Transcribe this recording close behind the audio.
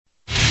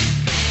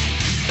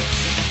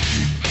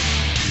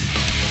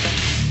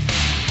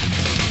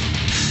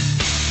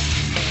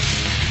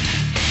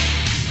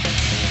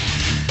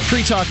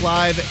Free Talk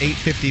Live,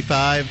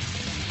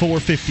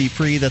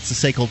 855-450-FREE. That's the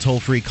SACL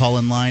toll-free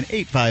call-in line,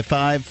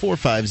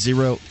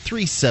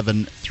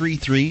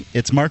 855-450-3733.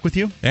 It's Mark with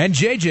you. And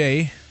JJ.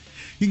 You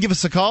can give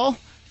us a call.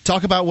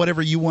 Talk about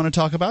whatever you want to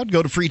talk about.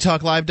 Go to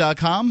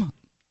freetalklive.com.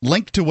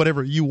 Link to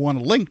whatever you want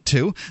to link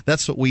to.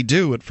 That's what we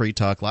do at Free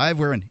Talk Live.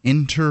 We're an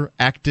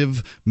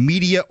interactive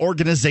media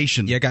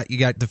organization. You got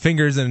the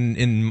fingers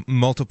in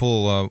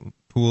multiple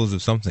pools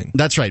of something.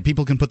 That's right.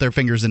 People can put their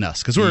fingers in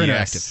us because we're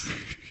interactive.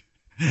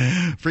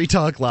 Free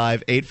Talk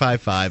Live,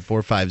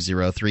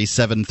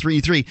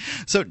 855-450-3733.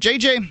 So,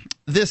 JJ,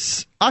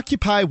 this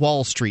Occupy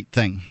Wall Street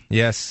thing.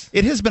 Yes.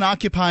 It has been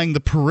occupying the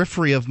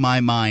periphery of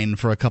my mind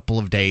for a couple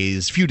of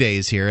few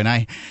days here, and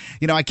I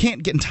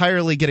can't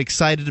entirely get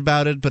excited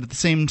about it, but at the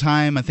same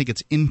time, I think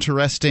it's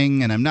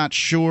interesting, and I'm not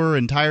sure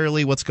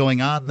entirely what's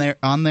going on there,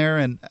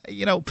 and,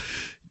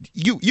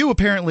 You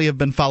apparently have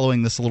been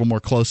following this a little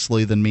more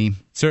closely than me.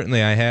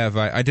 Certainly I have.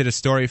 I did a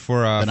story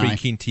for Free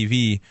Keen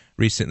TV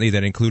recently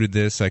that included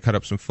this. I cut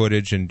up some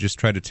footage and just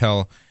tried to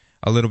tell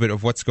a little bit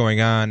of what's going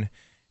on.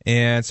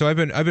 And so I've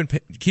been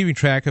keeping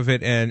track of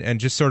it and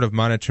just sort of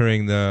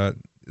monitoring the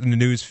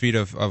news feed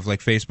of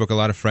like Facebook. A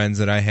lot of friends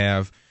that I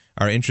have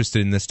are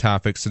interested in this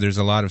topic, so there's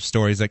a lot of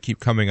stories that keep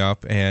coming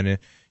up. And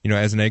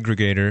as an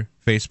aggregator,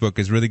 Facebook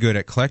is really good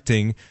at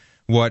collecting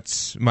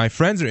what my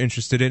friends are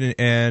interested in,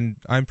 and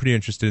I'm pretty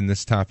interested in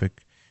this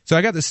topic. So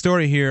I got this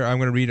story here I'm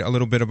going to read a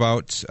little bit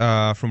about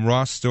from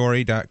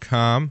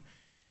rawstory.com.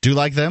 Do you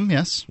like them?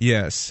 Yes?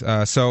 Yes.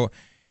 So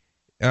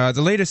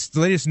the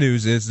latest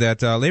news is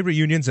that labor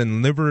unions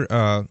and liberal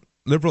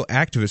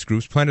activist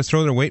groups plan to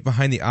throw their weight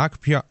behind the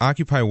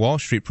Occupy Wall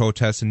Street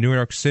protests in New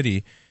York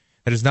City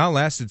that has now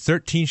lasted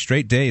 13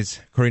 straight days,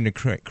 according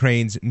to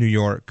Crain's New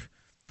York.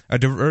 A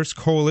diverse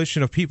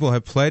coalition of people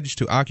have pledged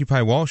to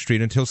occupy Wall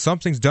Street until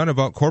something's done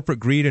about corporate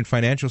greed and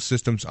financial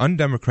system's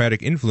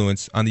undemocratic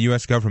influence on the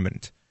U.S.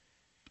 government.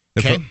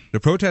 The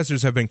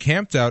protesters have been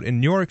camped out in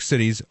New York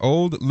City's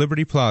Old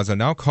Liberty Plaza,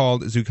 now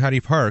called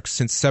Zuccotti Park,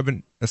 since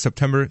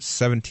September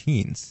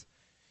 17th.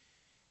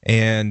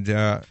 And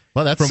well,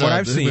 that's from what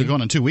I've seen, we're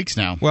going on 2 weeks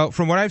now. Well,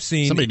 from what I've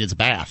seen, somebody needs a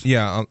bath.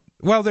 Yeah.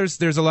 Well,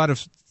 there's a lot of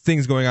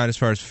things going on as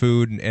far as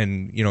food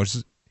and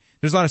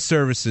there's a lot of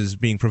services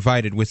being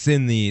provided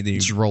within the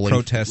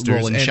protesters.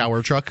 Rolling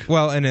shower truck.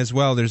 Well, and as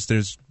well,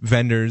 there's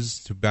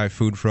vendors to buy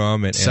food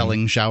from. And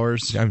selling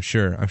showers. I'm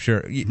sure.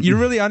 You're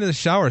really onto the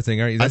shower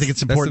thing, aren't you? I think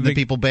it's important that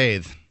people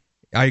bathe.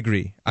 I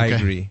agree.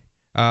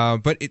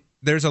 But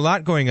there's a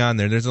lot going on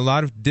there. There's a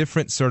lot of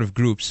different sort of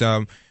groups.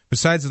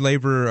 Besides the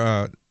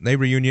labor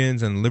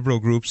unions and liberal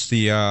groups,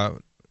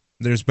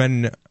 there's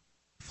been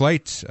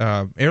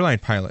airline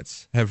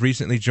pilots have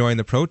recently joined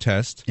the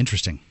protest.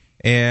 Interesting.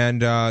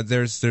 And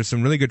there's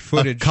some really good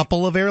footage. A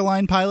couple of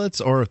airline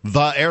pilots, or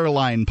the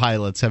airline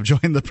pilots have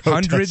joined the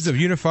protest. Hundreds of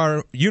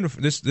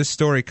This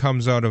story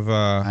comes out of.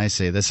 I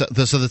see. So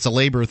that's a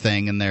labor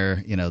thing, and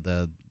they're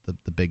the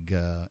big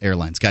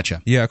airlines.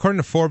 Gotcha. Yeah, according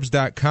to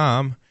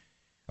Forbes.com,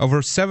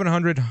 over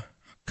 700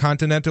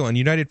 Continental and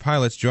United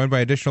pilots, joined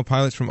by additional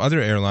pilots from other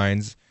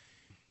airlines,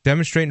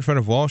 demonstrate in front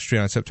of Wall Street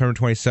on September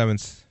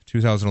 27th,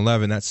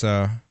 2011. That's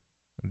a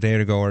day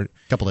ago or a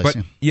couple days.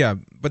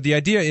 But the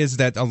idea is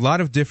that a lot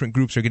of different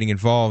groups are getting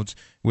involved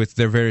with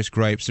their various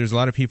gripes. There's a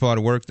lot of people out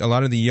of work. A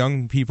lot of the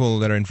young people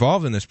that are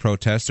involved in this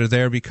protest are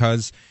there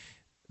because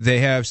they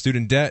have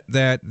student debt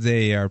that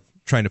they are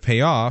trying to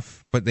pay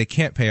off, but they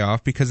can't pay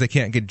off because they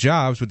can't get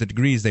jobs with the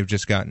degrees they've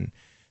just gotten.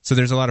 So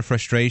there's a lot of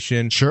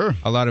frustration. Sure.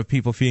 A lot of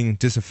people feeling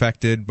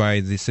disaffected by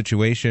the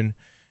situation.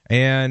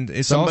 And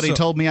it's somebody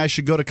told me I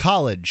should go to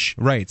college.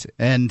 Right.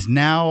 And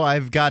now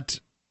I've got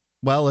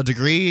a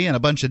degree and a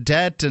bunch of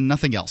debt and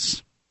nothing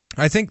else.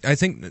 I think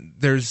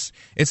it's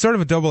sort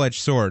of a double-edged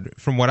sword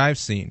from what I've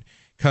seen,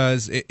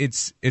 because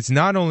it's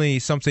not only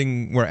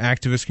something where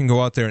activists can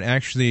go out there and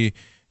actually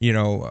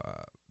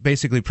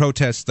basically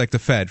protest, like the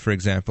Fed, for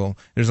example.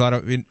 There's a lot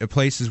of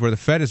places where the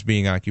Fed is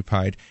being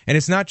occupied, and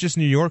it's not just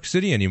New York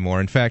City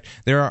anymore. In fact,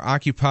 there are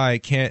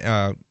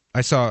I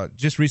saw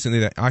just recently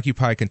that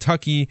Occupy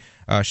Kentucky,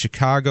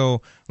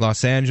 Chicago,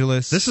 Los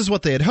Angeles. This is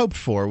what they had hoped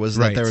for, was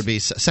that there would be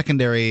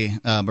secondary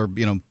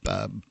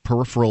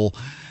peripheral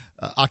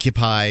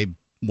Occupy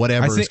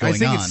whatever is going on. I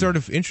think it's sort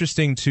of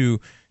interesting to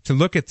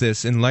look at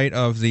this in light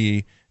of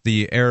the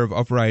Arab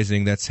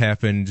uprising that's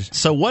happened.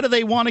 So what do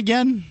they want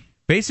again?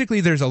 Basically,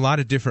 there's a lot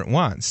of different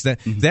wants.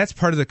 That's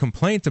part of the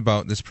complaint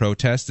about this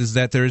protest, is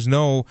that there's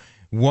no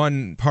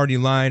one party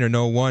line or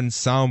no one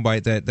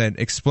soundbite that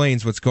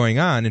explains what's going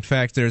on. In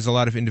fact, there's a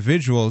lot of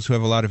individuals who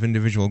have a lot of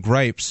individual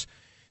gripes.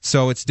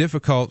 So it's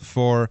difficult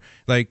for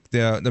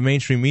the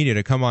mainstream media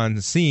to come on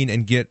the scene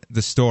and get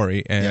the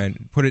story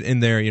and put it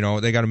in there.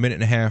 They got a minute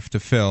and a half to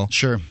fill.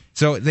 Sure.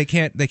 So they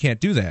can't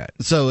do that.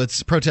 So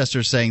it's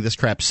protesters saying this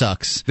crap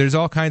sucks. There's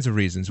all kinds of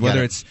reasons.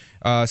 Whether it's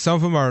some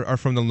of them are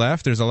from the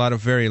left. There's a lot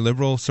of very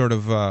liberal sort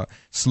of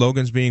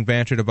slogans being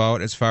bantered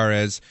about, as far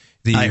as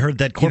I heard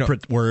that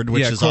corporate word,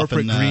 which is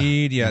corporate often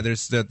greed.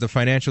 There's the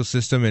financial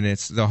system, and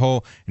it's the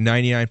whole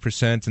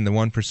 99% and the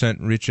 1%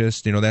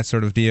 richest, that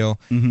sort of deal.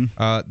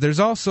 Mm-hmm. There's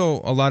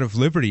also a lot of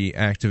liberty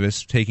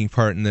activists taking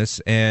part in this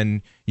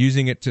and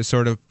using it to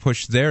sort of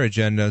push their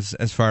agendas,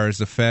 as far as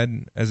the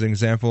Fed, as an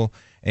example,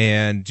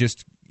 and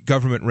just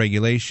government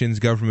regulations,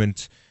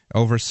 government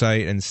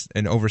oversight,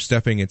 and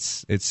overstepping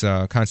its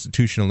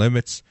constitutional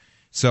limits.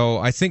 So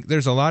I think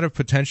there's a lot of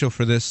potential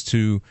for this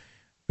to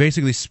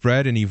basically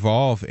spread and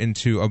evolve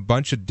into a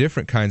bunch of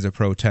different kinds of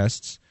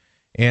protests.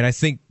 And I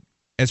think,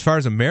 as far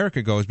as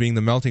America goes, being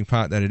the melting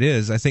pot that it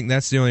is, I think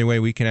that's the only way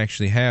we can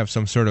actually have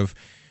some sort of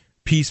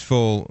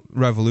peaceful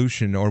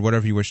revolution, or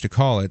whatever you wish to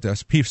call it, a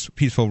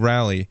peaceful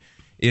rally,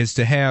 is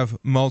to have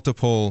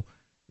multiple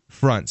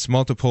fronts,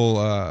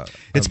 multiple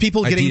it's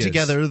people ideas. Getting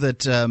together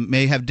that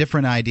may have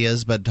different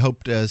ideas but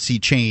hope to see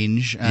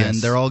change, and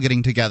they're all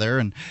getting together,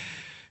 and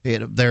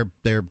they're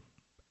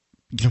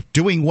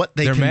doing what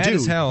they they're can mad do.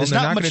 As hell.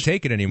 They're not going to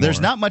take it anymore. There's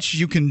not much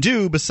you can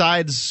do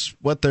besides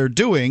what they're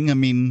doing. I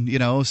mean,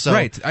 so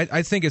right.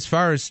 I think as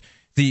far as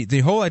the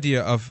whole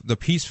idea of the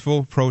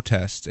peaceful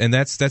protest, and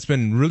that's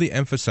been really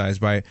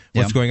emphasized by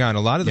what's going on.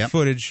 A lot of the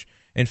footage.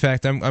 In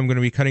fact, I'm going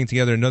to be cutting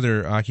together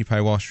another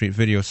Occupy Wall Street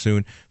video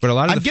soon. But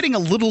I'm getting a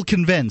little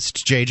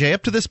convinced, JJ.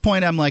 Up to this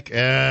point, I'm like,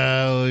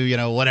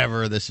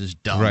 whatever. This is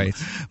dumb. Right.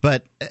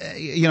 But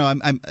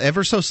I'm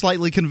ever so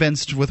slightly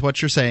convinced with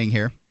what you're saying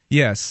here.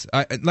 Yes,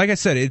 like I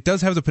said, it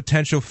does have the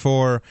potential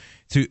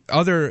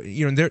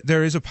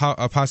there is a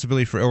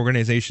possibility for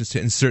organizations to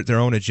insert their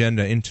own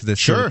agenda into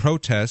this sort of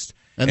protest.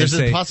 And there's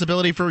a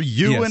possibility for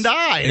you and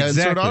I to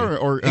insert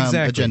our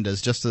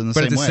agendas just in the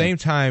same way. But at the same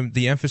time,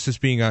 the emphasis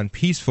being on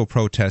peaceful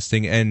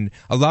protesting and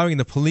allowing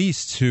the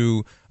police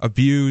to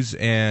abuse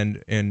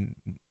and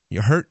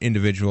hurt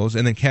individuals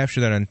and then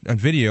capture that on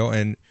video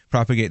and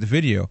propagate the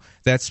video.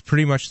 That's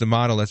pretty much the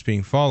model that's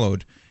being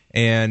followed.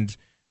 And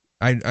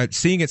I'm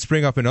seeing it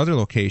spring up in other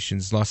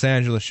locations, Los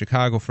Angeles,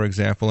 Chicago, for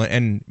example,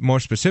 and more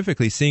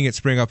specifically, seeing it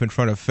spring up in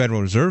front of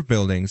Federal Reserve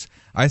buildings,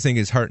 I think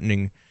is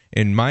heartening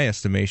in my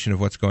estimation of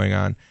what's going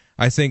on.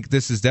 I think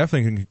this is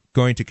definitely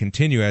going to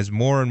continue as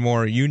more and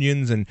more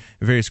unions and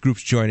various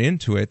groups join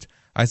into it.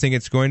 I think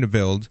it's going to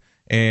build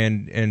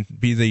and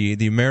be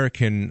the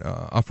American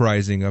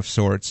uprising of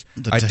sorts.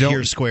 The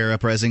Tahrir Square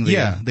uprising,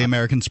 the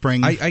American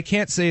Spring. I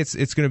can't say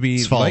it's going to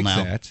be like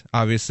that.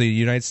 Obviously, the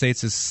United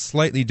States is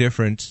slightly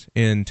different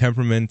in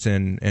temperament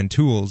and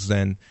tools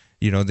than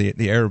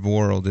the Arab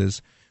world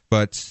is.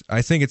 But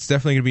I think it's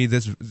definitely going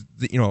to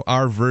be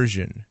our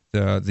version,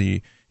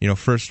 the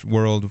first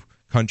world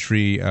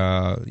country,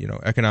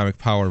 economic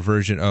power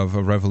version of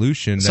a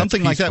revolution.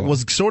 Something like that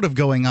was sort of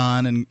going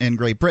on in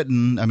Great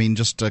Britain. I mean,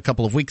 just a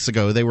couple of weeks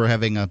ago, they were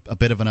having a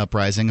bit of an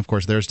uprising. Of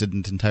course, theirs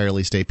didn't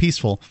entirely stay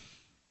peaceful.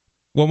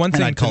 Well, one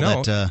thing I'd call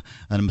that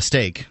a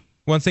mistake.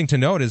 One thing to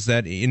note is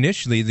that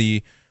initially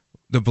the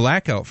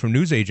blackout from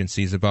news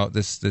agencies about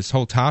this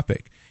whole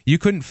topic, you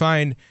couldn't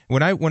find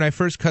when I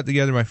first cut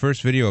together my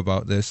first video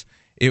about this.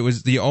 It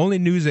was the only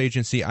news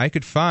agency I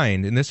could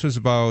find, and this was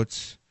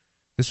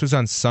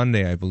on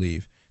Sunday, I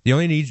believe. The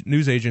only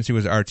news agency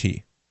was RT.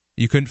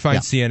 You couldn't find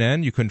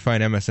CNN. You couldn't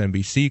find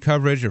MSNBC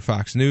coverage or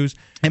Fox News.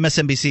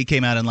 MSNBC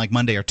came out on like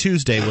Monday or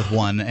Tuesday with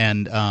one,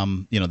 and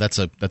that's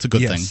a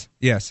good thing.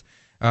 Yes.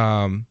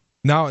 Now,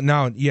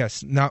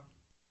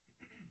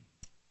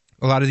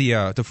 a lot of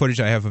the footage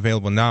I have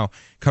available now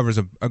covers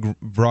a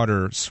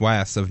broader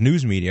swath of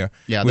news media.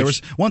 Yeah, there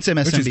was once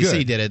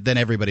MSNBC did it, then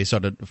everybody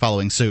started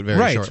following suit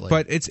very shortly.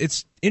 Right, but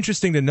it's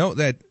interesting to note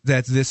that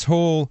this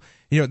whole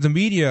the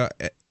media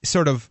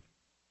sort of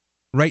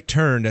right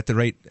turned at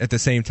the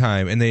same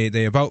time, and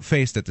they about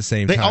faced at the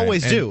same time. They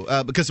always do,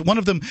 because one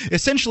of them,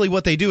 essentially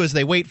what they do is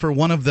they wait for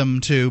one of them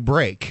to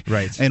break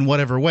in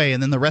whatever way,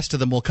 and then the rest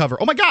of them will cover.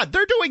 Oh my God,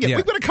 they're doing it! Yeah.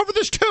 We've got to cover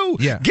this too.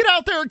 Yeah. Get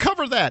out there and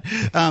cover that.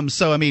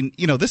 So I mean,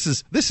 this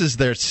is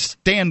their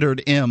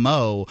standard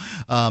MO.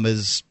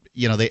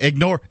 They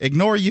ignore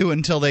you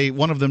until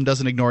one of them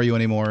doesn't ignore you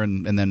anymore,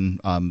 and then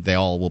they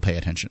all will pay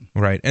attention.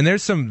 Right, and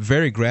there's some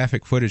very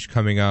graphic footage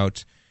coming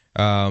out.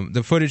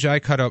 The footage I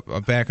cut up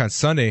back on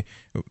Sunday,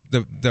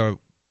 the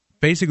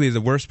basically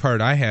the worst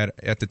part I had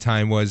at the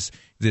time was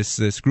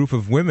this group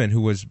of women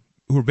who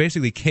were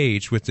basically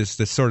caged with this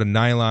sort of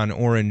nylon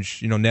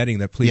orange netting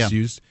that police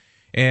used,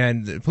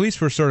 and the police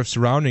were sort of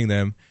surrounding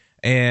them,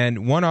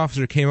 and one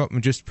officer came up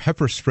and just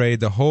pepper sprayed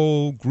the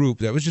whole group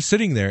that was just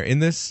sitting there in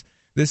this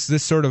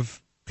sort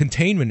of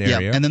containment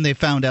area. Yeah, and then they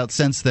found out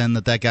since then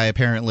that guy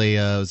apparently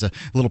was a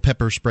little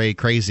pepper spray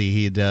crazy.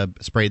 He'd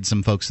sprayed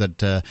some folks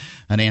at an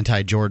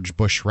anti-George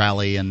Bush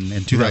rally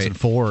in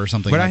 2004 or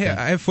something like that.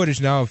 But I have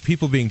footage now of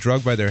people being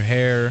drugged by their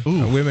hair,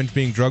 women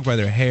being drugged by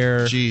their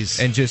hair,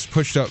 and just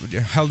pushed up,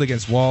 held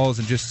against walls,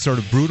 and just sort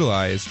of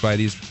brutalized by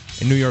these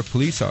New York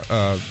police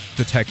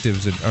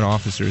detectives and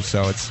officers.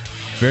 So it's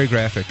very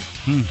graphic.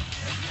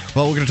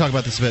 Well, we're going to talk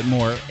about this a bit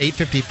more.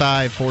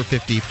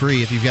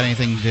 855-450-FREE. If you've got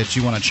anything that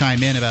you want to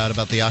chime in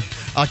about the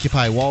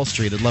Occupy Wall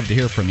Street, I'd love to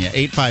hear from you.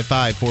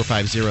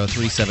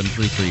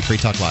 855-450-3733. Free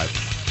Talk Live.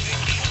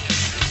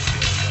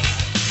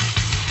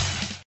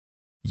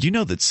 You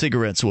know that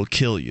cigarettes will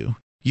kill you.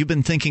 You've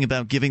been thinking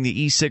about giving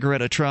the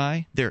e-cigarette a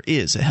try? There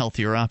is a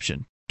healthier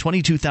option.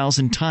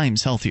 22,000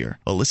 times healthier.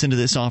 Well, listen to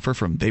this offer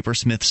from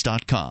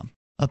Vaporsmiths.com.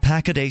 A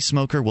pack-a-day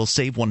smoker will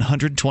save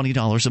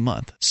 $120 a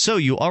month. So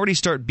you already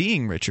start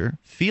being richer,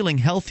 feeling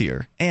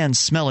healthier, and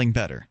smelling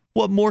better.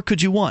 What more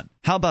could you want?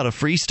 How about a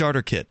free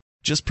starter kit?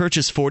 Just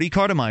purchase 40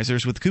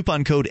 cartomizers with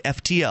coupon code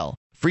FTL.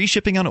 Free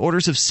shipping on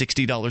orders of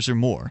 $60 or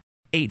more.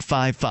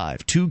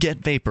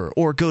 855-2-GET-VAPOR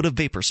or go to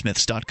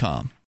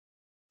Vaporsmiths.com.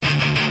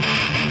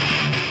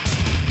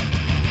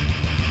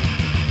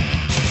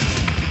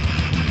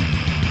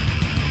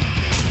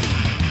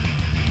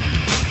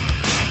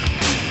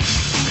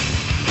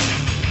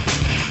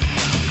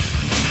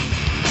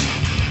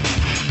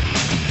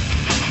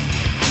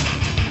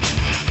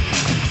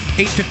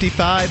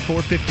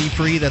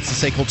 855-450-FREE.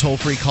 That's the SACL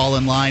toll-free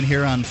call-in line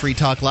here on Free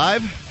Talk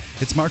Live.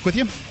 It's Mark with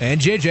you.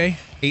 And JJ.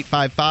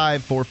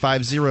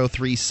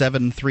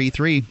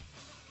 855-450-3733.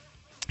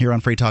 Here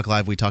on Free Talk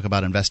Live, we talk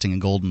about investing in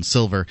gold and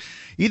silver,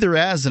 either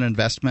as an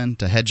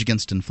investment, a hedge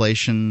against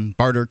inflation,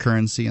 barter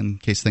currency in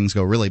case things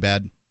go really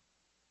bad.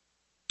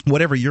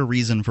 Whatever your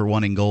reason for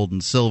wanting gold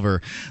and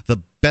silver, the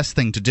best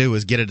thing to do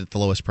is get it at the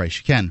lowest price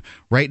you can.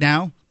 Right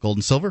now, gold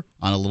and silver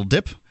on a little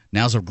dip.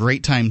 Now's a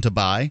great time to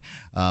buy.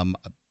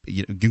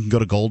 You can go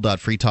to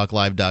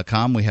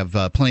gold.freetalklive.com. We have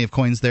plenty of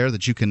coins there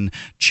that you can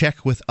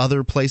check with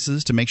other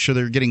places to make sure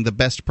they're getting the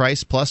best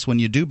price. Plus, when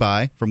you do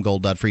buy from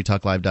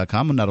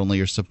gold.freetalklive.com, not only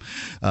you're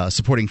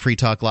supporting Free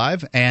Talk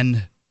Live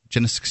and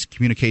Genesis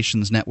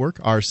Communications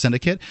Network, our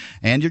syndicate,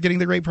 and you're getting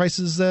the great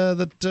prices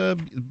that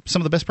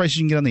some of the best prices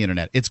you can get on the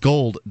internet. It's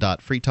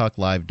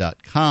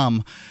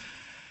gold.freetalklive.com.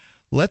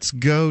 Let's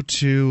go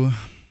to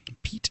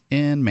Pete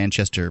in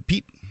Manchester.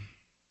 Pete,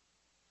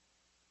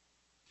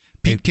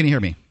 can you hear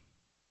me?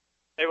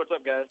 Hey, what's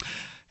up, guys?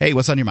 Hey,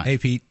 what's on your mind? Hey,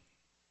 Pete.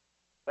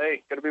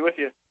 Hey, good to be with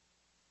you.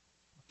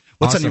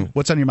 What's Awesome.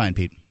 on your mind,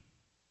 Pete?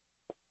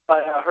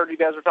 I heard you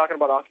guys were talking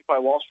about Occupy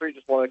Wall Street.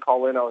 Just wanted to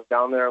call in. I was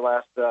down there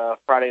last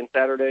Friday and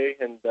Saturday,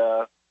 and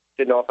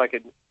didn't know if I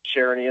could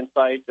share any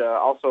insight.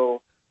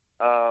 Also,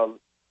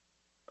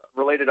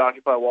 related to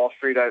Occupy Wall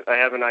Street, I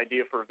have an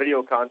idea for a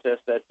video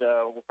contest that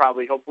will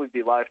probably, hopefully,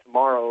 be live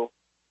tomorrow.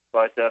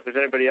 But if there's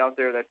anybody out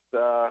there that's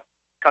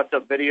cuts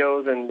up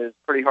videos and is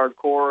pretty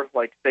hardcore,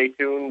 like, stay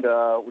tuned.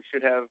 We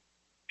should have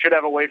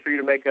a way for you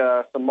to make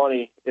some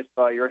money if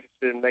you're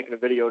interested in making a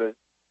video to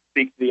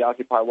speak to the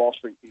Occupy Wall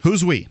Street people.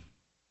 Who's we?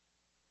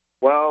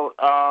 Well,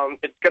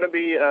 it's going to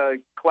be a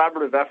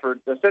collaborative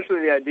effort.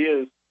 Essentially, the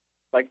idea is,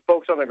 like,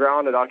 folks on the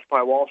ground at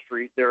Occupy Wall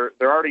Street, they're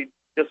already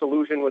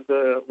disillusioned with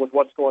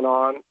what's going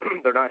on.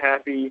 They're not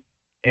happy.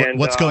 And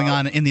what's going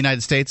on in the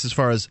United States as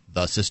far as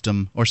the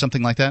system or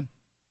something like that?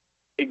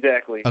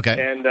 Exactly.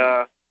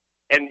 Okay.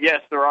 And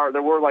yes,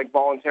 there were like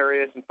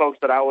voluntarists and folks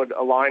that I would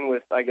align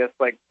with, I guess,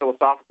 like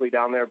philosophically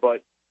down there.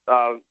 But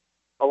a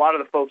lot of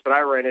the folks that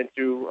I ran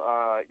into,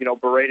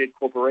 berated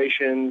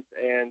corporations,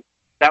 and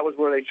that was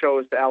where they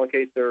chose to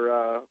allocate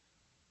their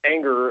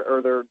anger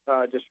or their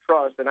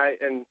distrust. And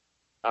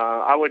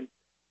I would,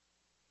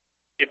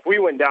 if we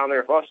went down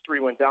there, if us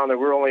three went down there,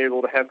 we were only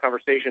able to have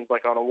conversations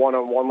like on a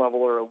one-on-one level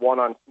or a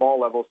one-on small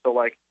level. So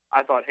like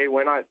I thought, hey,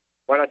 why not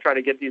try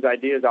to get these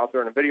ideas out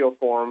there in a video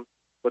form,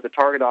 with the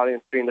target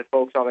audience being the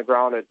folks on the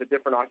ground at the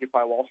different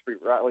Occupy Wall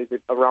Street rallies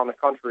around the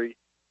country,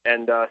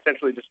 and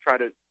essentially just try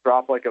to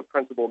drop like a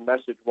principled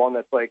message, one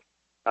that's like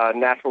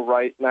natural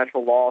right,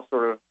 natural law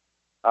sort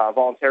of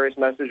voluntarist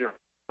message, or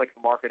like a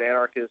market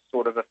anarchist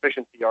sort of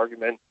efficiency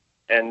argument.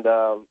 And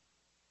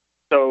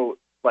so,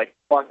 like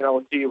Black and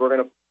LT, we're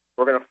gonna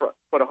put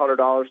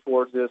 $100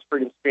 towards this.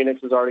 Freedom's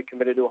Phoenix has already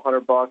committed to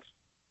 $100.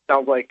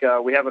 Sounds like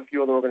we have a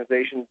few other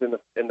organizations in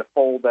the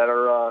fold that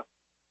are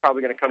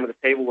probably going to come to the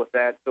table with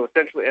that. So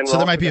essentially, and so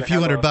there might be a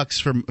few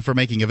 $100 for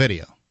making a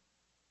video.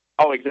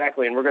 Oh,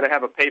 exactly. And we're going to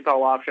have a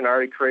PayPal option. I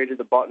already created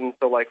the button.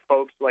 So like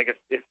folks, like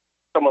if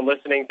someone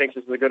listening thinks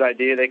this is a good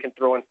idea, they can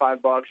throw in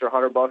 $5 or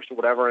 $100 or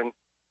whatever, and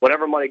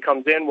whatever money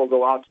comes in will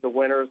go out to the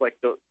winners. Like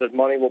the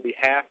money will be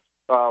half,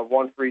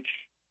 one for each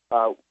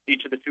of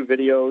the two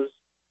videos,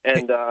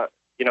 and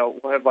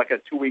we'll have like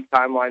a 2-week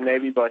timeline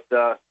maybe. But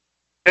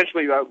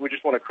essentially, we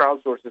just want to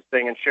crowdsource this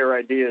thing and share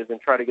ideas and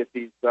try to get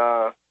these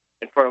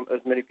in front of as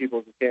many people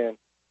as we can.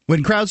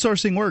 When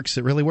crowdsourcing works,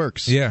 it really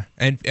works. Yeah,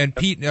 and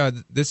Pete,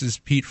 this is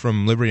Pete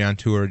from Liberty on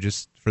Tour,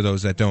 just for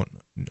those that don't,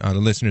 the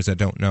listeners that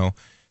don't know.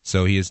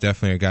 So he is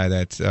definitely a guy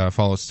that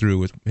follows through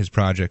with his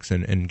projects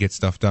and gets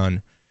stuff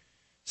done.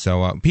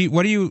 So Pete,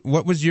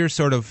 what was your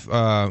sort of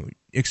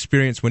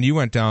experience when you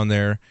went down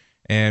there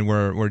and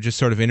were just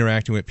sort of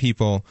interacting with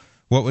people?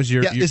 What was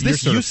your is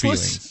this sort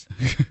useless? of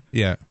feelings?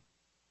 Yeah.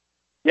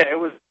 Yeah, it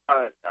was.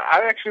 I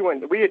actually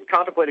went. We had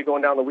contemplated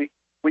going down the weekend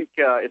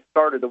it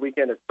started,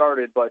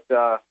 but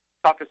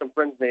talked to some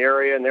friends in the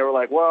area, and they were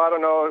like, well, I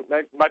don't know,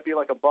 it might be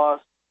like a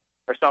bust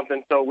or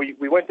something. So we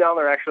went down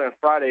there actually on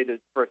Friday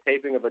for a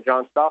taping of a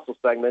John Stossel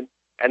segment,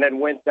 and then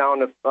went down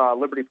to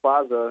Liberty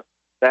Plaza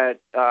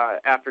that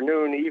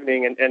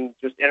evening, and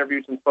just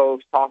interviewed some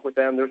folks, talked with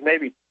them. There's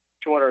maybe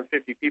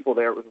 250 people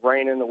there. It was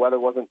raining. The weather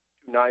wasn't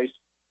too nice.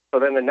 So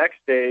then the next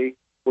day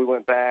we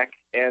went back,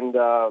 and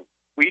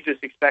we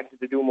just expected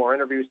to do more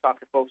interviews, talk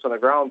to folks on the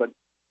ground. But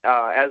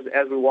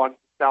as we walked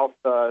south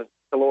to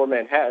Lower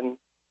Manhattan,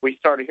 we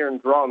started hearing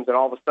drums, and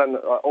all of a sudden,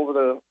 over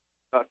the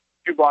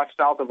few blocks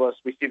south of us,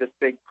 we see this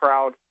big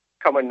crowd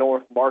coming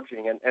north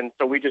marching, and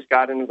so we just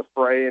got into the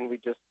fray, and we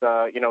just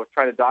tried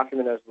to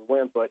document it as we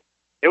went. But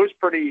it's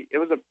going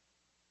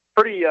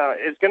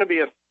to be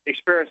an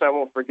experience I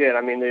won't forget.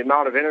 I mean, the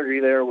amount of energy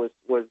there was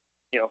through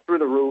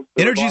the roof.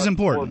 Energy is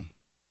important.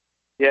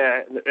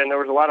 Yeah, and there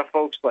was a lot of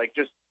folks, like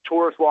just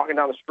tourists walking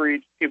down the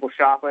street, people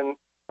shopping,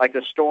 like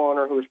the store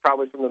owner who was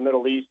probably from the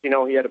Middle East. He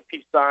had a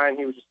peace sign.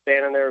 He was just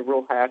standing there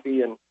real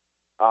happy, and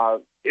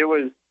it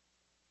was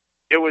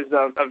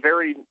a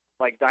very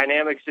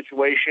dynamic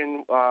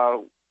situation.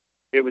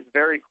 It was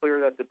very clear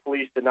that the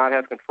police did not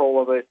have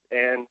control of it,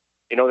 and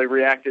they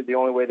reacted the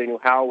only way they knew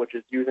how, which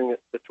is using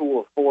the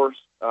tool of force.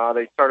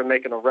 They started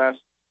making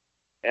arrests,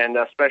 and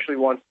especially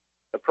once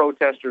the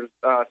protesters,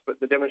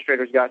 the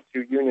demonstrators got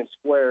to Union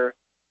Square,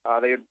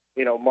 they had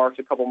marched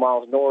a couple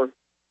miles north,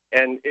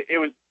 and it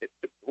was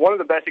one of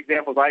the best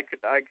examples I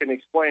can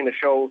explain to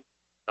show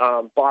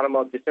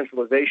bottom-up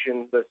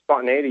decentralization, the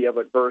spontaneity of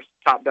it versus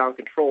top-down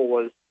control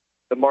was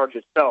the march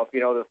itself.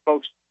 The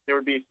folks, there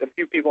would be a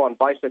few people on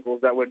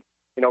bicycles that would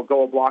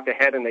go a block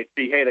ahead, and they'd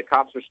see, hey, the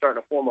cops are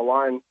starting to form a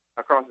line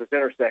across this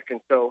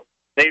intersection. So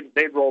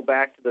they'd roll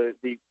back to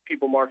the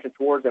people marching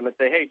towards them and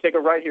say, hey, take a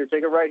right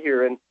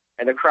here, and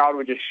the crowd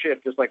would just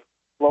shift, just like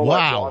flow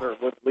like water.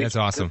 That's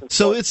awesome.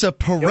 So it's a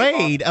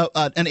parade,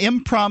 an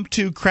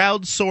impromptu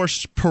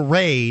crowdsourced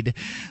parade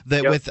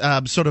that with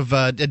sort of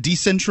a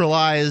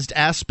decentralized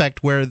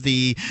aspect where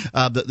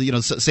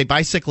say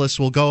bicyclists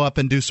will go up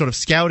and do sort of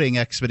scouting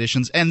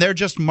expeditions, and they're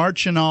just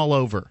marching all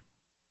over.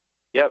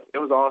 Yep, it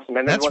was awesome.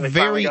 And that's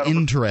very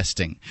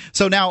interesting.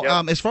 So now,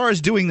 as far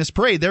as doing this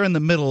parade, they're in the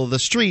middle of the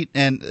street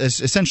and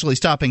essentially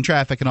stopping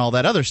traffic and all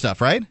that other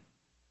stuff, right?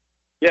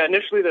 Yeah,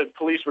 initially the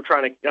police were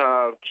trying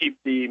to keep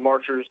the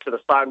marchers to the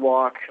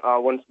sidewalk.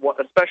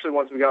 Especially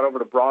once we got over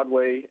to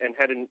Broadway and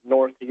headed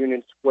north to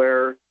Union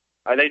Square,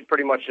 they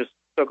pretty much just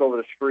took over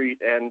the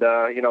street, and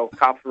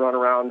cops run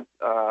around.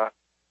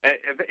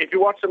 If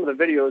you watch some of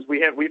the videos,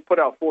 we put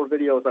out 4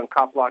 videos on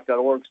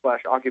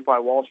copblock.org/Occupy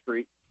Wall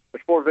Street.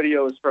 There's 4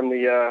 videos from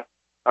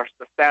our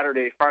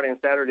Friday and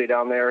Saturday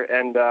down there,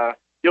 and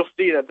you'll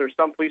see that there's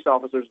some police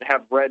officers that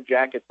have red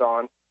jackets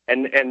on,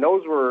 and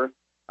those were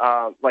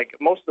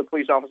most of the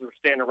police officers were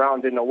standing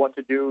around, didn't know what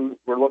to do,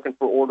 were looking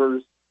for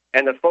orders,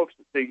 and the police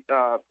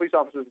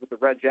officers with the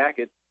red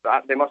jackets,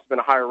 they must have been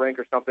a higher rank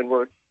or something,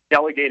 were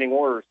delegating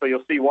orders. So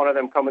you'll see one of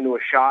them come into a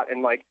shot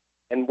and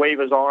wave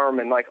his arm,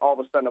 and all of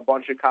a sudden a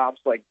bunch of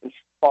cops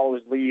follow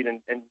his lead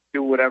and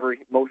do whatever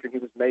motion he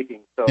was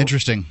making. So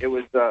interesting. It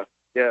was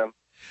yeah.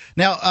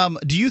 Now,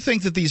 do you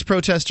think that these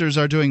protesters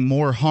are doing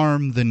more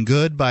harm than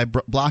good by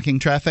blocking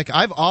traffic?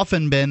 I've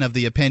often been of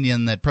the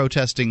opinion that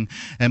protesting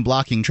and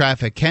blocking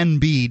traffic can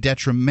be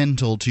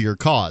detrimental to your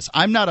cause.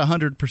 I'm not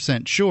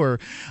 100% sure.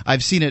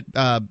 I've seen it,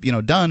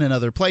 done in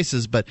other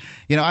places, but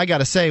I got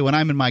to say, when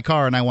I'm in my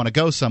car and I want to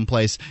go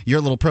someplace, your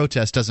little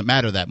protest doesn't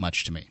matter that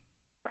much to me.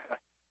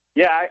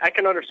 Yeah, I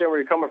can understand where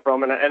you're coming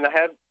from, and I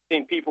have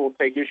seen people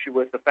take issue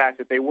with the fact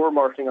that they were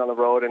marching on the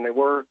road and they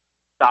were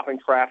stopping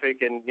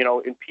traffic and,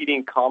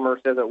 impeding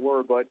commerce, as it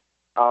were. But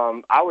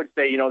I would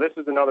say, this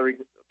is another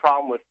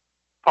problem with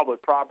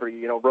public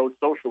property, road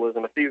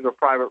socialism. If these were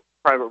private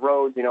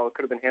roads, it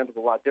could have been handled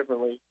a lot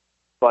differently.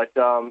 But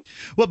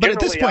but at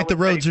this point, the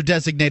roads are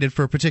designated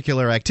for a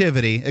particular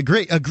activity.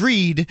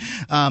 Agreed.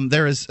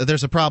 There's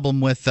a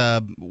problem with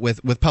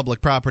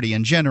public property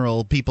in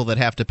general. People that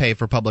have to pay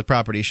for public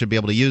property should be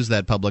able to use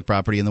that public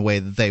property in the way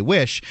that they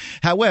wish.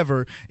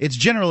 However, it's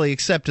generally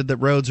accepted that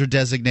roads are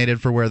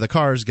designated for where the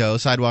cars go.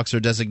 Sidewalks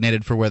are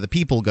designated for where the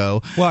people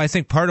go. Well, I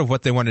think part of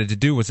what they wanted to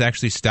do was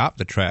actually stop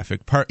the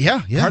traffic. Part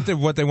of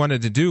what they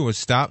wanted to do was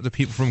stop the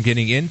people from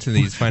getting into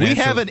these financial.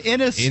 We have an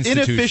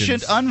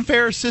inefficient,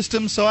 unfair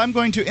system. So I'm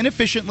going to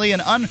inefficiently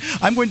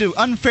I'm going to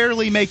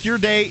unfairly make your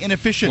day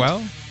inefficient.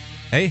 Well,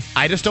 hey,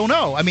 I just don't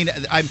know. I mean,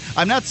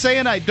 I'm not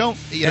saying I don't.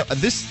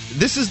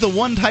 This is the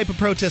one type of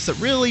protest that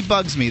really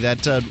bugs me.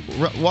 That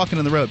walking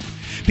on the road.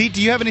 Pete,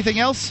 do you have anything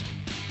else?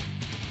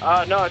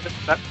 No,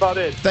 that's about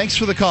it. Thanks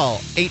for the call.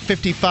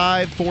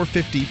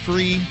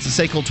 855-450-FREE. It's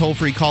a SACL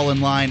toll-free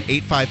call-in line.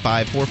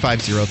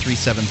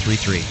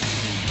 855-450-3733.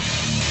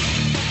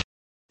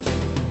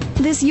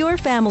 This Your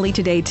Family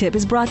Today tip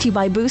is brought to you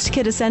by Boost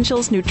Kid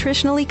Essentials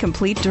Nutritionally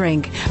Complete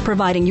Drink,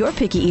 providing your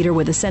picky eater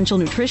with essential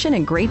nutrition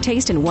and great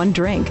taste in one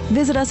drink.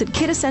 Visit us at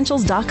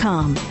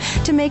kidessentials.com.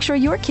 To make sure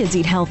your kids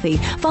eat healthy,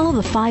 follow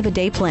the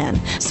 5-a-day plan.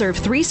 Serve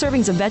 3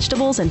 servings of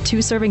vegetables and 2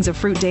 servings of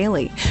fruit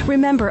daily.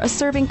 Remember, a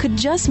serving could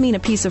just mean a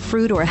piece of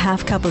fruit or a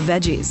half cup of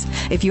veggies.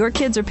 If your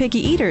kids are picky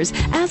eaters,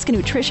 ask a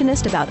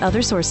nutritionist about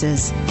other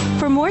sources.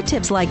 For more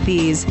tips like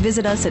these,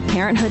 visit us at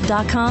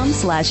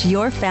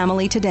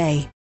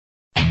parenthood.com/yourfamilytoday.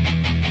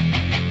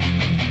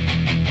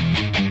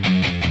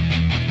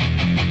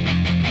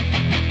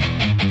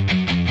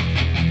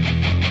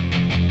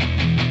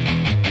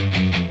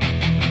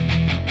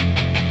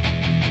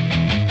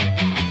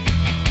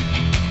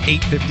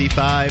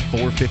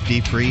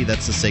 855-450-FREE.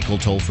 That's the SACL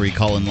toll-free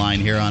call-in line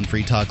here on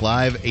Free Talk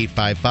Live,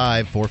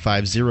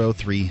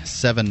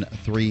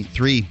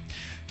 855-450-3733.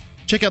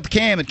 Check out the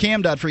cam at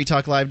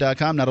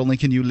cam.freetalklive.com. Not only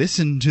can you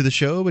listen to the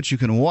show, but you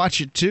can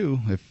watch it too,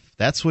 if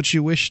that's what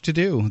you wish to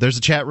do. There's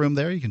a chat room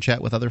there. You can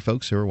chat with other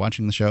folks who are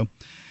watching the show.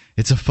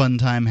 It's a fun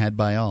time had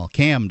by all.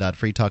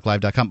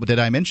 cam.freetalklive.com. But did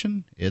I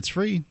mention it's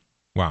free?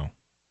 Wow.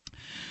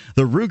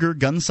 The Ruger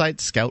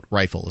Gunsight Scout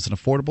Rifle is an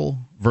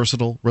affordable,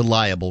 versatile,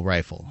 reliable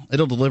rifle.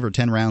 It'll deliver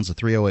 10 rounds of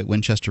 .308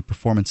 Winchester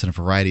performance in a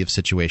variety of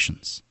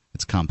situations.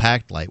 It's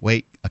compact,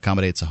 lightweight,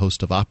 accommodates a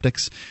host of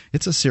optics.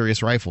 It's a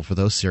serious rifle for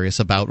those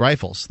serious about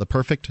rifles. The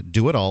perfect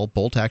do-it-all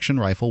bolt-action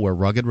rifle where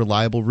rugged,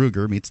 reliable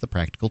Ruger meets the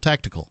practical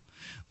tactical.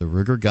 The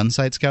Ruger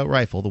Gunsight Scout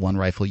Rifle, the one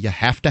rifle you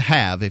have to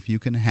have if you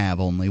can have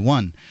only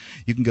one.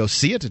 You can go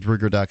see it at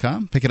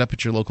Ruger.com, pick it up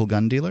at your local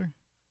gun dealer,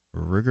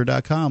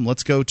 Ruger.com.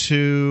 Let's go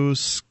to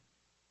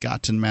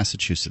Scott in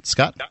Massachusetts.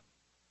 Scott?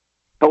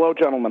 Hello,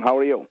 gentlemen. How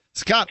are you?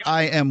 Scott,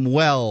 I am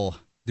well.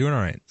 Doing all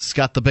right.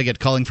 Scott the Bigot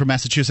calling from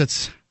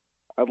Massachusetts.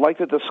 I'd like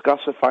to discuss,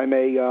 if I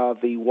may,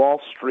 the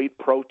Wall Street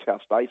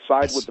protest. I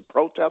side with the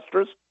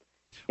protesters.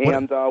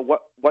 And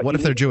what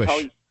if they're Jewish?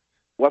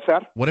 What's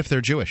that? What if they're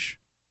Jewish?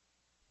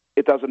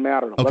 It doesn't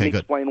matter. Okay, Let me good.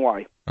 explain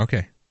why.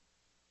 Okay.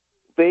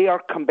 They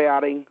are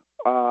combating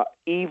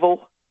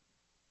evil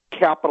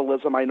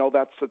capitalism. I know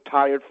that's a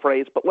tired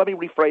phrase, but let me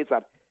rephrase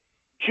that.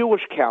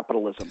 Jewish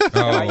capitalism. And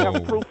I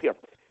have proof here.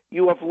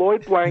 You have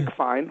Lloyd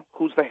Blankfein,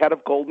 who's the head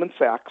of Goldman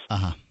Sachs.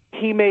 Uh-huh.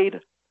 He made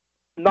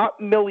not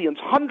millions,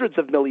 hundreds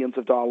of millions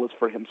of dollars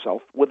for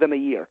himself within a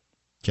year.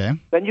 Okay.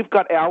 Then you've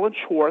got Alan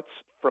Schwartz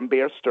from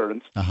Bear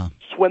Stearns,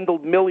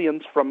 swindled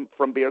millions from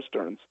Bear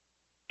Stearns.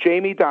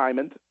 Jamie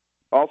Dimon,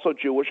 also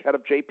Jewish, head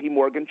of J.P.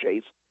 Morgan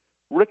Chase.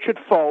 Richard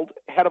Fuld,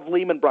 head of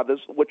Lehman Brothers,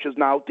 which is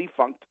now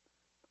defunct.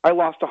 I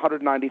lost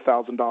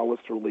 $190,000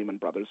 through Lehman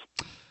Brothers.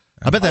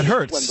 I bet that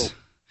hurts. Swindled.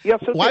 Yes,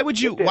 Why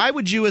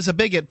would you, as a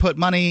bigot, put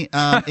money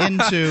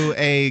into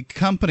a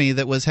company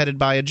that was headed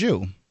by a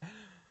Jew?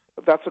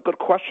 That's a good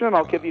question, and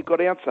I'll give you a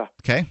good answer.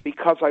 Okay.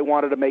 Because I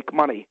wanted to make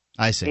money.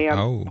 I see.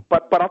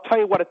 But I'll tell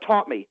you what it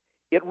taught me.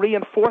 It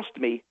reinforced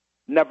me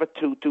never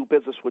to do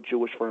business with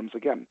Jewish firms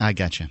again. I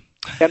gotcha.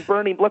 And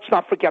Bernie, let's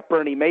not forget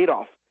Bernie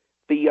Madoff,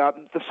 the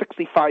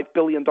 $65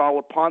 billion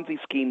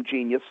Ponzi scheme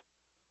genius,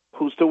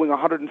 who's doing a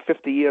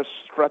 150-year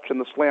stretch in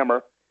the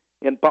slammer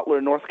in Butler,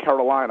 North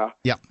Carolina.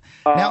 Yeah.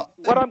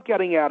 What I'm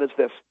getting at is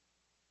this.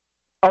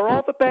 Are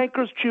all the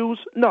bankers Jews?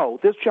 No,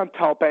 there's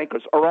Gentile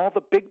bankers. Are all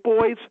the big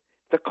boys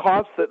that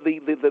caused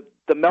the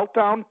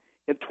meltdown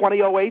in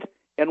 2008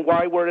 and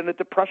why we're in a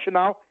depression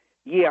now?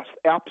 Yes,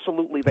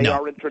 absolutely. They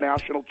are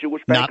international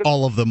Jewish bankers. Not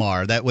all of them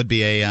are. That would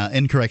be a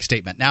incorrect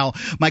statement. Now,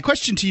 my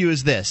question to you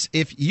is this.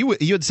 If you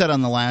had said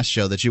on the last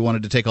show that you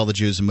wanted to take all the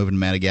Jews and move them to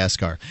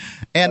Madagascar,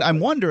 and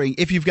I'm wondering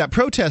if you've got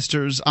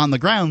protesters on the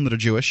ground that are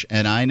Jewish,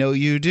 and I know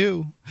you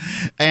do,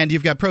 and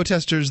you've got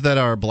protesters that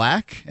are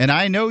black, and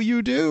I know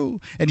you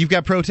do, and you've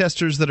got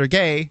protesters that are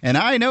gay, and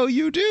I know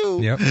you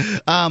do,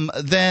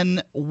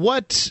 then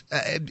what,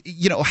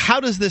 how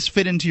does this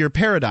fit into your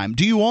paradigm?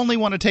 Do you only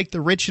want to take the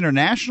rich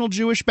international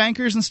Jewish bankers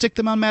and stick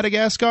them on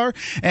Madagascar?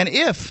 And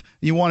if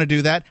you want to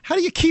do that, how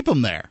do you keep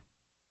them there?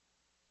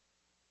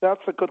 That's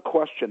a good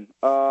question.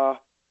 I'm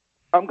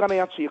going to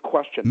answer your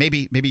question.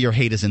 Maybe your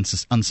hate is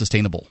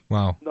unsustainable.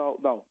 Wow.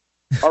 No.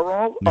 Are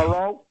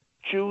all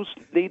Jews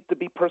need to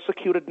be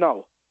persecuted?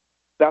 No.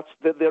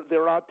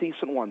 There are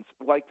decent ones.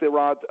 Like there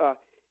are.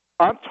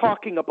 I'm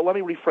talking about. Let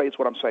me rephrase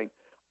what I'm saying.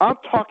 I'm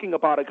talking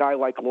about a guy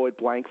like Lloyd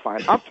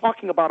Blankfein. I'm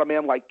talking about a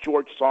man like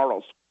George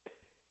Soros.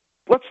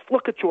 Let's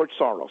look at George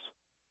Soros.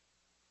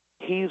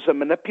 He's a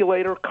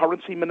manipulator,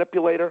 currency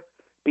manipulator,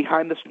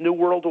 behind this New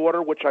World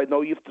Order, which I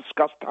know you've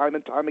discussed time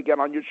and time again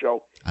on your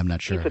show. I'm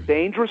not sure. He's a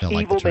dangerous,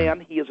 evil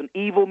man. He is an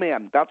evil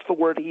man. That's the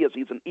word he is.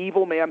 He's an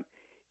evil man.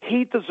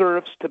 He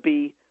deserves to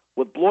be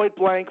with Lloyd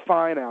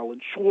Blankfein,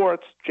 Alan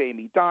Schwartz,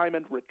 Jamie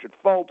Dimon, Richard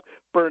Fuld,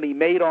 Bernie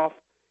Madoff.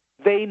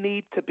 They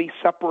need to be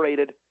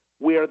separated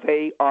where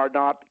they are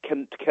not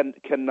can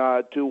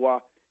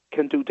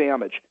do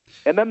damage.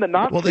 And then the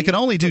Nazis... Well, they can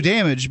only do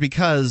damage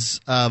because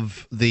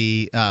of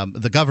the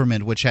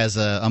government, which has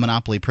a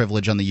monopoly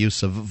privilege on the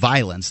use of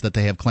violence that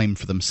they have claimed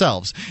for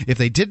themselves. If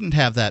they didn't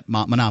have that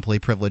monopoly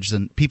privilege,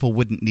 then people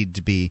wouldn't need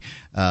to be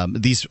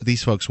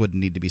these folks wouldn't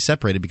need to be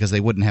separated because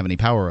they wouldn't have any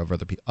power over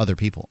other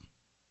people.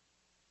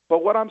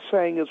 But what I'm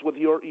saying is, with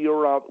your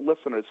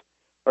listeners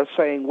are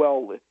saying,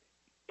 well,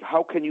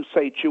 how can you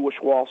say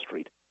Jewish Wall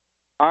Street?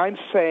 I'm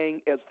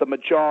saying as the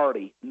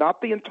majority,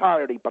 not the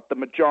entirety, but the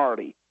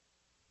majority,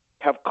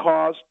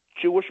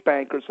 Jewish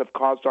bankers have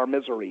caused our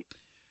misery.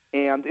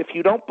 And if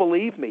you don't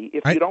believe me,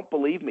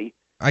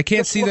 I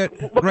can't see that.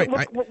 Right.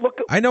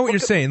 I know what you're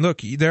saying.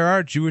 Look, there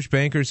are Jewish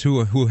bankers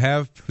who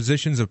have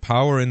positions of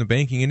power in the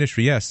banking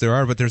industry. Yes, there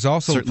are, but there's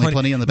also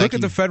plenty in the banking. Look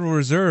at the Federal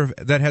Reserve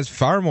that has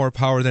far more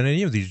power than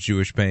any of these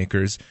Jewish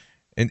bankers.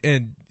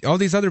 And all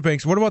these other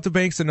banks, what about the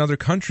banks in other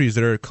countries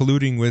that are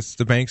colluding with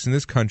the banks in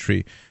this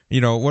country?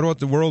 What about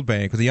the World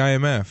Bank or the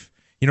IMF?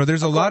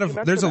 there's a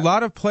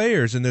lot of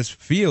players in this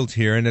field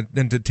here,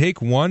 and to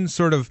take one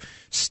sort of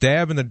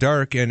stab in the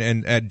dark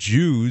and at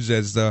Jews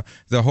as the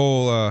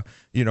whole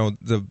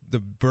the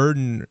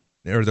burden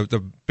or the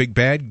big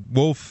bad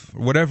wolf,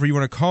 whatever you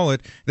want to call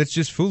it, that's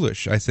just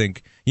foolish. I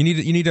think you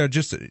need to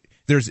just,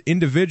 there's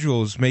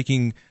individuals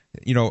making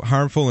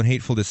harmful and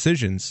hateful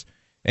decisions,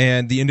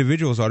 and the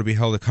individuals ought to be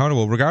held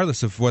accountable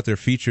regardless of what their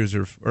features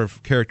or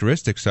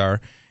characteristics are.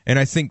 And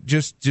I think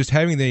just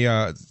having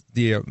the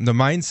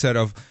mindset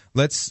of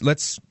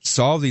let's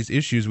solve these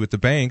issues with the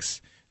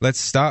banks. Let's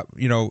stop,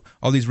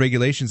 all these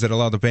regulations that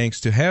allow the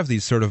banks to have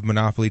these sort of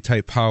monopoly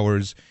type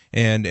powers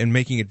and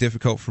making it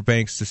difficult for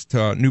banks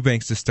new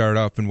banks to start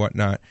up and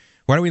whatnot.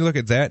 Why don't we look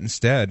at that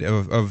instead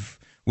of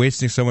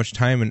wasting so much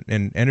time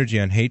and energy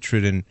on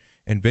hatred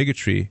and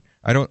bigotry?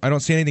 I don't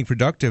see anything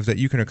productive that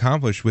you can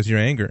accomplish with your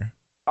anger.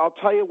 I'll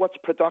tell you what's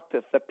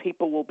productive: that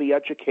people will be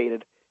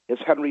educated, as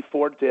Henry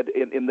Ford did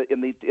in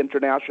the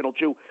International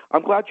Jew.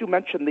 I'm glad you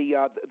mentioned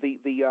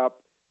the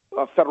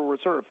Federal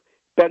Reserve.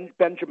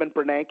 Benjamin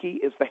Bernanke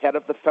is the head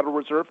of the Federal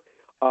Reserve.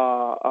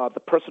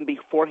 The person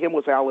before him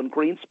was Alan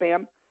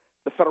Greenspan.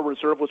 The Federal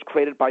Reserve was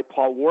created by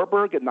Paul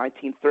Warburg in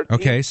 1913.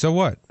 Okay, so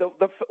what?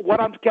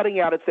 What I'm getting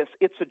at is this: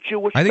 it's a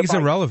Jewish. I think it's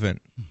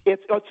irrelevant.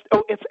 It's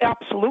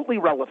absolutely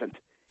relevant.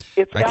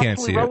 It's I can't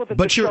see relevant it.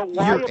 But to show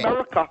why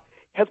America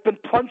has been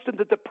plunged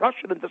into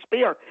depression and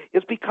despair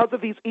is because of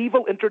these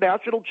evil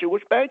international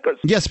Jewish bankers.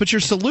 Yes, but your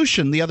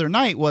solution the other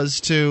night was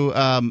to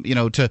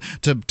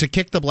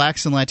kick the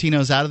blacks and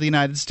Latinos out of the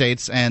United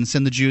States and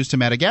send the Jews to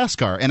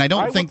Madagascar. And I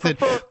don't think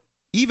that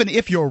even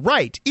if you're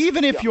right,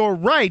 you're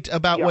right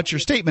about what your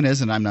statement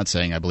is, and I'm not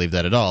saying I believe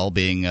that at all,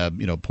 being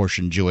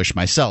portion Jewish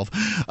myself,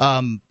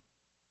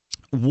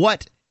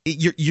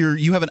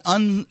 you have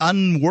an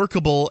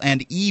unworkable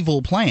and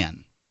evil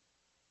plan.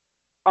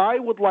 I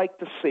would like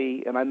to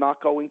see, and I'm not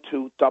going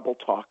to double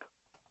talk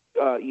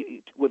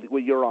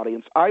with your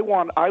audience.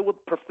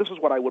 This is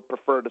what I would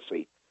prefer to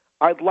see.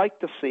 I'd like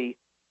to see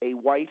a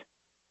white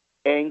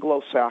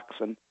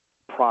Anglo-Saxon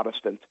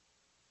Protestant,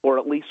 or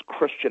at least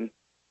Christian,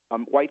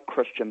 white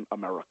Christian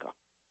America.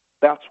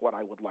 That's what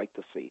I would like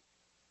to see.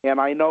 And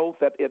I know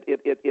that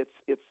it's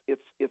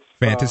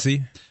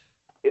fantasy.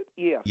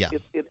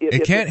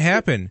 It can't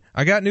happen.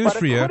 I got news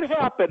for you. It could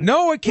happen.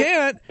 No, it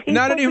can't.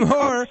 Not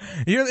anymore.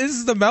 This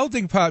is the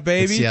melting pot,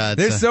 baby.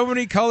 There's so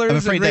many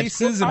colors and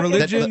races and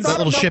religions. That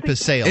little ship has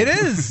sailed. It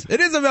is. It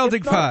is a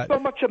melting pot. Not so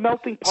much a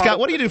melting pot. Scott,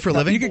 what do you do for a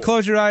living? You can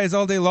close your eyes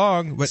all day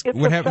long, but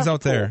what happens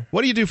out there?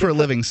 What do you do for a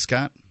living,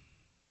 Scott?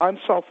 I'm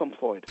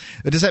self-employed.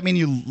 Does that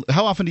mean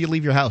how often do you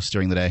leave your house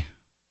during the day?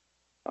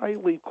 I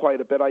leave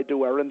quite a bit. I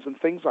do errands and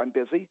things. I'm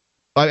busy.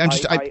 I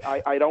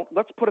don't.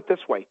 Let's put it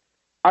this way.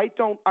 I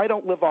don't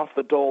live off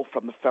the dole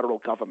from the federal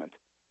government.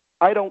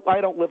 I don't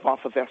live off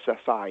of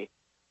SSI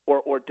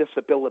or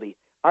disability.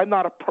 I'm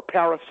not a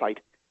parasite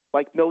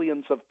like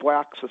millions of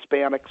blacks,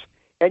 Hispanics,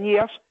 and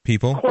yes,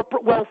 people,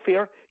 corporate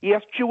welfare.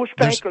 Yes, Jewish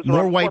bankers. There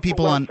are more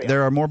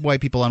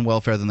white people on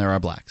welfare than there are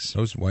blacks.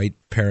 Those white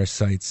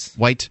parasites.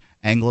 White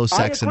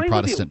Anglo-Saxon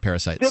Protestant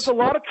parasites. There's a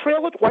lot of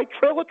white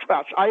trailer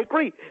trash. I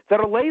agree, that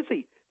are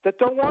lazy, that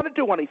don't want to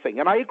do anything,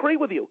 and I agree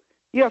with you.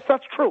 Yes,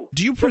 that's true.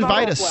 Do you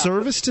provide a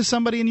service to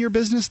somebody in your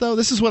business, though?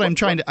 This is what I'm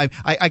trying to...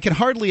 I can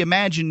hardly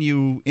imagine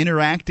you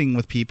interacting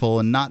with people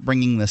and not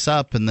bringing this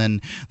up, and then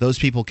those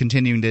people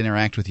continuing to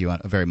interact with you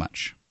very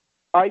much.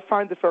 I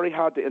find it very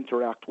hard to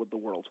interact with the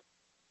world.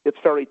 It's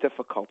very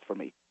difficult for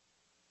me.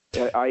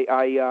 Do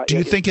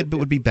you think it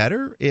would be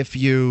better if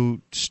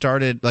you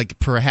started,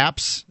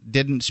 perhaps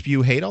didn't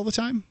spew hate all the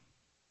time?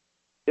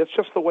 It's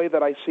just the way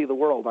that I see the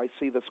world. I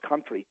see this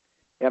country.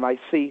 And I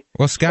see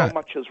Scott, so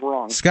much is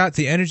wrong. Scott,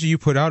 the energy you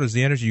put out is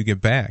the energy you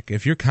get back.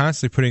 If you're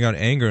constantly putting out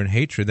anger and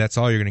hatred, that's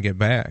all you're going to get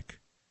back.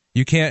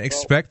 You can't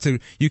expect to.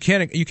 You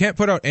can't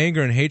put out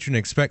anger and hatred and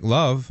expect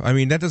love. I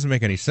mean, that doesn't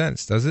make any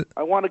sense, does it?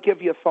 I want to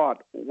give you a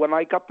thought. When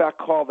I got that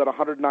call that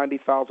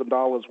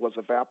 $190,000 was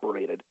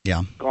evaporated,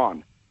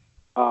 gone.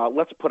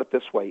 Let's put it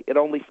this way: it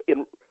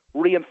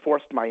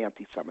reinforced my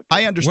anti-Semitism.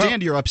 I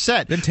understand you're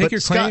upset. Then take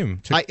your claim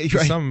to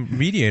some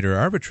mediator,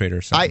 arbitrator,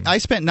 or something. I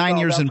spent 9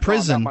 years in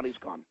prison. That money's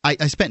gone.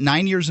 I spent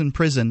 9 years in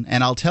prison,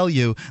 and I'll tell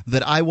you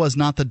that I was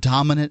not the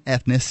dominant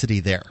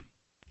ethnicity there.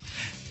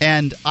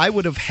 And I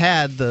would have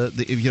had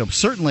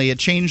certainly it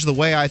changed the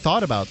way I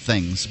thought about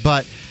things.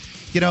 But,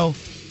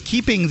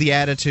 keeping the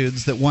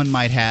attitudes that one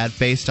might have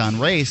based on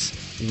race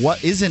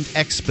isn't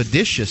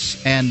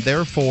expeditious, and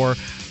therefore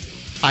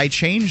I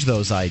change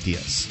those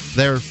ideas.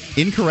 They're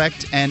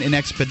incorrect and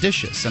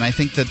inexpeditious, and I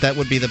think that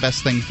would be the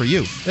best thing for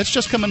you. That's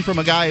just coming from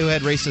a guy who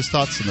had racist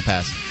thoughts in the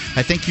past.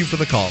 I thank you for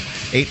the call.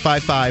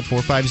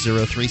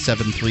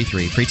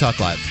 855-450-3733. Free Talk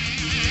Live.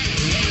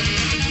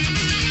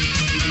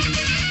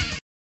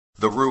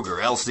 The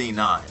Ruger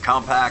LC9.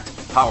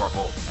 Compact,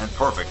 powerful, and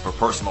perfect for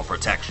personal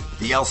protection.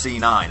 The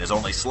LC9 is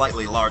only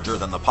slightly larger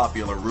than the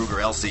popular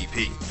Ruger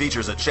LCP.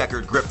 Features a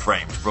checkered grip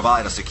frame to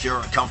provide a secure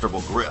and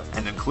comfortable grip,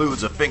 and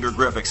includes a finger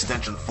grip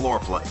extension floor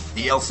plate.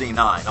 The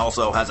LC9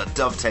 also has a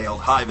dovetailed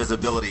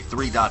high-visibility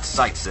 3-dot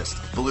sight system,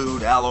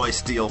 blued alloy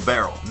steel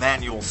barrel,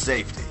 manual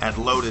safety, and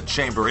loaded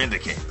chamber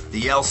indicator.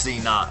 The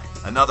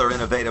LC9, another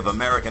innovative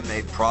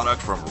American-made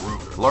product from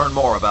Ruger. Learn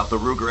more about the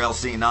Ruger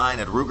LC9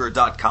 at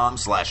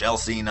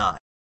Ruger.com/LC9.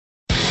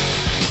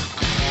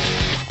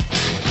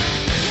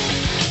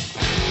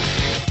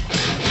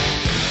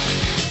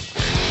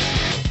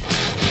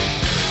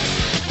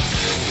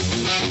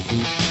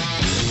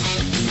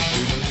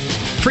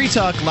 Free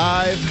Talk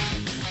Live.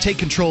 Take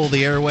control of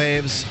the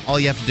airwaves. All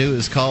you have to do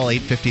is call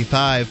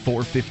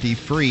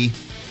 855-450-FREE.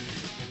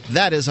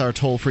 That is our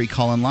toll-free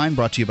call-in line,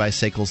 brought to you by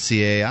Sekel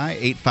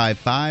CAI,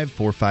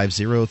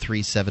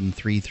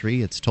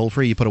 855-450-3733. It's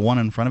toll-free. You put a 1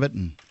 in front of it,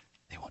 and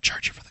they won't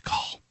charge you for the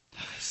call.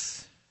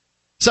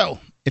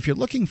 So, if you're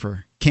looking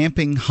for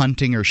camping,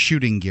 hunting, or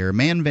shooting gear,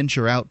 Man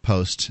Venture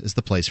Outpost is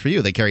the place for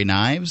you. They carry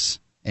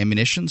knives,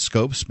 ammunition,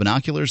 scopes,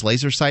 binoculars,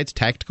 laser sights,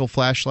 tactical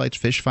flashlights,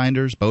 fish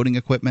finders, boating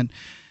equipment.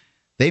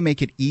 They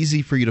make it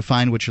easy for you to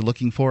find what you're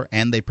looking for,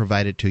 and they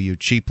provide it to you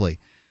cheaply.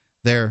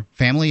 They're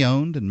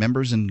family-owned and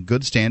members in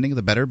good standing of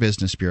the Better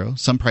Business Bureau.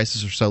 Some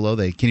prices are so low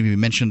they can't even be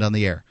mentioned on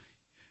the air.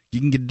 You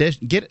can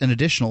get an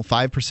additional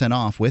 5%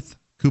 off with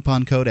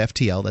coupon code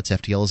FTL. That's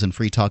FTL as in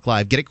Free Talk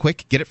Live. Get it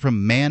quick. Get it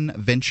from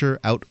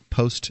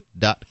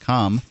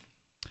manventureoutpost.com.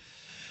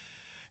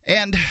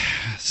 And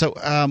so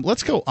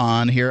let's go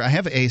on here. I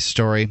have a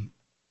story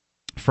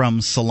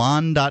from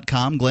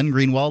Salon.com. Glenn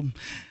Greenwald,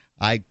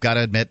 I got to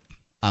admit,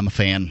 I'm a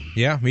fan.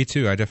 Yeah, me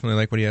too. I definitely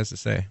like what he has to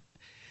say.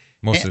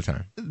 Most of the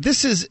time.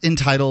 This is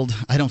entitled.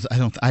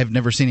 I've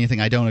never seen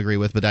anything I don't agree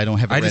with, but I don't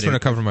have. I just want to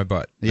cover my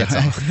butt. That's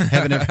all.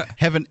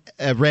 haven't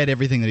read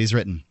everything that he's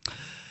written.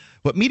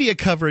 What media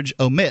coverage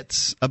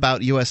omits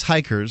about U.S.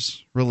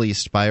 hikers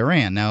released by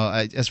Iran. Now,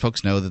 as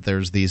folks know, that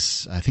there's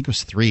these. I think it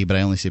was 3, but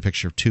I only see a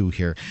picture of 2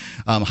 here.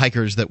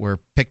 Hikers that were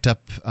picked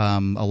up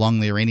along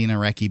the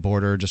Iranian-Iraqi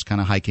border, just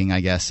kind of hiking, I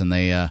guess, and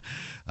they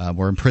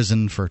were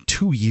imprisoned for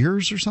 2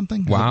 years or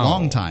something. Wow, a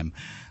long time.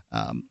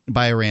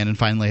 By Iran, and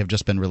finally have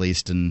just been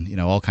released, and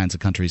all kinds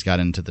of countries got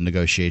into the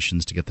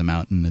negotiations to get them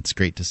out, and it's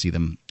great to see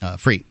them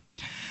free.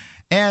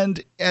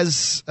 And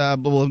as let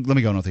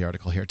me go on with the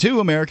article here. 2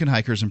 American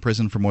hikers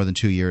imprisoned for more than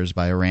 2 years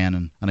by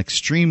Iran on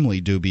extremely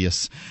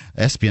dubious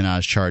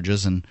espionage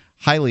charges and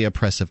highly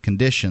oppressive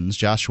conditions.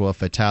 Joshua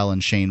Fatal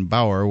and Shane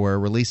Bauer were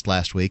released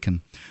last week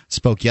and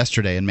spoke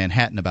yesterday in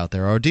Manhattan about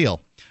their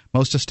ordeal.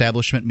 Most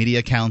establishment media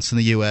accounts in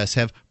the U.S.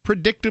 have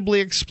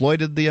predictably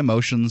exploited the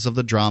emotions of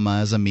the drama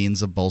as a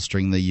means of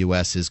bolstering the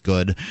U.S. is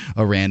good,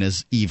 Iran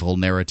is evil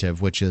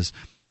narrative, which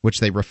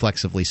they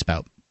reflexively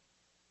spout.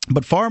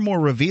 But far more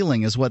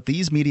revealing is what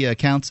these media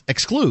accounts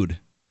exclude,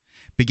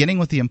 beginning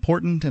with the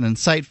important and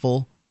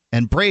insightful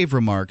and brave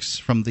remarks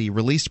from the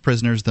released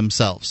prisoners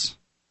themselves.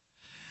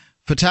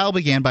 Fatal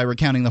began by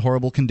recounting the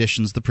horrible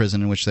conditions of the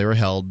prison in which they were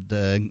held,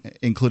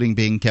 including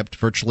being kept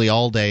virtually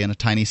all day in a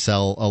tiny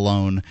cell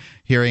alone,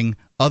 hearing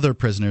other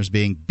prisoners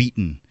being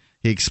beaten.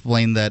 He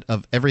explained that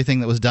of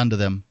everything that was done to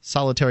them,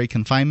 solitary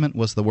confinement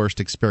was the worst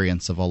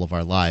experience of all of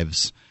our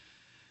lives.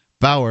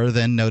 Bauer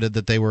then noted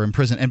that they were in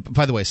prison. And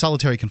by the way,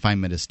 solitary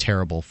confinement is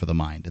terrible for the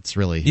mind. It's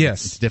really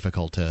it's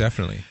difficult to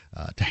definitely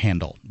to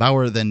handle.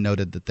 Bauer then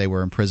noted that they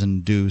were in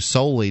prison due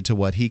solely to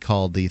what he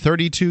called the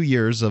 32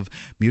 years of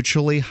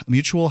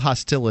mutual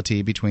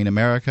hostility between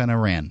America and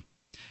Iran,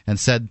 and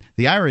said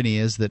the irony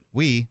is that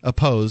we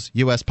oppose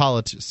U.S.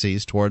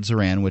 policies towards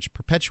Iran which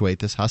perpetuate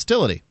this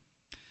hostility.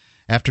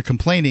 After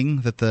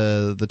complaining that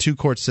the 2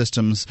 court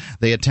systems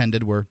they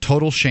attended were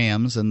total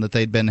shams and that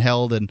they'd been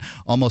held in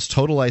almost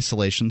total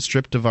isolation,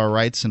 stripped of our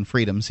rights and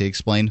freedoms, he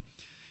explained,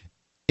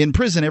 in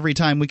prison, every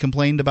time we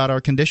complained about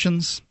our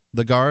conditions,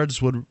 the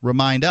guards would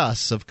remind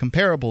us of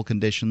comparable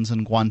conditions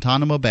in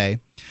Guantanamo Bay.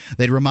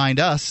 They'd remind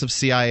us of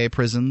CIA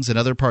prisons in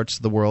other parts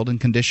of the world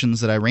and conditions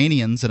that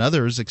Iranians and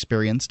others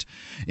experienced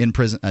in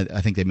prison.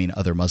 I think they mean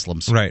other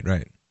Muslims.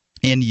 Right.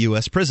 In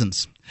U.S.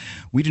 prisons.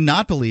 We do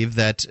not believe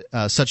that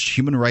such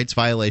human rights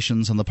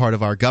violations on the part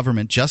of our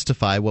government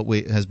justify what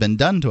has been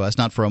done to us,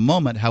 not for a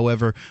moment.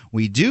 However,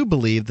 we do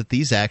believe that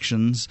these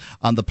actions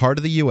on the part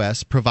of the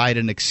U.S. provide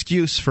an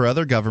excuse for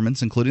other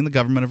governments, including the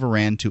government of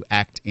Iran, to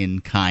act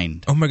in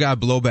kind. Oh my God,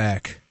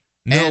 blowback.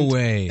 No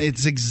way.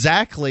 It's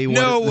exactly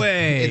what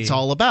it's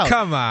all about.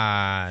 Come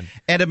on.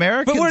 And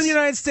Americans... But we're in the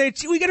United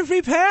States. We get a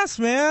free pass,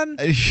 man. Look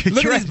at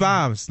these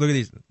bombs. Look at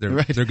these.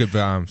 They're good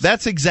bombs.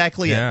 That's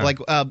exactly it. Like,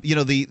 I've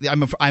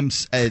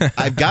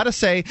got to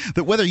say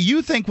that whether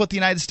you think what the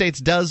United States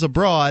does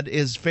abroad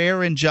is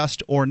fair and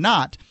just or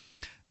not,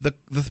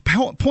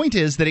 The point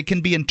is that it can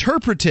be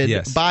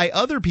interpreted by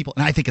other people,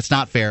 and I think it's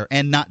not fair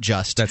and not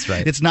just. That's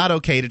right. It's not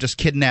okay to just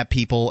kidnap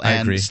people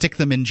and stick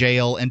them in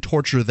jail and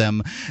torture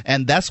them,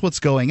 and that's what's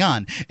going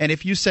on. And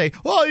if you say,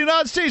 well, the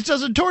United States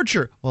doesn't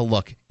torture, well,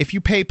 look, if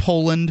you pay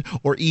Poland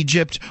or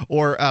Egypt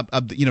or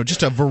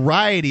just a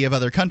variety of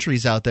other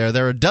countries out there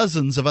are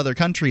dozens of other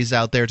countries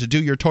out there to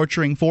do your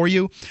torturing for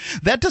you,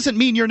 that doesn't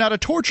mean you're not a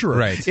torturer.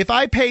 Right. If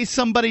I pay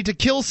somebody to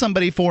kill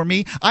somebody for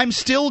me, I'm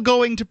still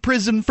going to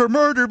prison for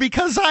murder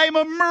because I'm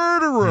a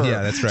murderer.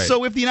 Yeah, that's right.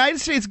 So if the United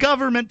States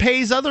government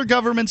pays other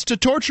governments to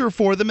torture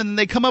for them and then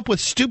they come up with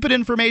stupid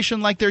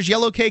information like there's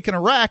yellow cake in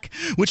Iraq,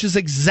 which is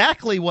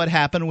exactly what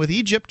happened with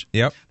Egypt.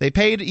 Yep. They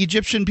paid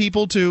Egyptian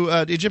people to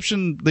the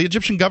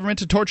Egyptian government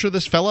to torture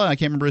this fella. I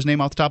can't remember his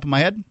name off the top of my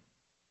head.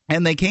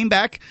 And they came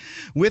back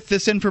with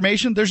this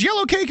information. There's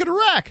yellow cake in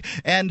Iraq.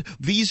 And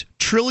these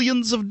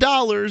trillions of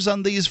dollars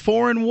on these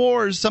foreign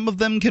wars, some of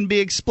them can be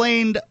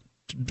explained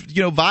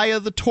via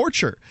the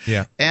torture.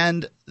 Yeah.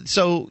 And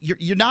so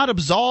you're not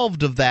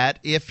absolved of that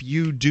if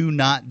you do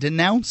not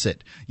denounce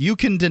it. You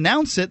can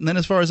denounce it, and then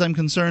as far as I'm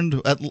concerned,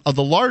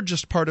 the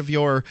largest part of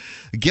your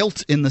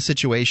guilt in the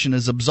situation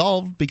is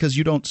absolved because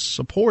you don't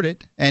support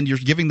it, and you're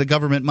giving the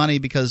government money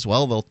because,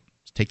 well, they'll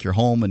take your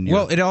home and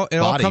your it all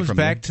comes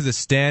back you. to the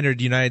standard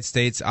United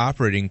States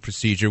operating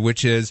procedure,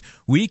 which is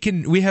we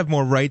have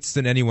more rights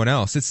than anyone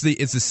else. It's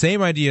the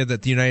same idea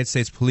that the United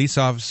States police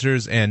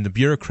officers and the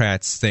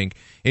bureaucrats think.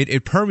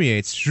 It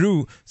permeates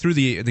through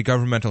the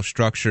governmental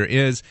structure,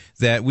 is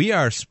that we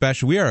are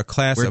special. We are a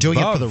class above you. We're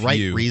doing it for the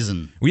right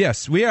reason.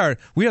 Yes, we are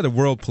the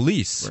world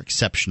police. We're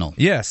exceptional.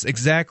 Yes,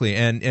 exactly.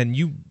 And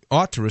you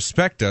ought to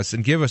respect us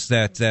and give us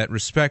that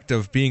respect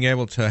of being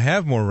able to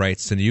have more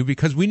rights than you,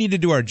 because we need to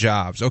do our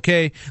jobs.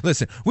 Okay?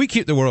 Listen, we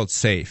keep the world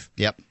safe.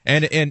 Yep.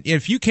 And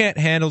if you can't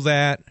handle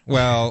that,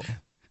 well,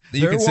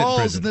 you there can are sit in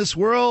walls prison. in this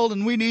world,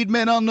 and we need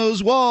men on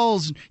those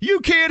walls. You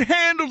can't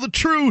handle the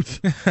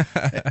truth.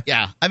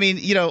 Yeah, I mean,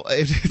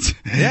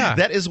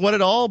 that is what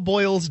it all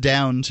boils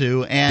down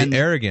to, and the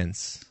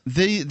arrogance.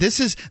 This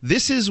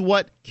is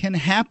what can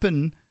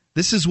happen.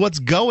 This is what's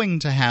going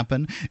to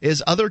happen,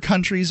 is other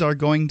countries are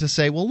going to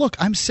say, well, look,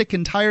 I'm sick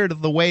and tired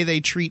of the way they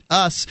treat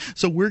us,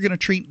 so we're going to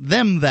treat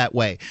them that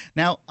way.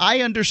 Now,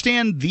 I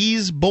understand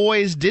these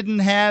boys didn't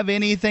have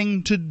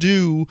anything to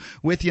do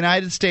with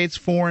United States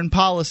foreign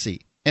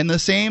policy. And the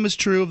same is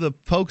true of the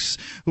folks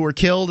who were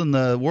killed in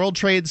the World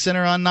Trade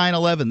Center on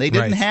 9/11. They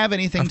didn't have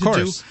anything to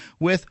do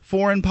with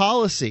foreign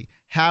policy.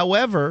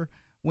 However,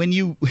 when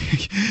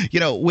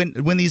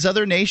when these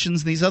other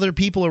nations, these other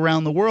people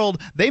around the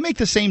world, they make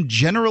the same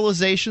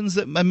generalizations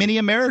that many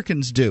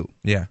Americans do.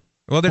 Yeah.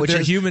 Well,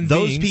 they're human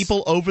beings. Those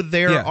people over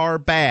there are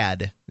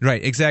bad.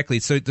 Right, exactly.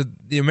 So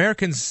the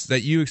Americans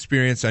that you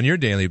experience on your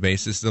daily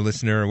basis, the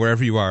listener,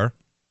 wherever you are,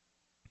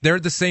 they're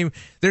the same.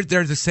 They're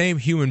the same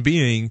human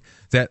being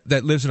that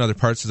lives in other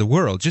parts of the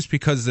world. Just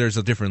because there's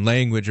a different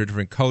language or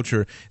different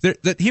culture,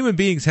 that human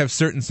beings have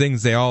certain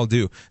things they all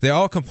do. They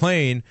all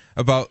complain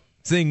about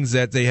things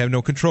that they have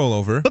no control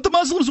over. But the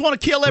Muslims want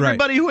to kill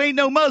everybody who ain't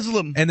no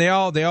Muslim. And they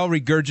all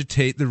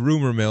regurgitate the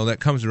rumor mill that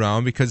comes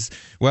around because,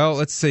 well,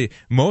 let's say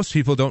most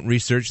people don't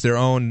research their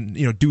own,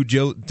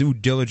 due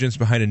diligence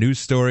behind a news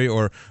story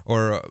or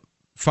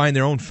find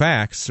their own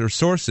facts or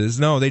sources.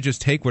 No, they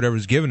just take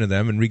whatever's given to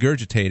them and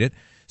regurgitate it.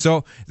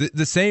 So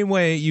the same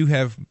way you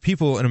have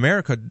people in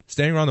America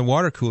standing around the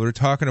water cooler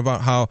talking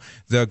about how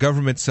the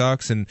government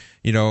sucks and,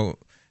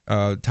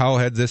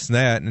 towelhead this and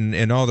that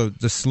and all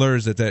the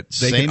slurs that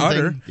they can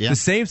utter. Yeah. The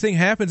same thing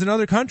happens in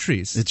other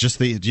countries. It's just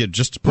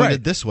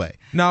pointed this way.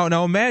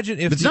 Now imagine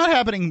if it's not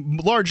happening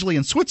largely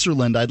in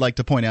Switzerland, I'd like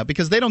to point out,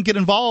 because they don't get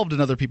involved in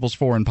other people's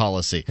foreign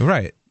policy.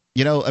 Right.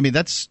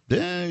 That's...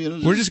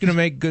 we're just going to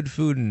make good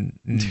food and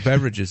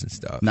beverages and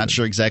stuff. Not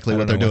sure exactly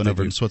what they're doing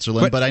over in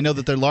Switzerland, but I know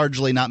that they're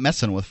largely not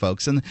messing with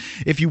folks. And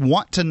if you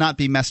want to not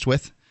be messed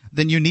with,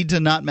 then you need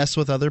to not mess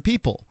with other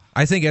people.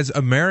 I think as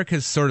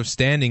America's sort of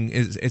standing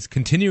is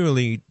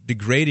continually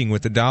degrading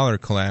with the dollar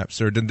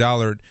collapse or the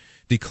dollar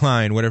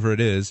decline, whatever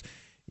it is,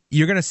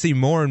 you're going to see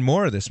more and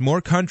more of this. More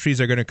countries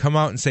are going to come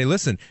out and say,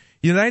 listen,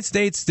 the United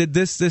States did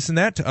this, and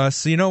that to us,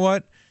 so you know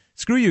what?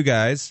 Screw you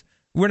guys.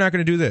 We're not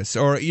going to do this.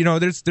 Or,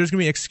 there's going to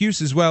be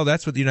excuses. Well,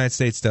 that's what the United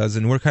States does,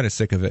 and we're kind of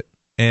sick of it.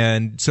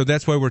 And so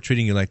that's why we're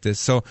treating you like this.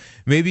 So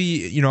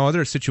maybe,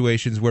 other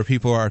situations where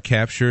people are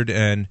captured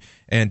and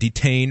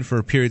detained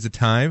for periods of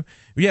time.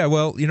 Yeah,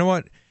 well, you know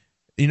what?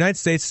 The United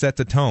States set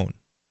the tone.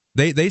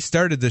 They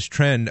started this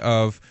trend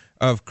of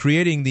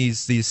creating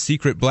these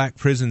secret black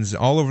prisons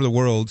all over the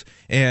world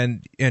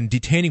and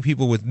detaining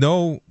people with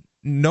no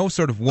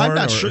sort of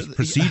warrant or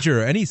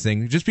procedure or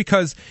anything. Just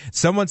because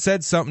someone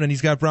said something and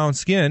he's got brown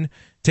skin,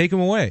 take him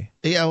away.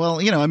 Yeah,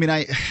 well,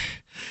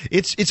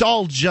 It's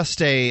all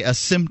just a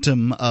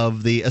symptom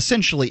of the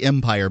essentially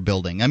empire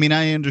building. I mean,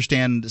 I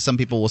understand some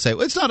people will say,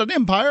 well, it's not an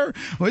empire.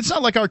 Well, it's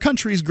not like our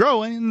country's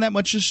growing, and that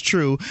much is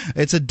true.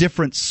 It's a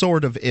different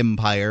sort of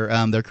empire.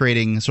 They're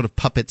creating sort of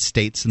puppet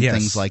states and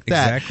things like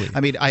that. Exactly.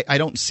 I mean, I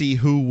don't see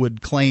who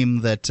would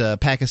claim that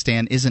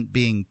Pakistan isn't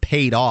being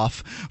paid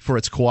off for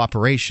its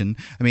cooperation.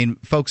 I mean,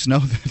 folks know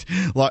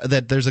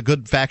that there's a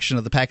good faction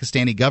of the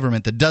Pakistani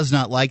government that does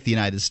not like the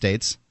United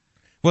States.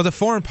 Well, the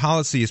foreign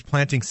policy is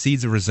planting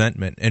seeds of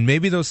resentment, and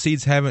maybe those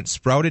seeds haven't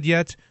sprouted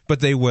yet, but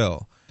they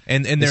will.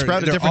 And they're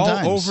all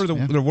times. over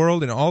the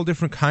world in all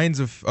different kinds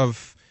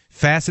of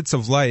facets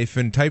of life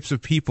and types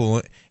of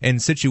people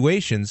and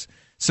situations.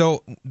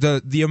 So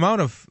the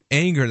amount of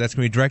anger that's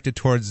going to be directed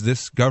towards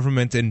this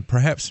government and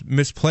perhaps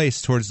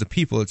misplaced towards the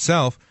people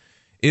itself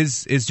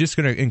is just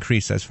going to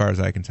increase, as far as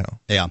I can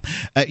tell. Yeah,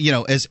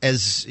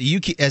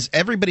 as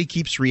everybody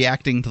keeps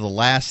reacting to the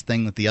last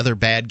thing that the other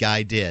bad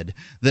guy did,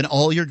 then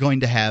all you're going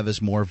to have is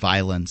more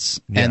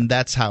violence, and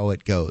that's how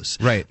it goes.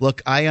 Right.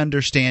 Look, I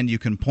understand you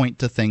can point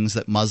to things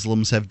that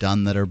Muslims have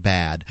done that are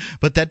bad,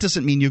 but that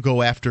doesn't mean you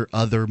go after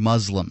other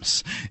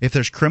Muslims. If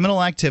there's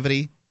criminal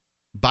activity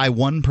by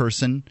one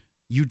person,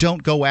 you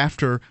don't go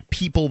after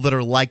people that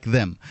are like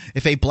them.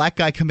 If a black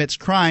guy commits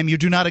crime, you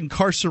do not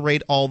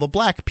incarcerate all the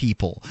black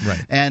people.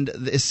 Right. And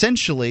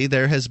essentially,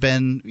 there has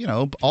been,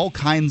 all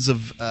kinds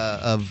of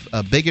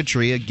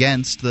bigotry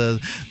against the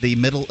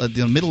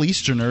Middle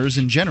Easterners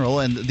in general,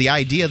 and the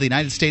idea the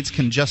United States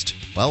can just,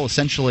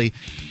 essentially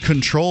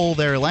control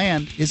their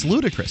land is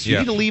ludicrous. You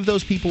need to leave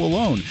those people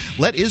alone.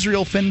 Let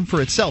Israel fend for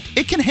itself.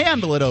 It can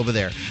handle it over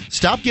there.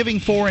 Stop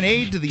giving foreign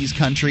aid to these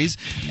countries,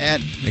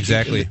 and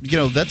exactly.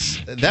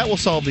 That will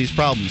solve these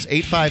problems.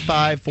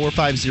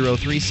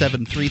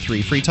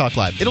 855-450-3733. Free Talk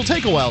Live. It'll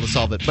take a while to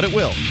solve it, but it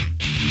will.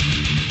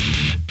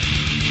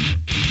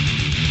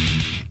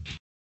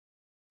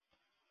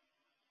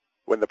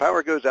 When the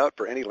power goes out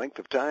for any length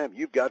of time,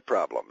 you've got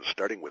problems,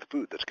 starting with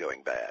food that's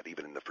going bad,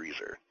 even in the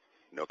freezer.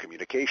 No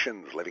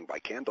communications, living by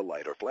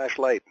candlelight or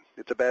flashlight.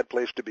 It's a bad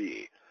place to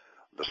be.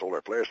 The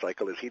solar flare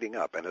cycle is heating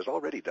up and has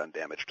already done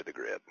damage to the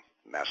grid.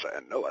 NASA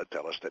and NOAA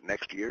tell us that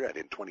next year and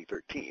in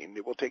 2013,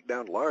 it will take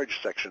down large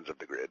sections of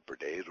the grid for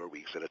days or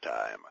weeks at a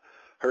time.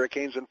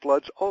 Hurricanes and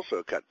floods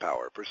also cut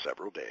power for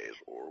several days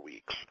or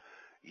weeks.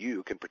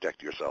 You can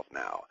protect yourself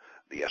now.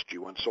 The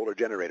SG1 solar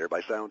generator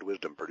by Sound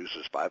Wisdom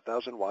produces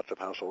 5,000 watts of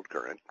household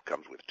current,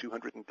 comes with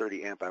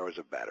 230 amp hours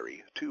of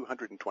battery,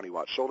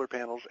 220-watt solar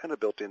panels, and a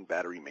built-in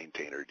battery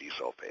maintainer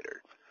desulfator.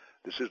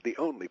 This is the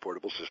only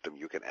portable system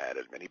you can add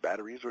as many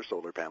batteries or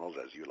solar panels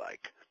as you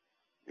like.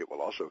 It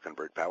will also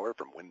convert power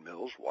from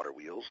windmills, water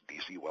wheels,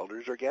 DC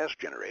welders, or gas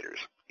generators,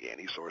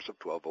 any source of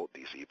 12-volt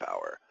DC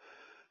power.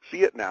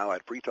 See it now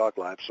at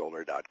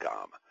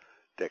freetalklivesolar.com.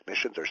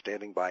 Technicians are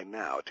standing by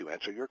now to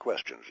answer your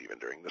questions even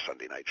during the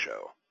Sunday night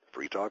show.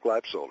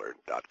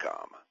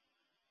 freetalklivesolar.com.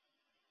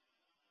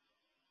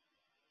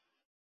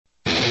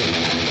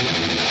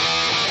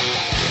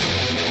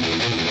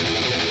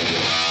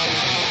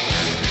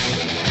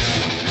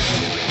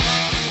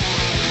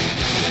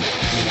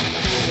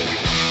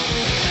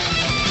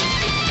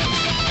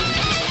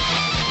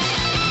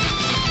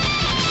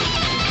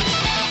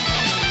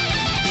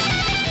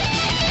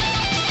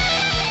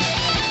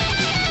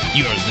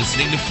 You're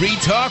listening to Free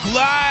Talk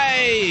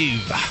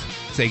Live!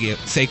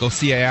 Seiko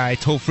CAI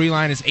toll-free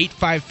line is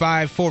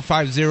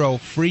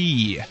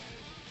 855-450-FREE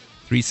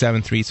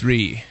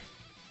 3733.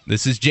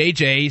 This is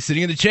JJ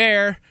sitting in the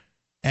chair.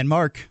 And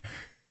Mark.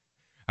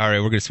 All right,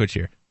 we're going to switch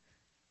here.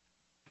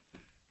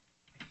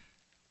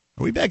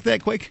 Are we back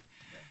that quick?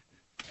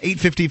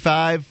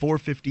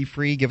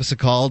 855-450-FREE. Give us a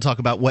call. Talk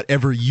about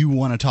whatever you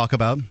want to talk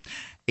about.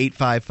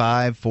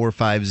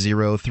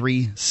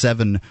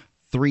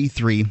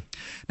 855-450-3733.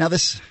 Now,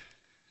 this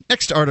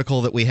next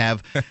article that we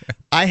have,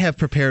 I have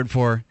prepared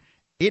for,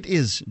 it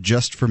is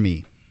just for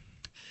me.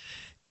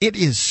 It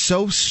is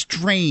so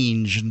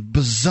strange and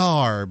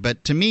bizarre,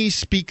 but to me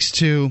speaks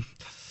to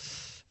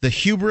the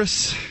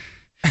hubris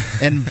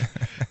and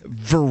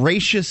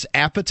voracious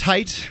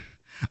appetite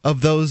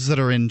of those that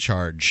are in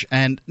charge.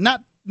 And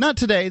not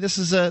today. This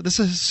is a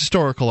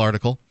historical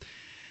article.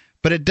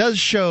 But it does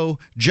show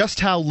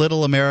just how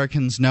little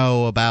Americans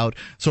know about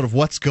sort of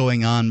what's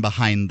going on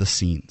behind the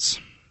scenes.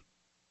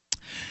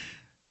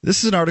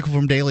 This is an article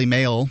from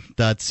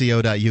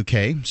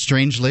dailymail.co.uk.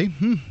 Strangely,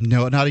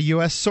 no, not a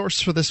U.S.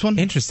 source for this one.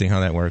 Interesting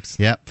how that works.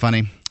 Yeah,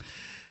 funny.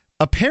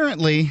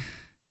 Apparently,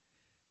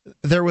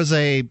 there was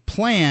a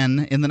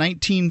plan in the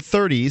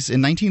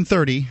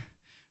 1930,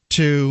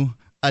 to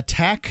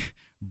attack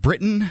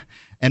Britain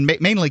and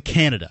mainly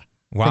Canada.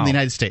 Wow. From the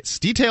United States.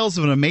 Details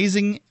of an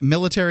amazing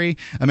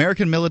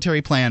American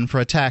military plan for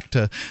attack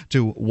to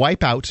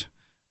wipe out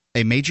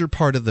a major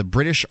part of the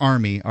British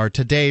Army are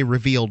today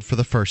revealed for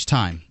the first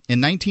time. In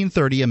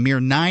 1930, a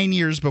mere 9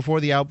 years before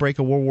the outbreak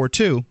of World War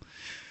II,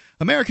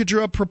 America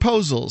drew up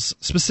proposals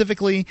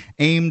specifically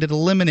aimed at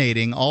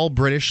eliminating all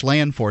British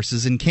land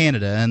forces in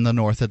Canada and the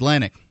North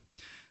Atlantic,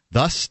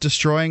 thus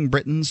destroying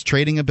Britain's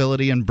trading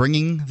ability and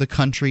bringing the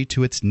country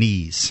to its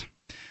knees.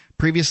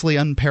 previously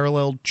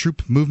unparalleled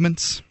troop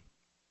movements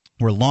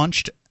were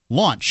launched.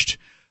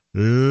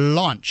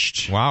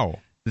 Wow.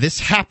 This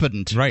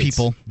happened, right.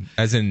 people.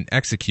 As in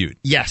execute.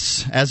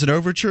 Yes, as an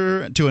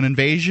overture to an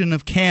invasion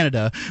of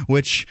Canada,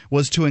 which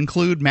was to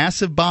include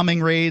massive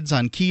bombing raids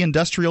on key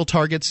industrial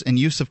targets and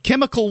use of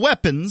chemical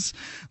weapons,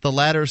 the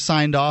latter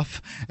signed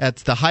off at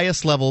the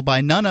highest level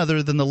by none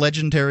other than the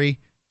legendary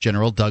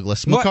General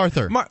Douglas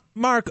MacArthur.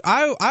 Mark,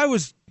 I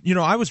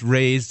was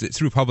raised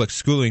through public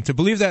schooling to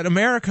believe that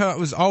America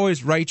was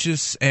always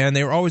righteous and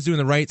they were always doing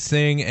the right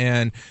thing.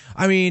 And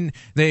I mean,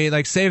 they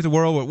like saved the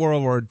world with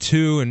World War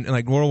II and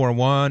like World War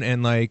I,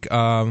 and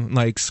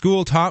like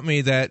school taught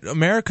me that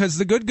America's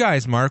the good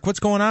guys. Mark, what's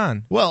going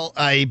on? Well,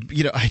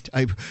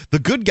 the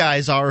good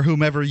guys are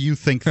whomever you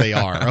think they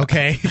are.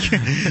 Okay,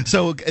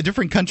 so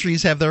different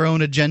countries have their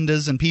own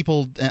agendas, and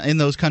people in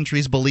those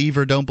countries believe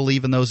or don't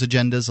believe in those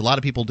agendas. A lot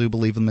of people do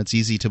believe in them. It's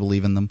easy to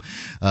believe in them.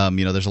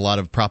 There's a lot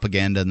of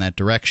propaganda in that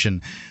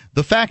direction.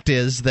 The fact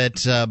is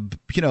that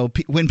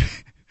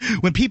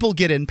when people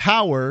get in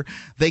power,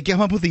 they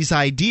come up with these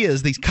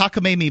ideas, these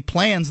cockamamie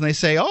plans, and they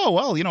say, "Oh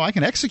well, I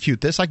can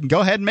execute this. I can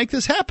go ahead and make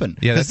this happen."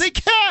 Yeah, because they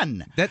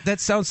can. That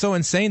sounds so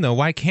insane, though.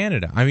 Why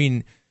Canada? I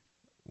mean,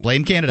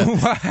 blame Canada.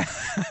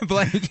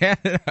 Blame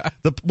Canada.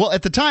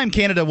 At the time,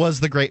 Canada was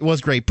Great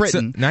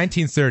Britain. So,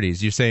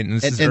 1930s. You're saying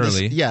this is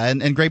early.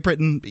 And Great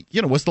Britain,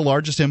 was the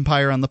largest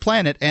empire on the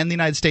planet, and the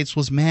United States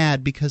was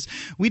mad because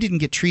we didn't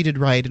get treated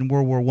right in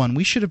World War I.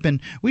 We should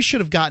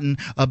have gotten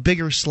a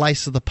bigger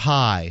slice of the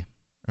pie.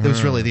 That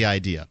was really the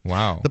idea.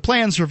 Wow. The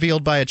plans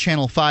revealed by a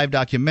Channel 5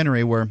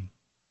 documentary were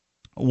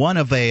one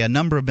of a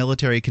number of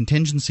military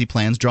contingency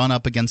plans drawn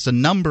up against a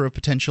number of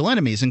potential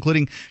enemies,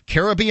 including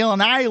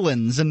Caribbean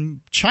islands and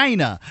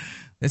China.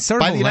 It's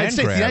sort of by the United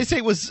States. Grab. The United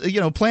States was,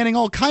 planning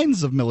all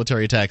kinds of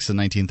military attacks in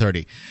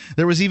 1930.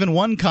 There was even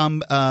one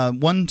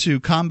to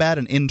combat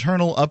an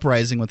internal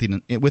uprising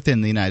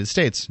within the United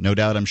States. No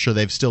doubt, I'm sure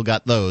they've still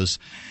got those.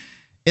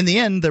 In the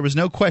end, there was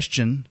no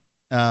question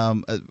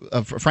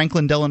of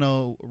Franklin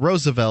Delano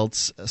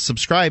Roosevelt's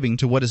subscribing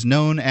to what is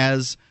known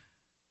as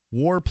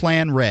War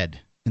Plan Red.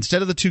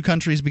 Instead of the two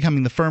countries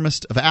becoming the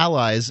firmest of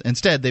allies,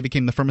 they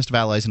became the firmest of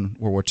allies in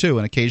World War II,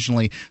 an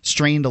occasionally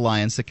strained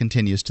alliance that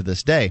continues to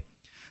this day.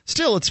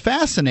 Still, it's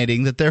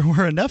fascinating that there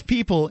were enough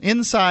people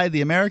inside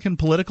the American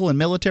political and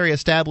military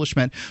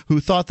establishment who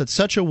thought that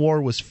such a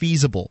war was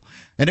feasible.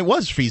 And it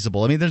was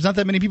feasible. I mean, there's not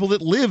that many people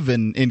that live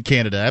in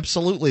Canada.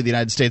 Absolutely, the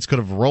United States could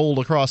have rolled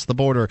across the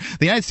border.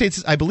 The United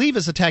States, I believe,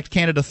 has attacked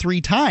Canada 3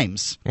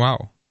 times.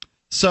 Wow.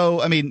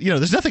 So, I mean,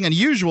 there's nothing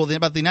unusual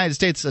about the United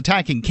States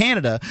attacking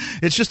Canada.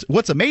 It's just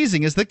what's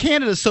amazing is that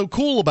Canada's so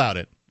cool about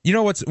it. You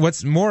know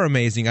what's more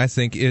amazing, I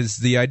think, is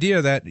the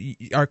idea that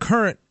our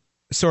current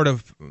sort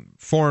of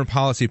foreign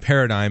policy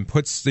paradigm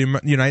puts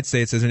the United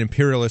States as an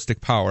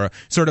imperialistic power,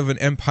 sort of an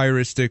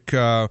empiristic,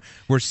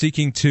 we're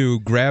seeking to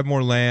grab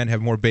more land,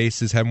 have more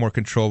bases, have more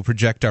control,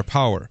 project our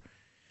power.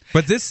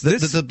 But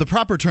the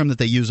proper term that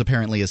they use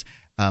apparently is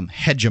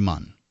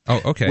hegemon. Oh,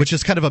 okay. Which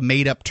is kind of a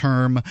made-up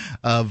term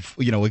of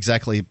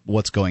exactly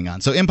what's going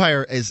on. So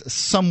empire is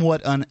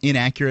somewhat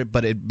inaccurate,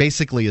 but it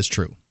basically is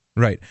true.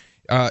 Right.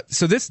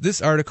 So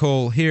this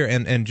article here,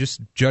 and just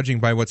judging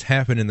by what's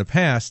happened in the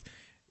past,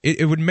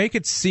 it would make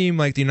it seem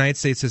like the United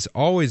States has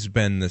always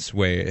been this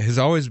way. It has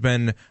always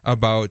been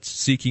about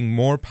seeking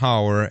more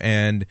power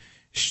and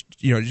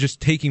just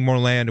taking more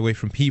land away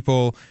from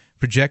people,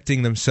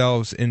 projecting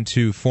themselves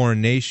into foreign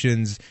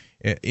nations,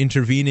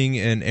 intervening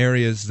in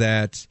areas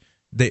that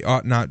they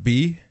ought not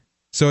be.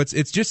 So it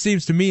just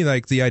seems to me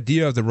like the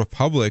idea of the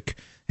republic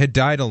had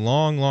died a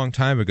long, long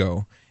time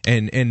ago,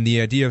 and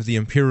the idea of the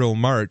imperial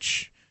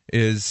march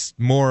is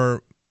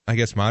more, I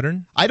guess,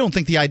 modern? I don't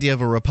think the idea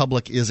of a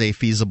republic is a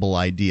feasible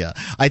idea.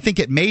 I think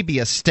it may be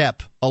a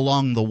step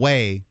along the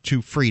way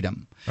to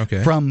freedom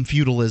from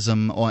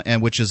feudalism,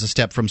 and which is a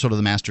step from sort of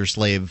the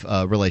master-slave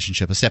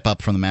relationship, a step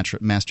up from the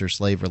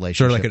master-slave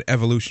relationship. Sort of like an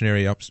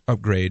evolutionary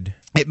upgrade.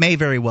 It may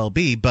very well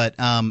be, but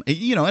and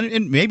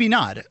maybe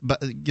not.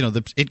 But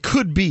it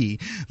could be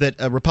that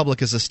a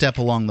republic is a step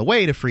along the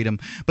way to freedom.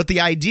 But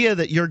the idea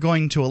that you're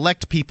going to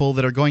elect people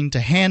that are going to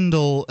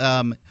handle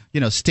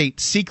state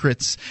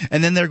secrets,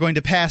 and then they're going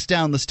to pass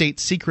down the state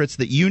secrets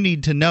that you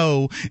need to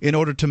know in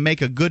order to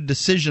make a good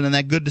decision, and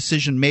that good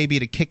decision may be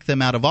to kick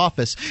them out of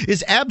office,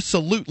 is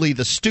absolutely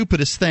the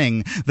stupidest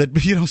thing that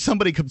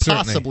somebody could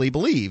possibly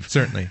believe.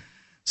 Certainly.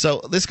 So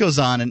this goes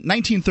on. In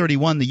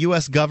 1931, the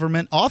U.S.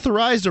 government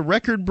authorized a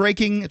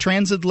record-breaking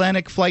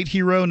transatlantic flight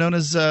hero known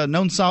as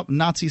known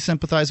Nazi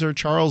sympathizer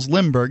Charles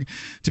Lindbergh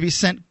to be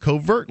sent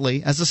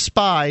covertly as a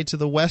spy to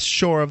the west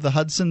shore of the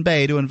Hudson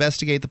Bay to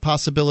investigate the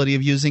possibility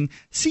of using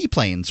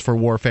seaplanes for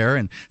warfare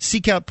and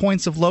seek out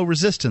points of low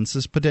resistance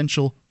as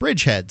potential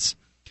bridgeheads.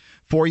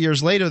 4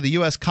 years later, the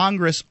U.S.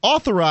 Congress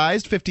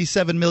authorized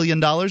 $57 million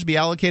be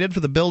allocated for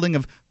the building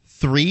of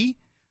 3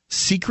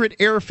 secret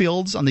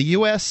airfields on the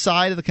U.S.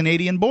 side of the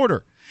Canadian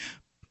border.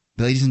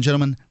 ladies and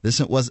gentlemen,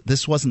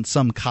 this wasn't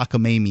some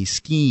cockamamie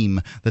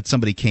scheme that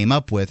somebody came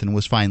up with and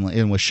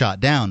was shot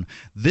down.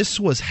 This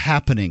was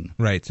happening.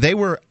 Right. They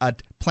were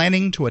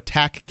planning to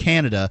attack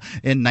Canada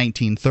in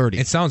 1930.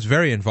 It sounds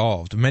very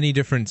involved. Many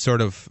different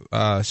sort of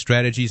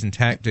strategies and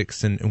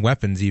tactics and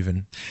weapons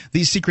even.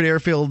 These secret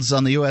airfields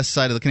on the U.S.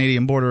 side of the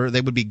Canadian border,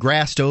 they would be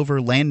grassed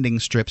over landing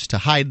strips to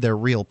hide their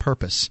real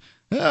purpose.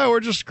 Oh, we're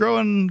just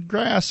growing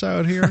grass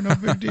out here. No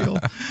big deal.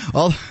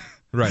 All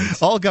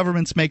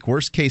governments make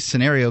worst-case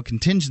scenario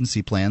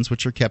contingency plans,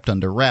 which are kept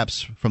under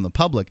wraps from the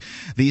public.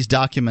 These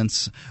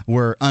documents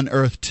were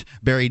unearthed,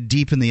 buried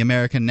deep in the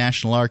American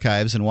National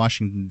Archives in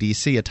Washington,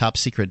 D.C., a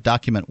top-secret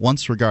document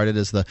once regarded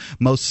as the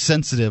most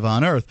sensitive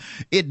on Earth.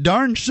 It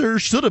darn sure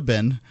should have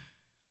been.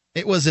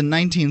 It was in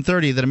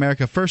 1930 that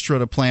America first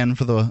wrote a plan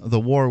for the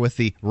war with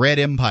the Red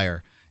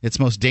Empire, its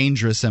most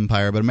dangerous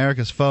empire, but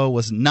America's foe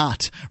was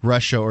not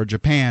Russia or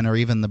Japan or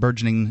even the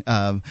burgeoning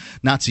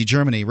Nazi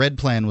Germany. Red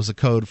Plan was a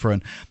code for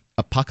an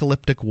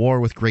apocalyptic war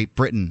with Great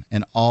Britain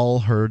and all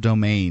her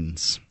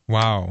domains.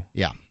 Wow.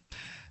 Yeah.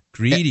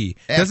 Greedy.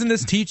 Doesn't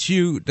this teach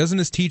you,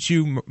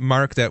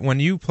 Mark, that when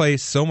you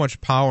place so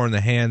much power in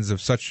the hands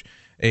of such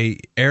a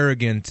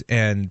arrogant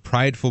and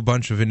prideful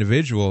bunch of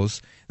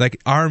individuals, like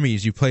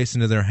armies you place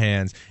into their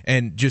hands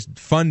and just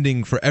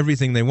funding for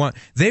everything they want,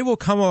 they will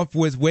come up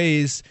with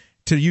ways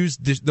to use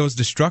those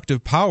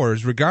destructive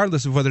powers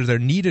regardless of whether they're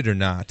needed or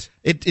not.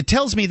 It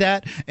tells me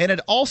that, and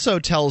it also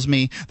tells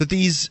me that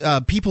these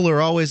people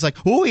are always like,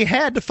 oh, we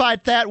had to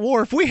fight that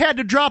war. If we had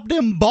to drop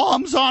them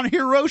bombs on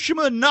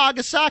Hiroshima and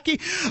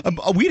Nagasaki,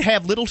 we'd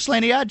have little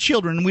slanty-eyed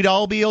children and we'd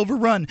all be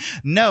overrun.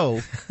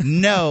 No.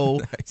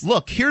 Nice.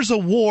 Look, here's a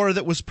war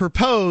that was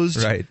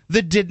proposed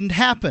that didn't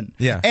happen.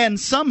 Yeah. And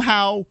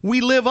somehow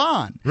we live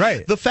on.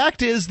 Right. The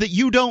fact is that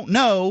you don't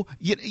know,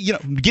 you know,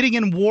 getting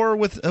in war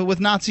with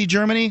Nazi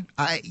Germany,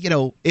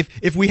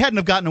 if we hadn't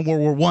have gotten to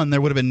World War I, there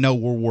would have been no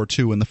World War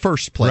II in the first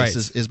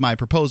place, is my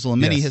proposal,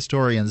 and many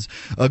historians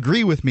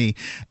agree with me,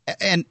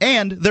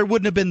 and there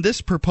wouldn't have been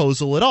this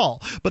proposal at all.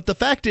 But the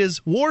fact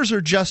is, wars are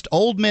just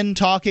old men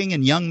talking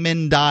and young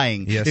men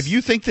dying. Yes. If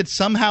you think that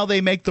somehow they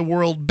make the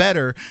world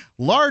better,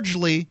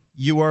 largely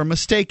you are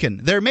mistaken.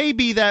 There may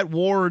be that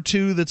war or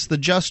two that's the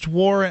just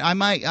war, and I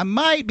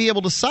might be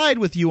able to side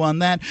with you on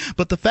that,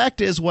 but the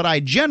fact is, what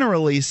I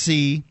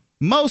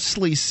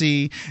mostly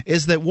see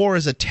is that war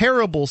is a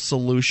terrible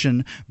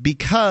solution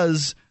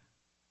because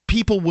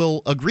people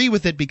will agree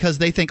with it because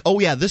they think, oh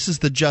yeah, this is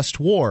the just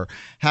war.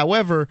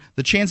 However,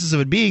 the chances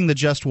of it being the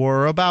just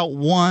war are about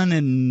 1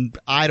 in,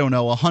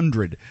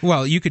 100.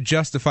 Well, you could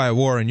justify a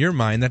war in your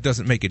mind. That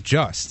doesn't make it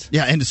just.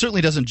 Yeah, and it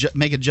certainly doesn't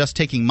make it just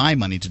taking my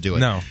money to do it.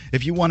 No.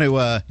 If you want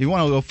to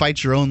go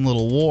fight your own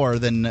little war,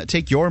 then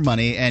take your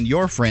money and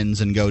your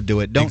friends and go do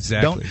it.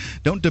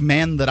 Don't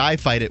demand that I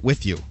fight it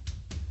with you.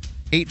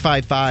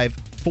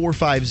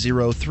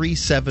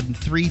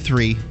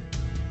 855-450-3733.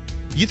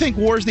 You think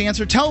war is the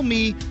answer? Tell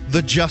me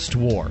the just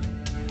war.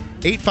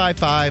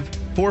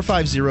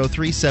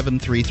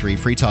 855-450-3733.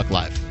 Free Talk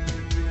Live.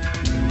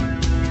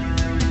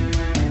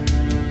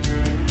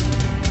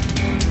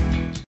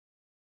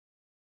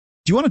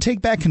 Do you want to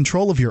take back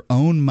control of your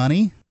own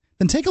money?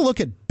 Then take a look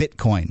at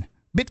Bitcoin.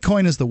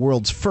 Bitcoin is the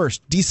world's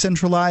first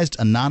decentralized,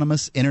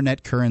 anonymous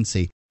internet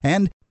currency,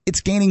 and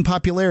it's gaining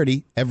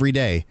popularity every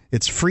day.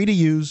 It's free to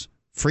use,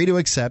 free to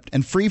accept,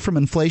 and free from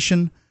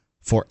inflation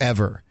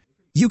forever.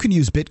 You can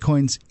use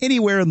Bitcoins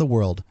anywhere in the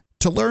world.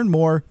 To learn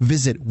more,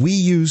 visit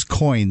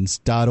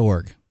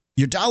weusecoins.org.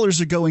 Your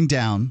dollars are going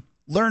down.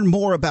 Learn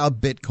more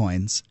about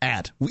Bitcoins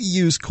at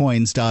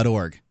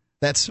weusecoins.org.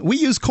 That's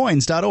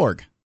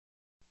weusecoins.org.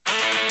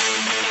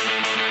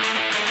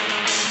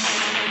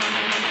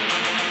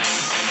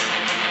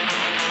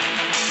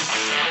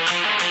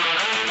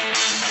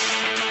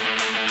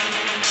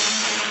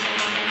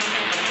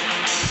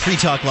 Free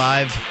Talk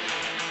Live.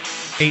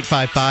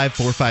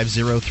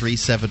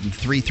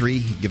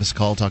 855-450-3733. Give us a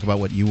call. Talk about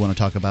what you want to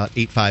talk about.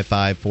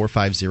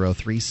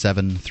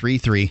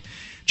 855-450-3733.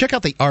 Check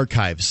out the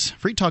archives.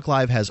 Free Talk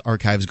Live has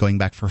archives going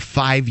back for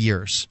 5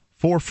 years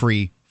for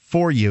free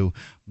for you.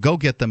 Go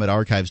get them at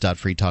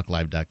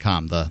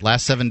archives.freetalklive.com. The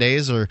last 7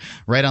 days are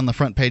right on the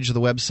front page of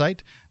the website,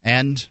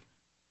 and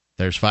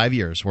there's 5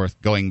 years worth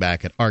going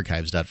back at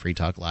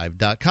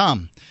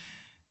archives.freetalklive.com.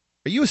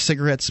 Are you a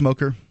cigarette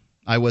smoker?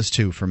 I was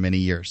too for many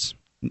years.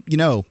 You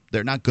know,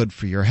 they're not good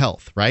for your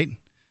health, right?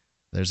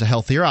 There's a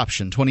healthier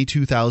option,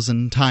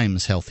 22,000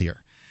 times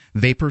healthier.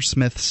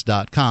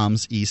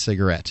 Vaporsmiths.com's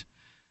e-cigarette.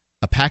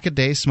 A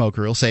pack-a-day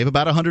smoker will save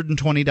about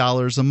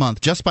 $120 a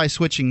month just by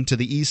switching to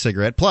the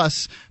e-cigarette.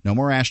 Plus, no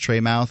more ashtray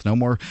mouth, no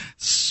more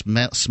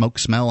smoke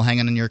smell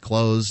hanging in your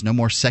clothes, no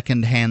more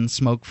second-hand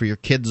smoke for your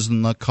kids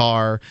in the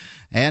car,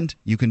 and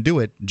you can do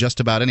it just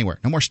about anywhere.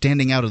 No more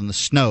standing out in the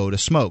snow to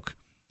smoke.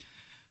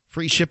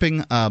 Free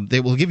shipping.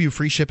 They will give you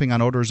free shipping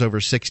on orders over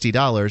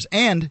 $60,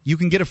 and you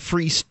can get a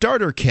free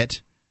starter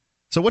kit.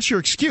 So what's your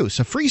excuse?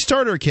 A free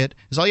starter kit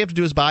is all you have to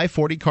do is buy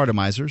 40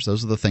 cartomizers.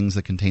 Those are the things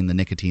that contain the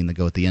nicotine that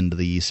go at the end of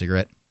the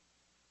e-cigarette.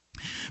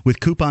 With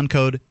coupon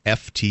code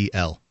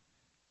FTL.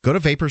 Go to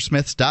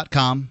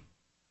vaporsmiths.com,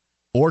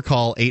 or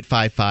call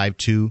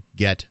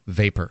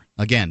 855-2-GET-VAPOR.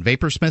 Again,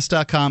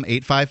 vaporsmiths.com,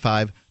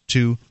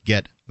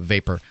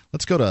 855-2-GET-VAPOR.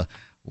 Let's go to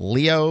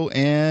Leo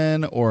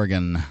in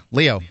Oregon.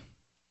 Leo.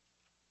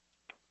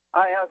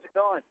 Hi, how's it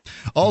going?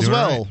 All's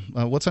well.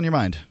 Right. What's on your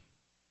mind?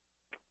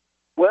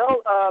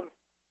 Well,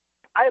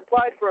 I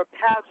applied for a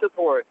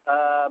passport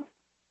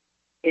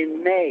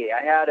in May.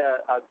 I had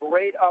a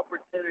great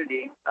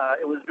opportunity.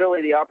 It was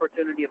really the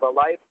opportunity of a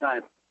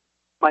lifetime.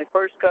 My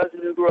first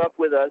cousin who grew up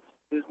with us,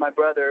 who's my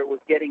brother, was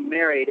getting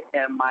married,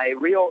 and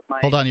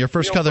Hold on, your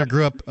first cousin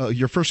grew up.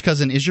 Your first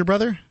cousin is your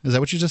brother? Is that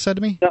what you just said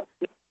to me? No,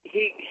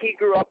 he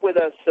grew up with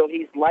us, so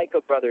he's like a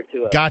brother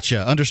to us.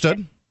 Gotcha.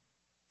 Understood.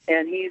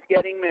 And he's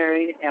getting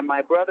married, and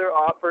my brother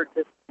offered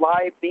to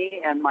fly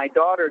me and my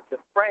daughter to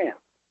France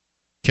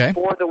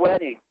for the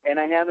wedding, and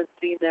I haven't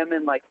seen them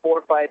in like 4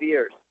 or 5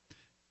 years.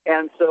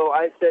 And so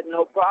I said,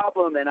 no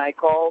problem, and I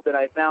called, and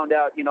I found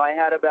out,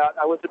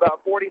 I was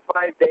about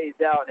 45 days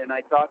out, and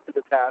I talked to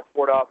the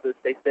passport office.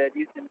 They said,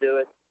 you can do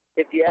it.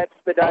 If you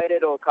expedite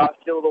it, it'll cost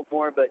you a little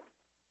more, but,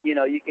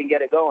 you can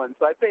get it going.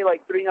 So I pay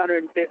like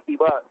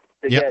 $350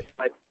 to get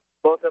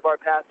both of our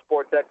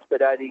passports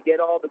expedited. You get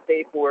all the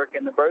paperwork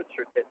and the birth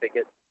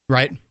certificate.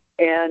 Right.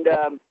 And,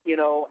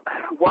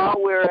 while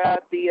we're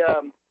at the,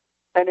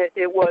 and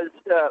it was,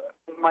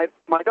 my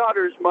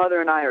daughter's mother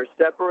and I are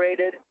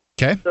separated.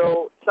 Okay.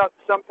 So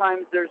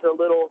sometimes there's a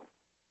little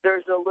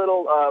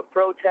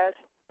protest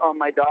on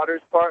my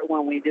daughter's part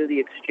when we do the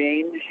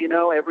exchange,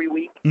 every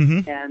week.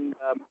 Mm-hmm. And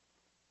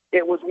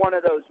it was one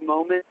of those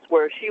moments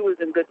where she was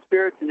in good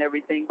spirits and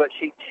everything, but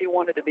she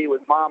wanted to be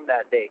with Mom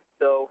that day.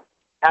 So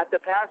at the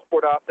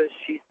passport office,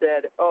 she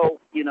said,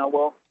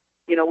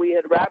 we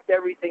had wrapped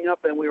everything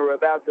up and we were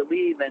about to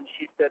leave, and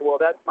she said, well,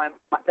 that's my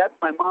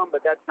mom,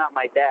 but that's not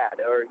my dad,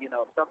 or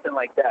something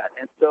like that.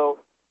 And so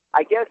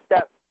I guess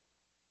that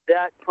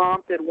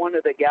prompted one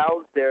of the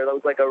gals there. That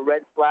was like a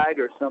red flag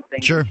or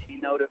something. Sure. She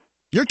noticed.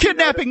 You're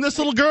kidnapping this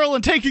little girl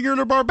and taking her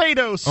to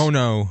Barbados. Oh,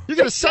 no. You're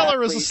going to sell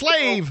her as a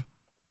slave. So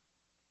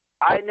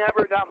I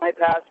never got my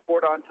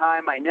passport on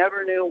time. I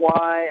never knew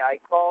why. I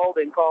called,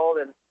 and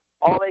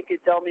all they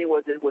could tell me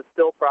was it was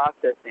still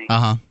processing.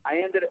 Uh-huh. I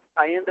ended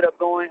up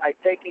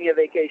taking a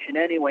vacation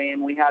anyway,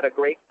 and we had a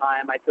great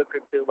time. I took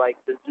her to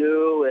like the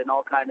zoo and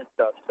all kind of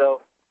stuff.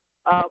 So,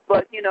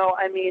 but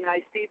I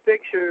see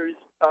pictures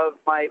of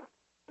my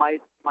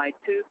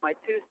two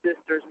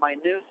sisters, my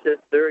new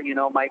sister,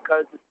 my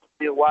cousin's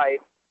new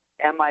wife,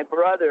 and my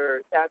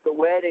brother at the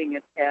wedding,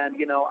 and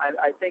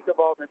I think of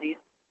all the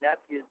nieces and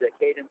nephews that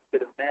Cadence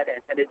could have met,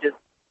 and it just,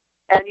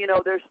 and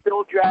they're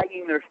still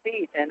dragging their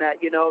feet, and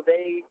that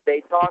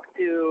they talked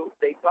to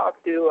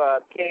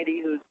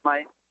Katie, who's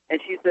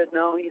and she said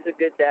no, he's a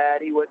good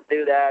dad, he wouldn't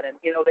do that, and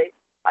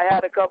I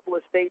had a couple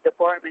of State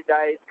Department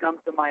guys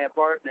come to my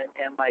apartment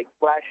and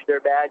flash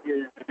their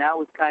badges, and that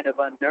was kind of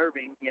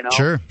unnerving,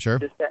 Sure.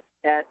 Just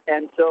that,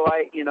 and so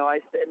I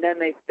said, and then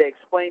they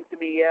explained to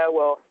me,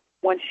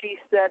 when she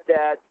said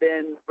that,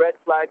 then red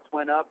flags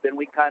went up, and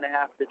we kind of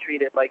have to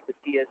treat it like the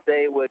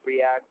TSA would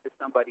react to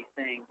somebody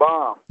saying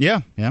bomb.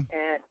 Yeah.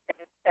 And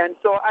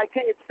so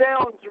it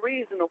sounds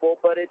reasonable,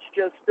 but it's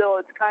just still,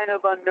 it's kind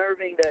of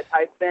unnerving that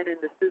I've been in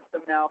the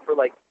system now for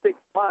like 6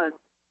 months.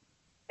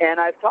 And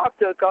I've talked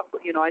to a couple,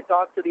 I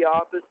talked to the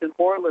office in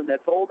Portland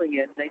that's holding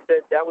it, and they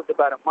said that was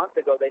about a month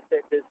ago. They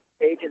said this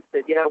agent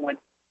said,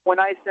 when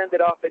I send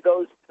it off, it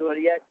goes to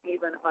yet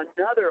even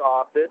another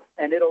office,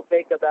 and it'll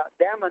take about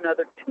them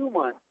another 2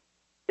 months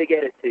to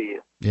get it to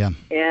you. Yeah.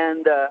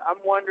 And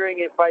I'm wondering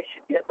if I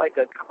should get like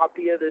a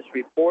copy of this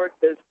report.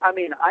 Because,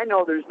 I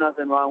know there's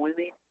nothing wrong with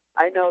me.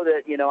 I know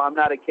that, I'm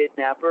not a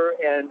kidnapper,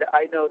 and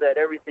I know that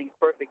everything's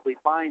perfectly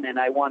fine, and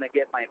I want to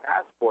get my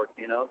passport,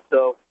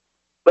 so...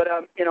 But,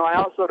 I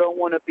also don't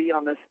want to be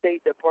on the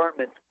State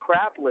Department's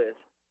crap list.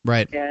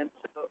 Right. And,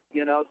 so,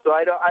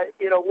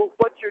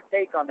 what's your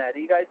take on that?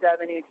 Do you guys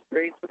have any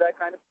experience with that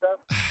kind of stuff?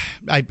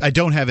 I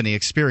don't have any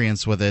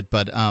experience with it,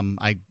 but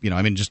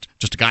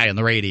just a guy on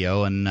the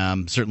radio,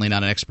 and certainly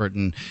not an expert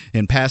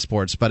in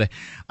passports. But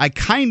I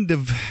kind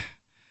of...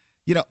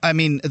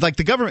 like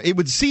the government, it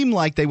would seem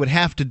like they would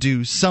have to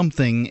do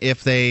something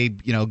if they,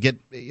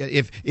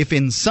 if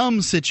in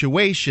some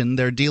situation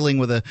they're dealing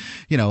with a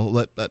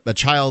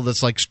child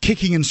that's like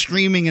kicking and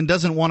screaming and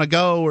doesn't want to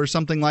go or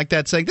something like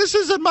that, saying, "This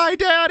isn't my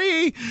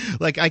daddy."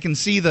 Like I can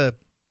see the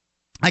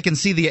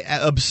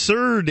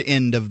absurd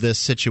end of this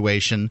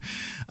situation,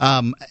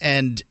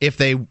 and if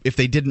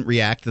they didn't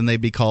react, then they'd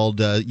be called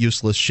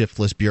useless,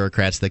 shiftless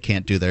bureaucrats that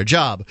can't do their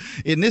job.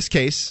 In this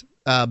case,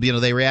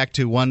 they react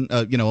to one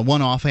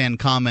offhand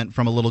comment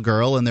from a little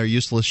girl, and they're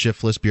useless,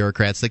 shiftless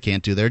bureaucrats that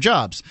can't do their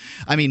jobs.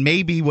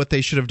 Maybe what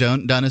they should have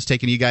done is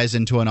taken you guys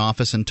into an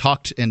office and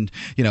talked to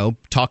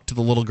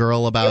the little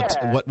girl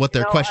about what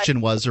their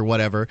question was or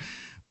whatever.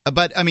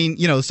 But I mean,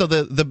 so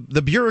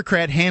the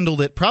bureaucrat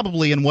handled it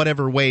probably in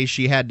whatever way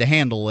she had to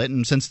handle it,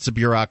 and since it's a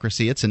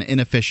bureaucracy, it's an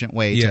inefficient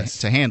way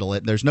to handle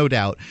it. There's no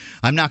doubt.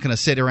 I'm not going to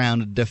sit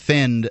around and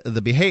defend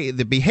the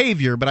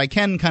behavior, but I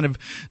can kind of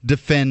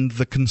defend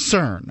the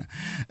concern,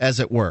 as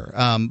it were,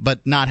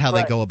 but not how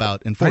they go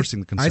about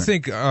enforcing the concern. I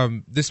think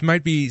this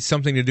might be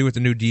something to do with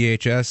the new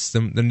DHS,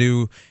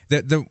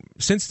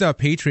 since the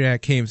Patriot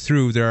Act came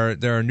through.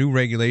 There are new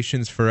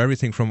regulations for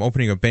everything from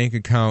opening a bank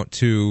account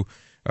to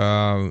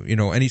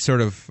any sort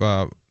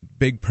of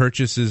big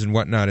purchases and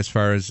whatnot, as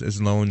far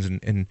as loans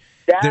and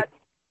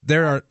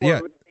there are.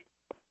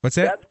 What's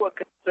that? That's what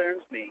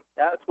concerns me.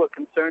 That's what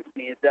concerns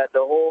me is that the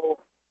whole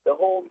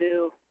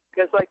new,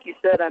 because like you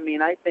said, I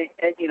mean, I think,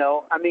 and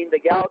the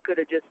gal could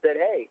have just said,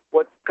 hey,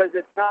 because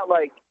it's not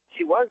like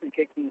she wasn't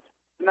kicking. As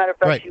a matter of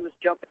fact, She was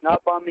jumping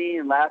up on me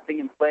and laughing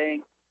and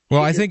playing.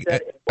 Well, I think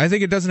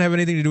it doesn't have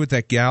anything to do with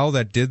that gal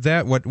that did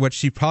that. What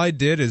she probably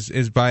did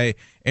is by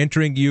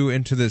entering you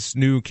into this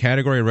new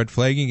category, red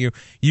flagging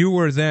you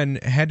were then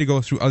had to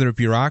go through other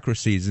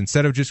bureaucracies.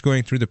 Instead of just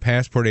going through the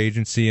passport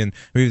agency and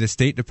maybe the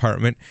State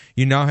Department,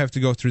 you now have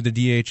to go through the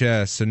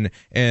DHS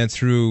and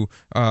through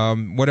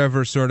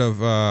whatever sort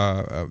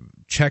of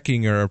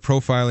checking or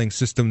profiling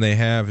system they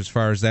have as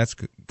far as that's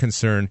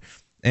concerned.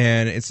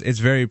 And it's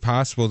very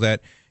possible that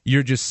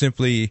you're just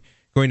simply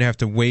going to have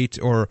to wait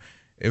or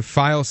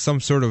file some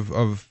sort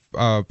of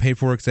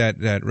paperwork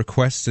that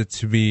requests it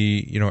to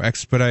be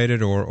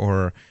expedited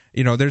or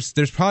there's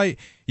probably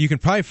you can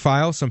probably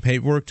file some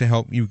paperwork to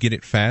help you get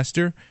it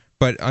faster,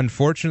 but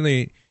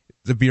unfortunately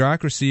the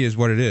bureaucracy is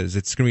what it is.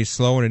 It's going to be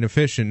slow and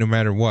inefficient no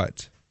matter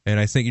what,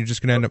 and I think you're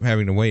just going to end up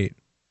having to wait.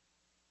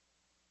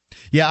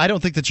 Yeah, I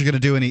don't think that you're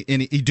going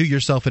to do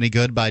yourself any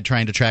good by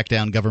trying to track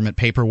down government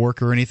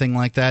paperwork or anything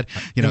like that.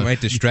 It might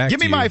distract give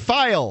me you, my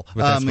file.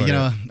 I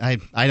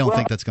don't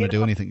think that's going to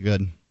do anything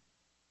good.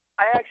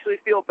 I actually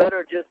feel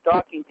better just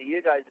talking to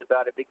you guys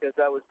about it because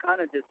I was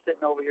kind of just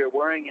sitting over here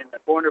worrying in the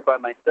corner by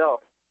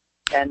myself.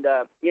 And,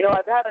 I've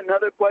had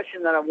another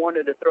question that I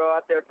wanted to throw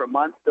out there for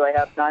months. Do I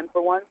have time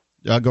for one?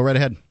 Go right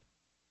ahead.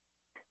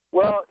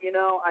 Well,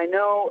 I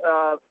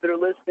know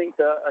through listening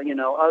to,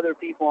 other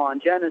people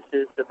on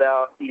Genesis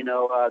about,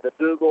 the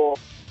Google,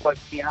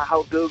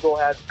 how Google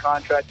has a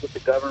contract with the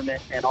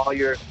government and all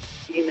your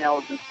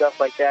emails and stuff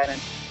like that.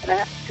 And I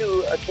have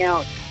 2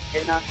 accounts,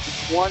 and I'm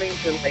wanting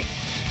to,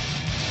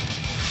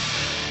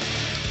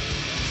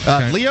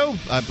 Leo,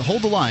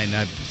 hold the line.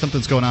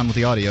 Something's going on with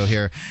the audio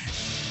here.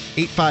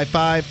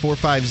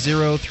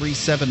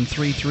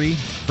 855-450-3733.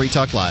 Free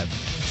Talk Live.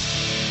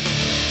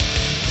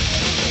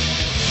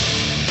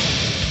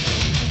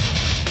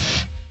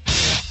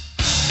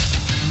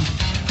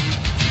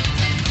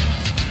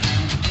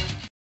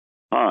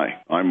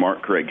 Hi, I'm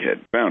Mark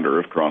Craighead, founder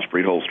of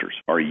Crossbreed Holsters.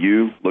 Are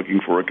you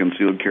looking for a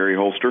concealed carry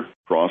holster?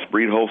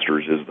 Crossbreed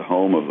Holsters is the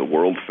home of the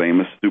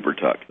world-famous Super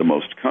Tuck, the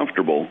most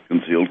comfortable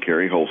concealed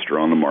carry holster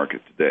on the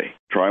market today.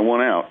 Try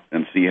one out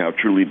and see how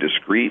truly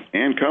discreet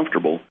and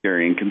comfortable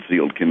carrying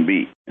concealed can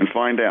be, and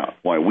find out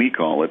why we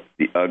call it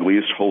the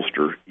ugliest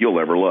holster you'll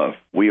ever love.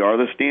 We are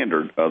the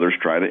standard others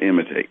try to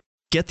imitate.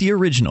 Get the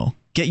original.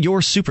 Get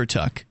your Super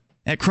Tuck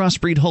at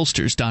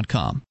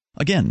crossbreedholsters.com.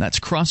 Again, that's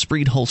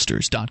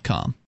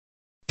crossbreedholsters.com.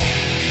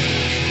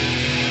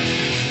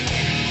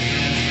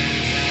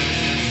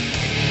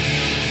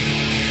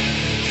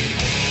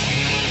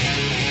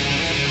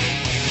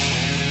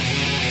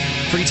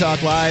 Free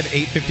Talk Live,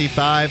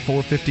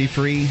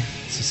 855-450-FREE.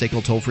 It's the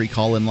SACL toll-free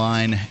call-in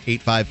line,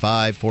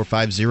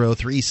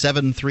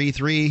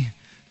 855-450-3733.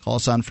 Call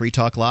us on Free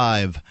Talk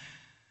Live.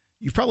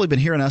 You've probably been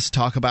hearing us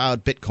talk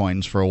about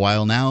Bitcoins for a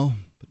while now,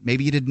 but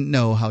maybe you didn't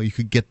know how you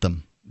could get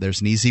them.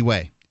 There's an easy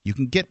way. You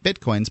can get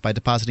Bitcoins by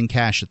depositing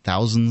cash at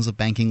thousands of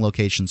banking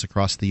locations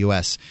across the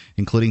U.S.,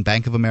 including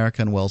Bank of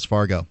America and Wells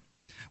Fargo.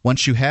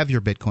 Once you have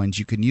your Bitcoins,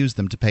 you can use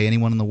them to pay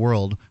anyone in the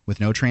world with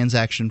no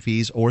transaction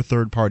fees or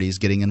third parties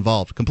getting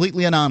involved,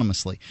 completely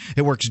anonymously.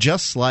 It works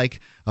just like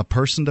a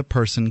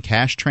person-to-person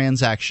cash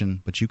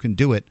transaction, but you can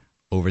do it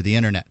over the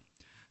Internet.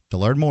 To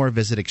learn more,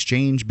 visit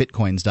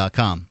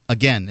exchangebitcoins.com.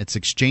 Again, it's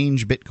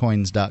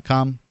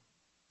exchangebitcoins.com.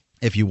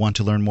 If you want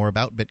to learn more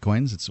about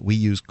Bitcoins, it's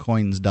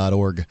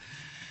weusecoins.org.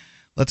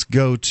 Let's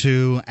go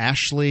to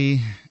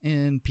Ashley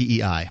in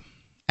PEI.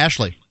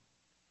 Ashley.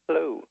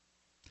 Hello.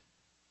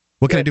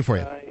 What can I do for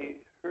you? I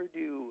heard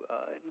you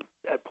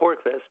at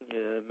Porkfest, and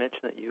you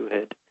mentioned that you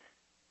had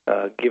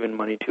given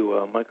money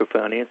to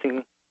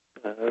microfinancing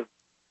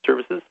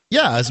services.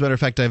 Yeah, as a matter of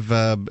fact, I've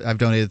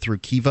donated through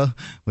Kiva,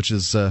 which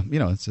is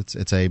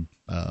it's a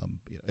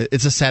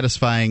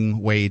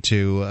satisfying way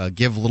to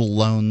give little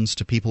loans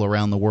to people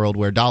around the world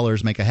where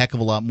dollars make a heck of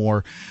a lot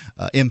more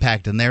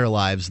impact in their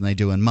lives than they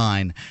do in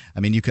mine.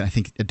 I mean, you can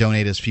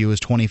donate as few as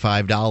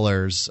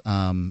 $25,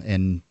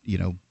 and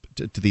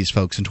to these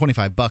folks, and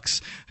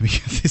 $25. I mean,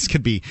 this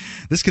could be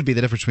the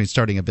difference between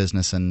starting a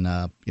business and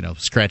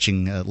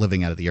scratching a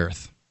living out of the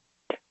earth.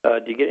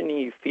 Do you get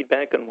any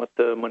feedback on what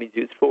the money's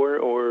used for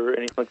or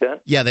anything like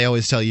that? Yeah, they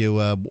always tell you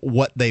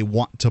what they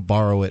want to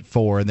borrow it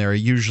for, and there are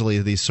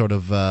usually these sort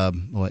of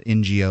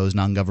NGOs,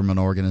 non-government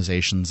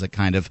organizations, that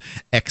kind of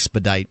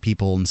expedite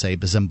people in, say,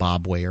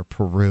 Zimbabwe or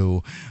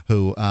Peru,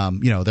 who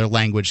their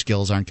language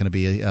skills aren't going to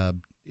be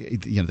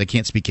they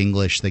can't speak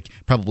English, they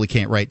probably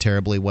can't write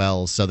terribly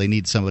well, so they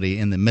need somebody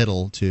in the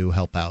middle to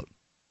help out.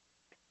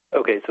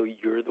 Okay, so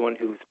you're the one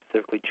who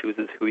specifically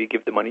chooses who you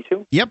give the money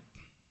to? Yep.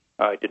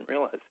 I didn't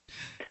realize.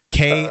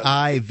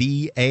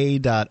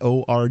 KIVA.org.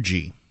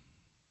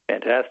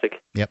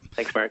 Fantastic. Yep.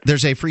 Thanks, Mark.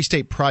 There's a Free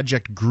State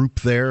Project group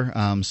there,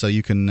 so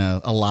you can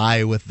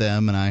ally with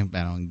them, and I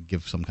don't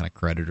give some kind of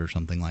credit or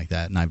something like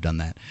that, and I've done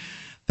that.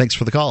 Thanks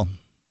for the call.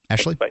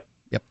 Ashley? Thanks, bye.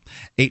 Yep.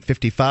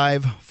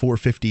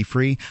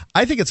 855-450-FREE.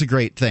 I think it's a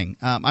great thing.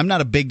 I'm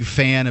not a big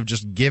fan of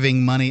just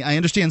giving money. I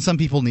understand some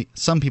people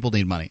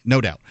need money,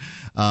 no doubt.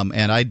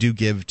 And I do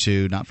give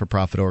to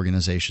not-for-profit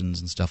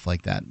organizations and stuff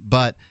like that.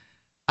 But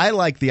I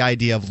like the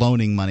idea of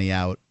loaning money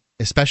out,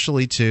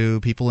 especially to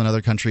people in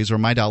other countries where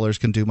my dollars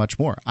can do much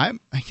more. I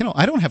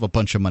don't have a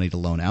bunch of money to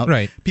loan out.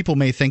 Right. People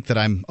may think that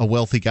I'm a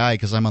wealthy guy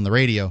because I'm on the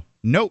radio.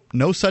 Nope,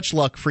 no such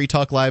luck. Free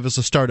Talk Live is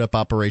a startup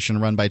operation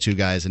run by two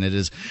guys, and it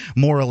is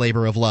more a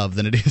labor of love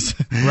than it is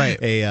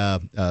right. a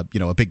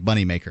big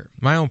money maker.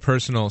 My own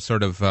personal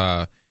sort of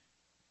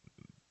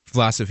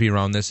philosophy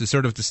around this is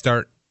sort of to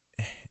start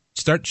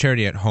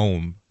charity at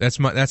home.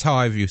 That's how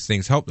I view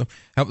things. Help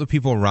the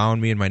people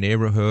around me in my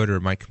neighborhood or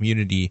my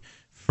community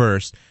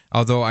first.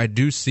 Although I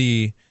do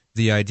see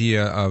the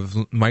idea of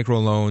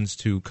microloans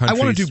to countries.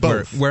 I want to do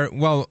both.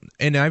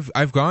 And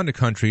I've gone to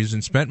countries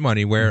and spent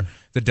money where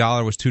the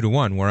dollar was 2 to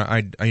 1, where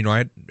I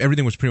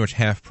everything was pretty much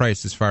half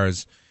price as far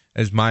as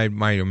my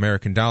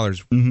American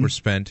dollars were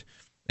spent,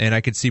 and I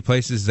could see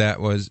places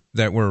that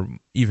were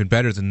even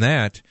better than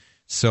that.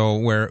 So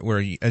where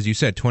as you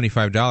said,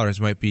 $25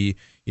 might be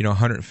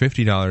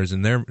 $150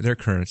 in their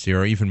currency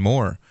or even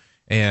more,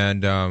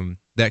 and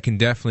that can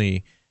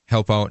definitely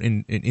help out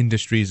in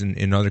industries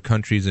in other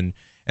countries, and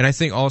I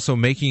think also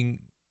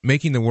making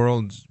the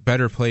world a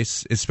better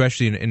place,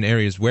 especially in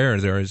areas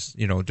where there is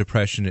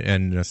depression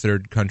and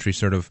third country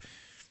sort of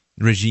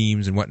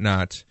regimes and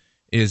whatnot,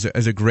 is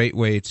a great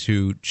way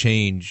to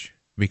change,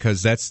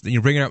 because that's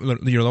bringing up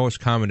your lowest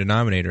common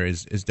denominator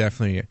is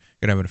definitely going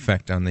to have an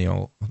effect on the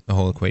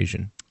whole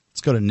equation.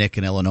 Let's go to Nick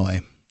in Illinois.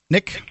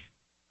 Nick?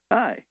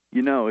 Hi.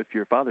 If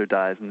your father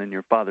dies and then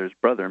your father's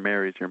brother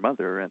marries your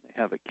mother and they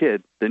have a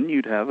kid, then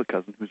you'd have a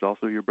cousin who's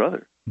also your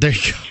brother. There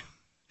you go.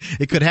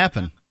 It could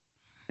happen.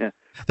 Yeah.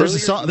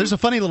 There's a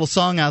funny little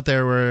song out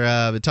there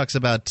where it talks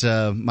about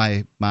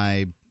my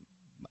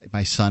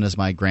son as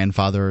my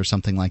grandfather or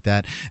something like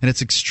that, and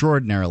it's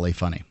extraordinarily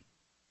funny.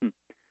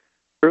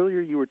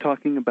 Earlier you were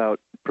talking about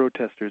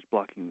protesters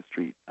blocking the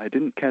street. I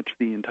didn't catch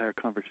the entire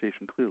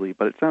conversation clearly,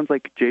 but it sounds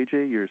like,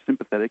 JJ, you're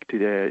sympathetic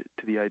to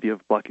the idea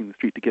of blocking the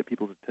street to get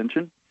people's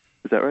attention.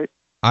 Is that right?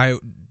 I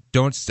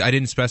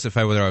didn't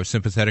specify whether I was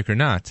sympathetic or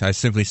not. I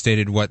simply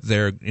stated what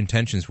their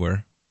intentions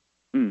were.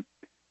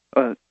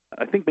 I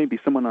think maybe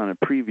someone on a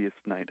previous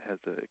night has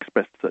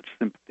expressed such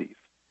sympathies.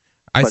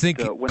 I think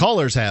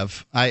callers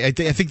have. I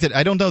think that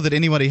I don't know that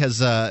anybody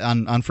has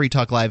on Free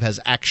Talk Live has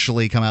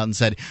actually come out and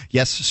said,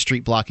 yes,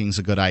 street blocking is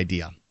a good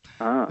idea.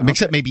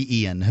 Except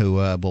maybe Ian, who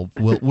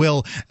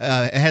will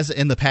has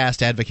in the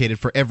past advocated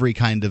for every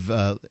kind of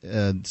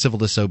civil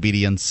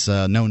disobedience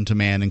known to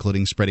man,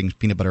 including spreading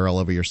peanut butter all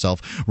over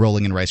yourself,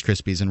 rolling in Rice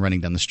Krispies, and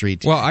running down the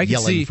street,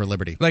 yelling for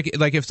liberty. Like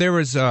if there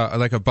was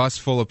like a bus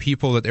full of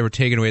people that they were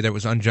taken away that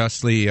was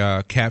unjustly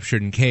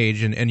captured and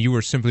caged, and you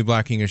were simply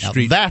blocking a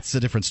street. Now that's a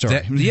different story.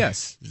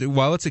 Yes.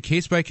 Well, it's a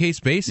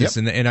case-by-case basis,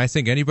 yep. and I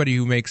think anybody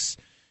who makes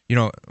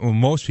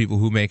most people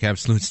who make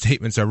absolute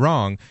statements are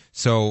wrong.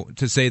 So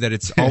to say that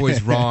it's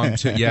always wrong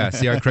to,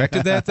 see how I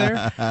corrected that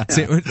there?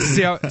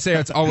 Say how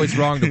it's always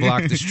wrong to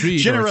block the street.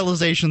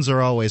 Generalizations are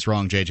always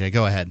wrong, JJ.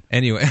 Go ahead.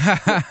 Anyway.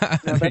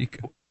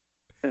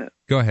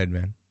 Go ahead,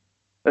 man.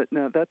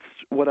 Now, that's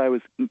what I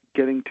was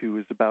getting to,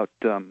 is about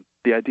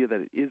the idea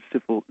that it is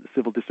civil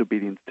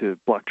disobedience to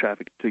block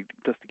traffic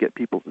just to get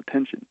people's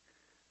attention.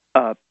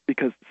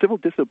 Because civil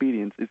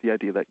disobedience is the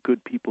idea that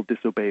good people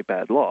disobey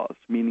bad laws,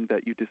 meaning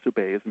that you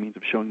disobey as a means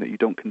of showing that you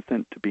don't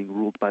consent to being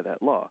ruled by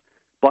that law.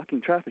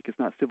 Blocking traffic is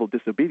not civil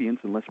disobedience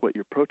unless what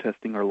you're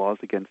protesting are laws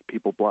against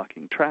people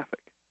blocking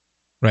traffic.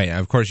 Right.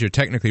 Of course, you're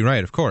technically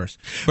right, of course.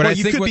 But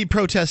you could be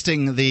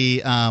protesting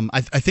the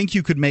I think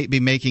you could be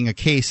making a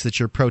case that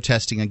you're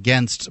protesting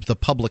against the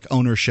public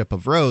ownership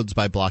of roads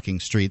by blocking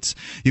streets.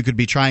 You could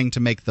be trying to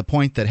make the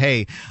point that,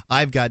 hey,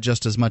 I've got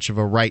just as much of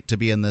a right to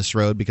be in this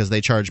road because they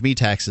charge me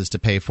taxes to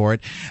pay for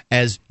it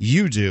as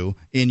you do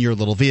in your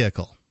little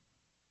vehicle.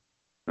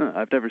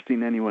 I've never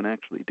seen anyone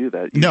actually do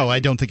that. No, I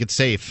don't think it's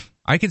safe.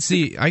 I could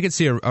see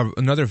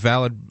another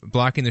valid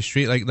blocking the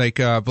street, like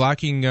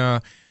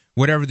blocking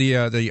whatever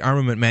the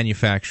armament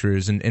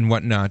manufacturers and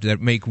whatnot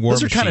that make war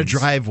machines. Those are kind of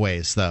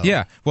driveways, though.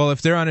 Yeah. Well,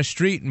 if they're on a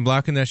street and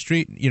blocking that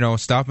street,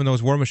 stopping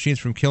those war machines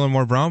from killing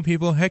more brown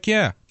people, heck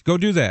yeah, go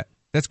do that.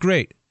 That's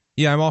great.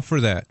 Yeah, I'm all for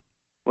that.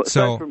 Well,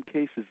 aside from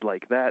cases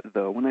like that,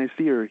 though, when I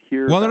see or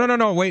hear... Well,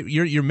 no, wait,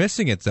 you're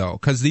missing it, though,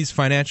 because these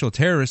financial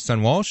terrorists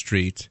on Wall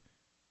Street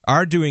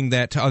are doing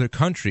that to other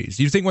countries.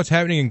 Do you think what's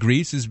happening in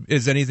Greece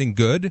is anything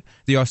good?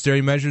 The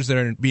austerity measures that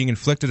are being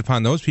inflicted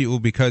upon those people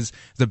because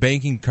the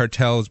banking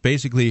cartels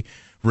basically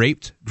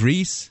raped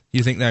Greece?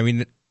 You think, I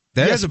mean...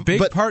 That has a big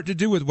part to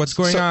do with what's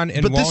going on in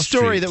Wall Street. But this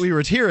story that we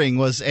were hearing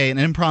was an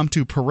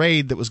impromptu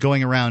parade that was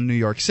going around New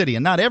York City,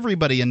 and not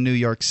everybody in New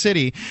York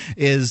City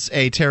is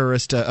a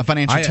terrorist, a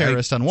financial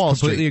terrorist on Wall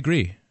Street. I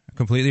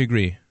completely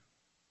agree.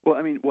 Well,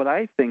 I mean, what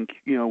I think,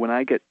 when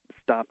I get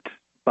stopped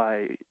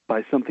by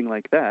something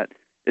like that,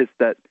 is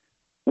that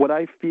what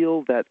I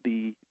feel that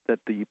the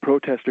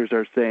protesters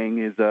are saying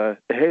is,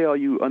 hey, all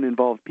you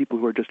uninvolved people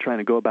who are just trying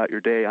to go about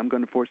your day, I'm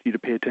going to force you to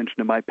pay attention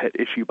to my pet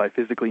issue by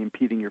physically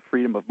impeding your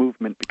freedom of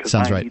movement because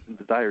my needs and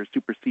desires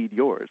supersede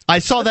yours. I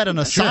saw that on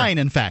a sign,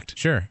 in fact.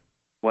 Sure.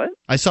 What?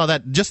 I saw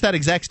just that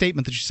exact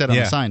statement that you said on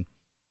the sign.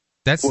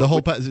 That's the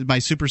whole my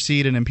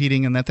supersede and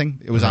impeding and that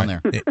thing. It was on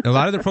there. A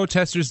lot of the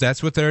protesters,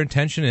 that's what their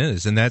intention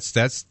is, and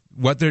that's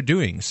what they're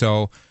doing.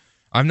 So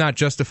I'm not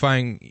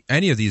justifying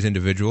any of these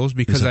individuals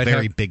because I'd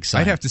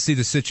have to see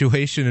the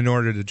situation in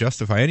order to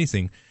justify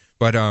anything.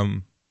 But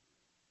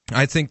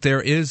I think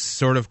there is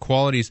sort of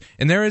qualities,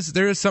 and there is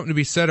something to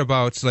be said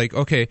about, like,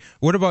 okay,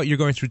 what about you're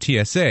going through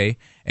TSA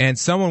and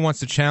someone wants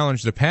to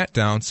challenge the pat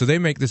down, so they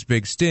make this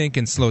big stink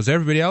and slows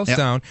everybody else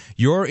down.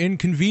 Your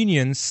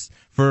inconvenience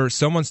for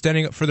someone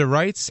standing up for their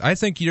rights, I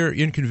think your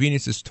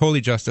inconvenience is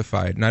totally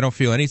justified, and I don't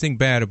feel anything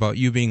bad about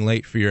you being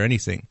late for your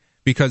anything.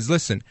 Because,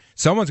 listen,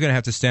 someone's going to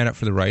have to stand up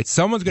for the rights.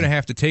 Someone's going to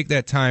have to take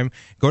that time,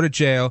 go to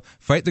jail,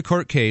 fight the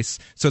court case,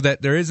 so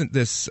that there isn't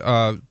this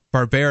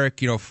barbaric,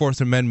 Fourth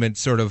Amendment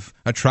sort of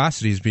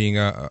atrocities being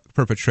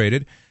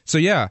perpetrated. So,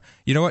 yeah,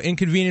 you know what?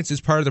 Inconvenience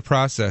is part of the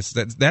process.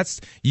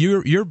 That's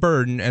your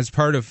burden as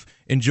part of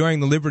enjoying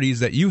the liberties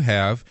that you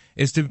have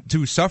is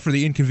to suffer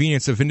the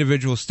inconvenience of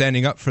individuals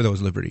standing up for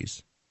those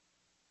liberties.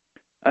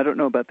 I don't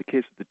know about the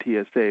case of the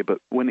TSA,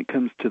 but when it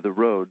comes to the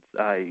roads,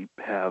 I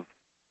have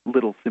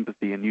little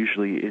sympathy, and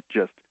usually it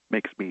just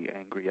makes me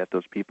angry at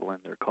those people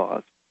and their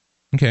cause.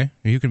 Okay,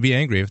 you can be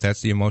angry if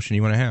that's the emotion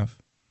you want to have.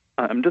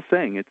 I'm just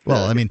saying it's.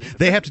 Well, I mean,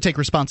 they have to take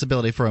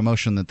responsibility for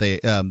emotion that they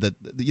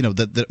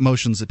the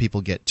emotions that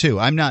people get too.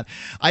 I don't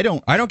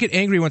get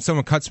angry when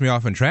someone cuts me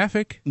off in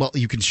traffic. Well,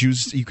 you can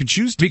choose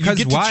because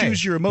you get to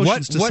choose your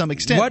emotions to some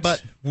extent.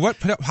 But what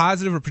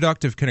positive or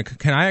productive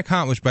can I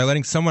accomplish by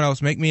letting someone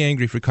else make me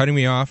angry for cutting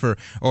me off or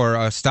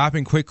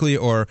stopping quickly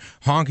or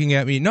honking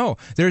at me? No,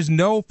 there's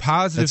no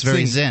positive. That's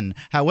very zen.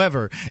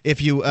 However,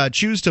 if you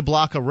choose to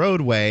block a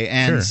roadway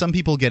and some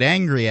people get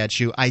angry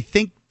at you, I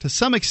think, to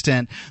some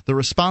extent, the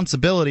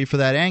responsibility for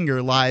that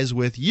anger lies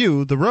with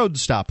you, the road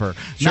stopper,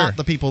 not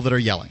the people that are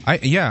yelling.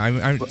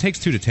 It takes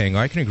two to tango.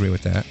 I can agree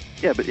with that.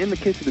 Yeah, but in the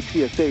case of the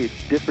TSA,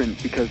 it's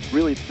different because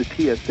really it's the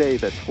TSA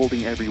that's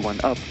holding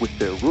everyone up with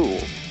their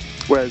rules.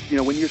 Whereas,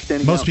 when you're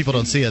standing Most people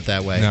don't see it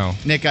that way. No.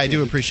 Nick, I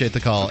do appreciate the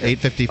call.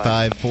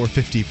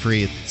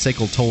 855-450-FREE.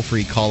 SACL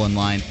toll-free call-in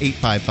line,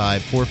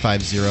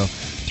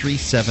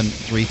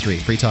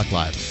 855-450-3733. Free Talk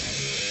Live.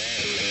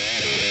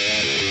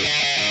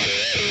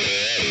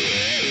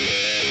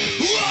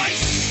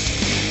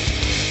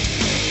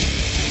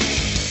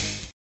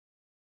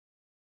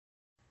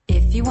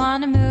 If you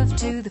want to move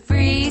to the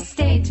free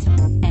state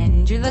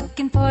and you're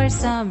looking for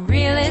some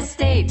real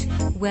estate,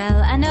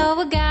 well, I know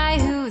a guy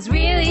who's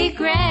really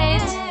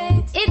great.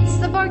 It's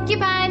the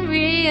Porcupine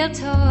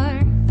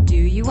Realtor. Do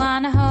you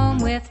want a home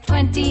with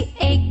 20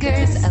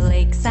 acres, a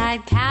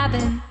lakeside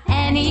cabin,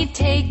 any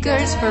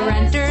takers for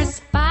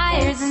renters,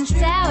 buyers, and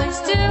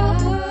sellers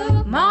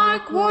too?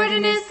 Mark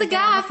Warden is the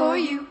guy for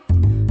you.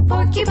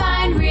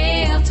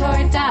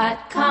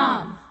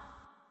 PorcupineRealtor.com.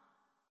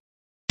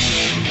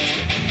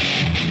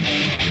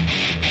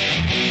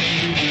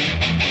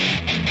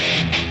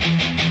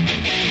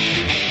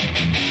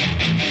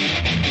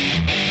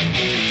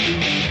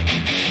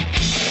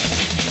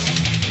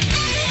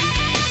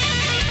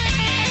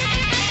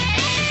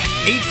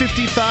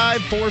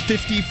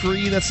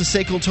 $855-450-FREE. That's the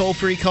SACL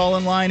toll-free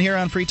call-in line here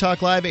on Free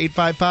Talk Live,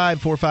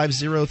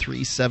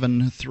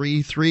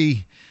 855-450-3733.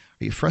 Are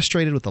you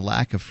frustrated with the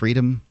lack of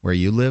freedom where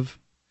you live?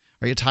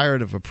 Are you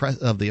tired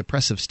of the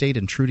oppressive state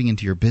intruding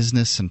into your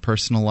business and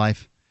personal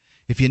life?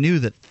 If you knew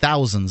that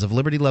thousands of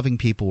liberty-loving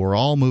people were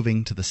all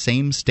moving to the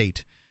same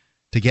state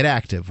to get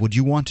active, would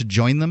you want to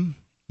join them?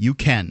 You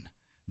can.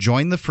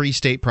 Join the Free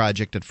State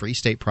Project at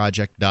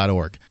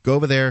freestateproject.org. Go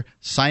over there,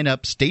 sign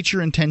up, state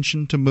your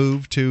intention to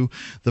move to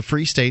the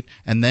Free State,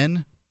 and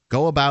then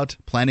go about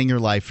planning your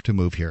life to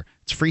move here.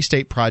 It's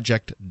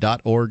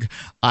freestateproject.org.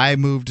 I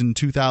moved in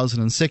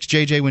 2006.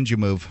 JJ, when did you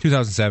move?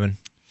 2007.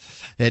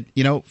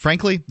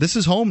 Frankly, this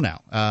is home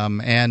now,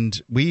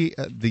 and we,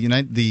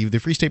 the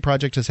Free State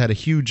Project has had a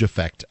huge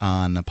effect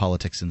on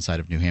politics inside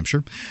of New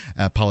Hampshire.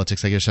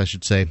 Politics, I guess I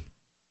should say.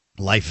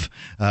 Life,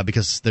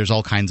 because there's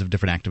all kinds of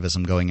different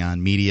activism going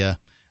on, media,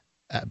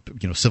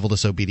 civil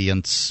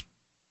disobedience,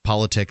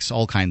 politics,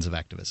 all kinds of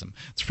activism.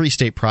 It's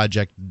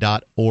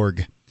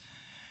freestateproject.org.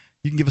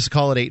 You can give us a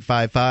call at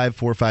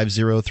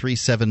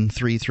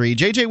 855-450-3733.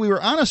 JJ, we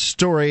were on a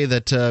story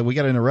that we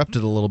got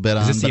interrupted a little bit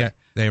on. Is this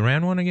the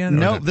Iran one again?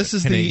 No, this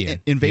is Canadian?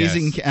 The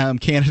invading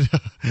Canada.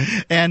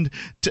 And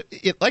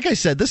like I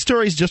said, this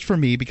story is just for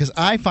me because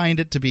I find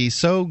it to be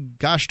so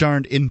gosh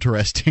darned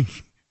interesting.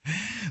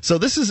 So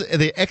this is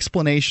the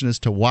explanation as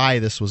to why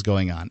this was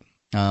going on.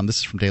 This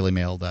is from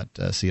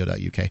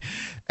dailymail.co.uk.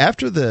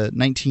 After the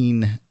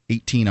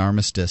 1918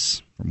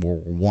 armistice from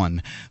World War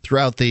I,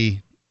 throughout the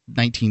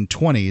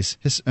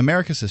 1920s,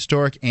 America's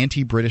historic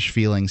anti-British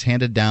feelings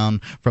handed down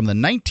from the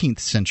 19th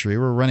century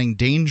were running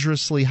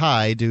dangerously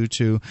high due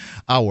to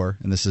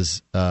and this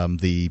is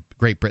the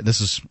Great Britain, this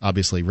is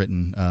obviously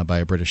written by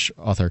a British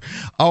author,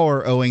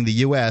 owing the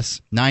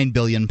U.S. £9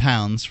 billion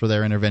for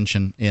their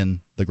intervention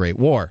in the Great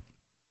War.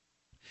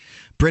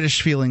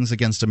 British feelings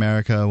against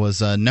America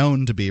was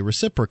known to be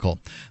reciprocal.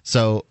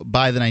 So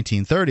by the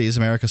 1930s,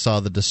 America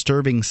saw the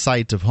disturbing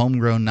sight of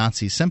homegrown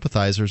Nazi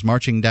sympathizers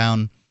marching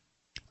down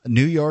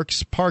New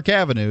York's Park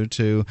Avenue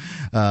to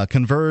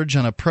converge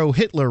on a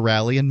pro-Hitler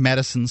rally in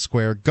Madison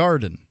Square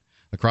Garden.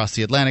 Across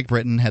the Atlantic,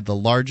 Britain had the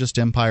largest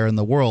empire in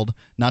the world,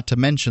 not to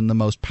mention the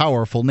most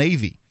powerful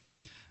navy.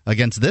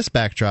 Against this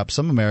backdrop,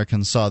 some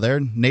Americans saw their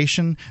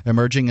nation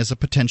emerging as a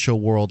potential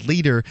world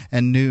leader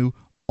and knew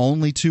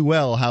only too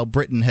well how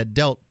Britain had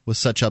dealt with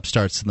such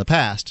upstarts in the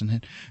past, and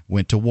it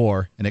went to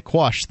war, and it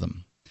quashed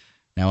them.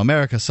 Now,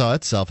 America saw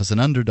itself as an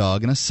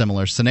underdog in a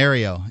similar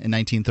scenario. In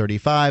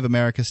 1935,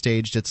 America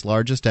staged its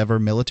largest ever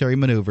military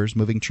maneuvers,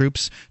 moving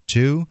troops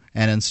to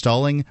and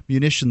installing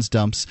munitions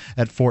dumps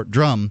at Fort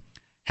Drum,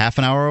 half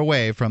an hour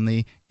away from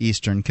the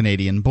eastern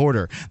Canadian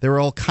border. There were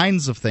all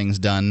kinds of things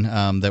done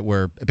that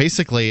were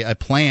basically a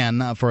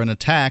plan for an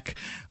attack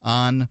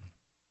on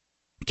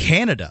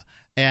Canada.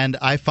 And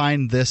I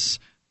find this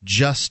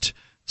just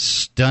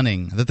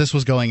stunning that this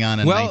was going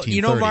on in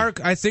 1930. Well, Mark,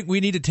 I think we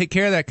need to take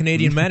care of that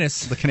Canadian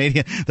menace.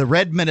 the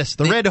red menace,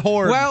 the red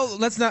horde. Well,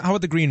 let's not. How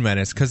about the green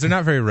menace? Because they're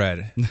not very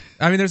red.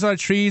 I mean, there's a lot of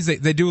trees.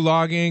 They do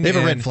logging. They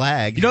have a red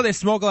flag. They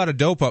smoke a lot of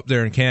dope up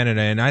there in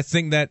Canada, and I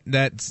think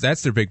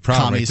that's their big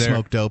problem. Commies right there.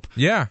 smoke dope.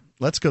 Yeah.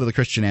 Let's go to the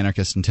Christian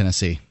anarchist in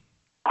Tennessee.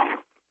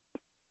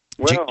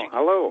 Well,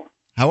 hello.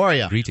 How are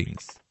you?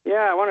 Greetings.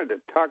 Yeah, I wanted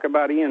to talk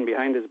about Ian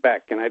behind his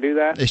back. Can I do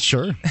that?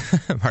 Sure.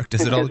 Mark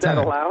does it all the time.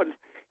 Is that allowed?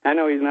 I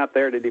know he's not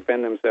there to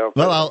defend himself.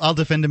 Well, I'll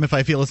defend him if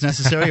I feel it's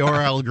necessary, or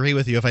I'll agree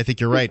with you if I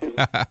think you're right.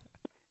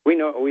 We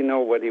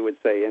know what he would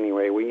say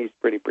anyway. He's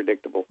pretty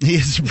predictable. He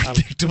is a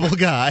predictable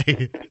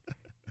guy.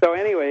 So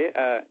anyway,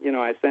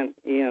 I sent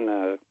Ian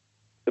a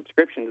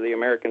subscription to the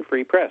American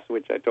Free Press,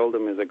 which I told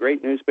him is a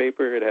great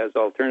newspaper. It has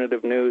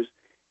alternative news,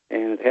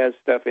 and it has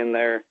stuff in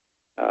there.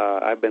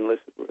 I've been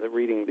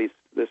reading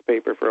this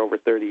paper for over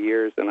 30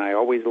 years, and I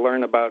always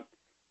learn about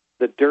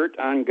the dirt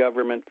on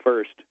government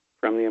first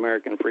from the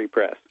American Free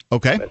Press.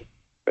 Okay.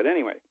 But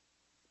anyway,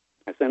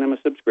 I sent him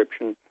a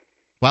subscription.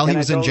 While he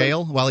was in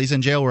jail? While he's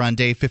in jail, we're on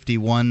day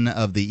 51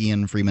 of the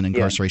Ian Freeman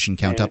incarceration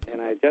count-up.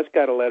 And I just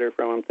got a letter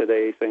from him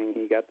today saying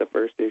he got the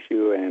first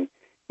issue, and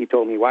he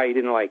told me why he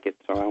didn't like it.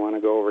 So I want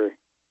to go over.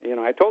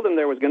 I told him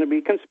there was going to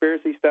be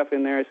conspiracy stuff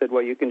in there. I said,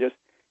 well, you can just,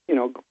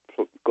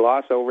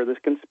 gloss over this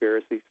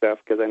conspiracy stuff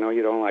because I know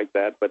you don't like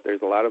that, but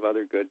there's a lot of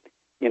other good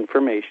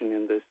information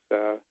in this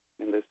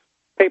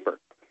paper.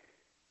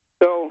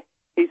 So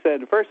he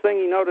said the first thing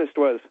he noticed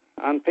was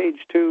on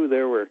page 2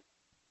 there was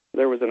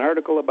an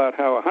article about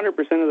how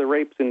 100% of the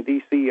rapes in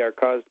D.C. are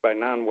caused by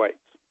non-whites.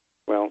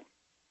 Well,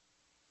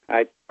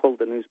 I pulled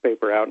the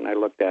newspaper out and I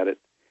looked at it,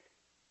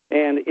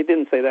 and it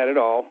didn't say that at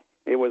all.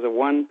 It was a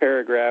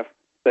one-paragraph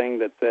thing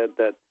that said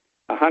that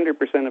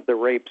 100% of the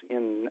rapes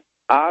in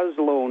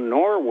Oslo,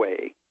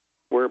 Norway,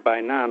 were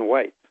by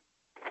non-whites.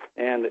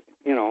 And,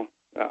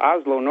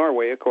 Oslo,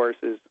 Norway, of course,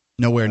 is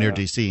nowhere near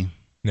D.C.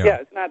 No.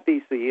 Yeah, it's not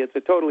D.C. It's a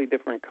totally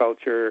different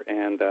culture,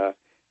 and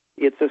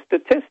it's a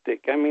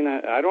statistic. I mean,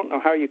 I don't know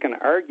how you can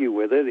argue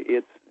with it.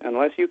 It's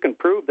unless you can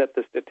prove that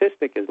the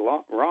statistic is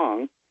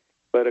wrong,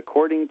 but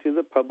according to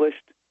the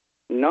published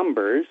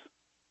numbers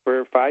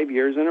for 5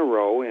 years in a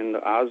row in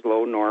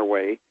Oslo,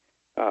 Norway,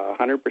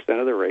 100%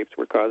 of the rapes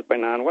were caused by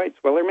non-whites.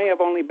 Well, there may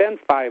have only been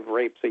 5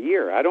 rapes a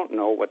year. I don't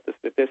know what the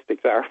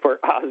statistics are for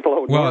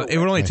Oslo, Well, Norway. It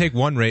would only take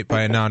one rape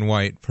by a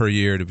non-white per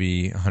year to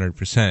be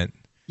 100%.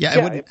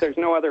 Yeah, if there's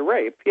no other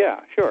rape,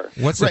 yeah, sure.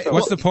 What's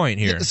the point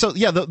here? So,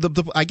 yeah,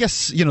 I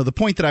guess, the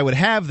point that I would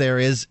have there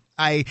is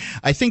I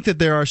think that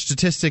there are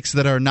statistics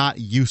that are not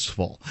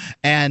useful.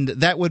 And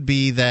that would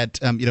be that,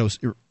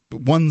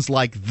 ones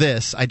like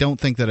this, I don't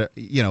think that,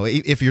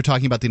 if you're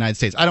talking about the United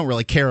States, I don't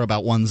really care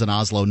about ones in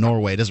Oslo,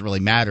 Norway. It doesn't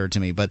really matter to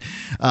me. But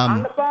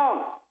on the phone.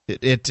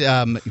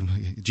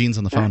 Gene's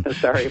on the phone.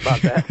 Sorry about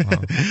that.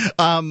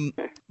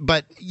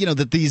 But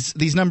that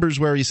these numbers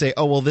where you say,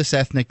 oh well, this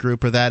ethnic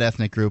group or that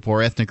ethnic group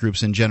or ethnic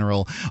groups in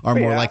general are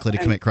more likely to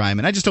commit crime,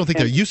 and I just don't think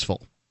they're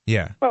ususl.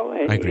 Yeah. Well,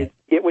 I agree.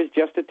 It was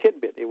just a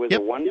tidbit. It was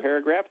a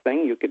one-paragraph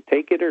thing. You could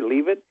take it or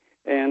leave it,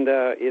 and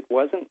it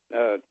wasn't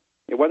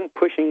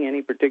pushing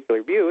any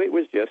particular view. It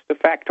was just a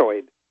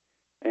factoid,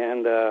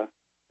 and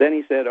Then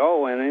he said,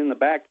 oh, and in the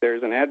back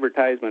there's an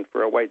advertisement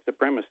for a white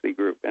supremacy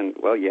group. And,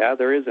 well, yeah,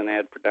 there is an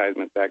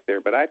advertisement back there,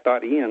 but I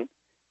thought Ian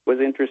was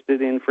interested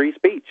in free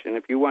speech. And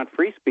if you want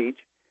free speech,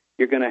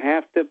 you're going to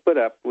have to put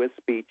up with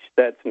speech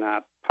that's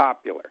not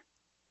popular.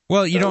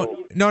 Well, you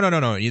don't.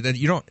 No.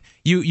 You don't.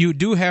 You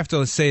do have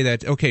to say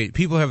that. Okay,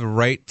 people have a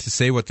right to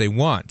say what they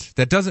want.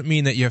 That doesn't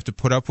mean that you have to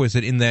put up with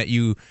it. In that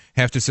you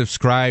have to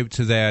subscribe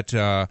to that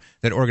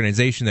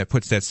organization that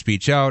puts that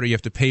speech out, or you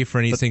have to pay for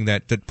anything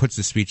that puts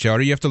the speech out,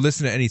 or you have to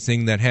listen to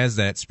anything that has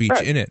that speech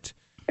in it.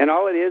 And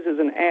all it is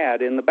an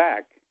ad in the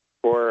back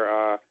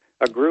for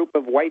a group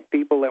of white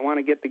people that want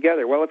to get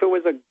together. Well, if it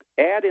was an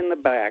ad in the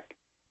back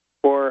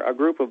for a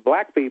group of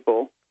black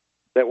people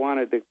that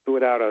wanted to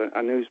put out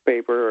a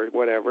newspaper or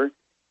whatever,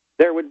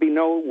 there would be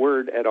no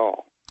word at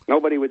all.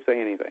 Nobody would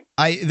say anything.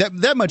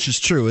 That much is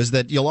true. Is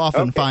that you'll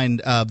often find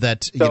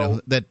that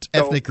that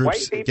ethnic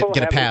groups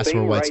get a pass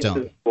where whites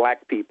don't.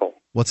 Black people.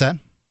 What's that?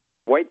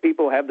 White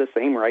people have the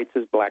same rights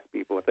as black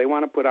people. If they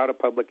want to put out a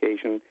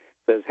publication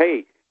that says,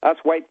 "Hey, us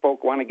white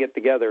folk want to get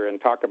together and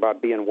talk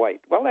about being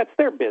white," well, that's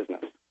their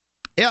business.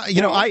 Yeah,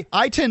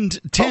 I tend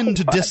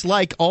to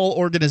dislike all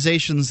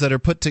organizations that are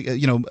put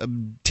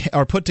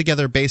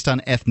together based on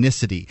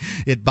ethnicity.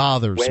 It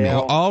bothers me.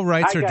 Well, all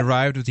rights are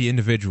derived with the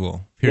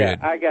individual. Period.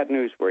 Yeah, I got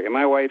news for you.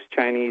 My wife's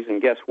Chinese,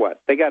 and guess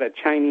what? They got a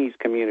Chinese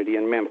community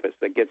in Memphis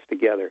that gets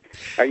together.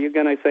 Are you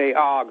going to say,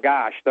 "Oh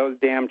gosh, those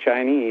damn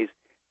Chinese"?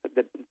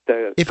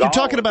 If you're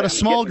talking about a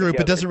small group,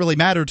 it doesn't really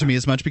matter to me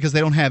as much because they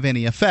don't have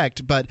any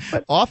effect. But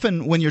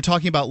often, when you're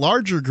talking about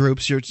larger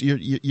groups,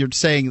 you're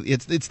saying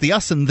it's the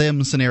us and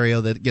them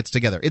scenario that gets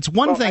together. It's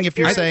one thing if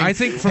you're saying,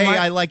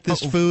 I like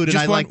this food, and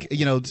I'd like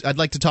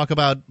to talk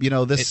about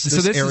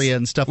this area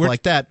and stuff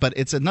like that. But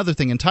it's another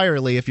thing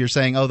entirely if you're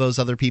saying, oh, those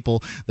other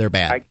people, they're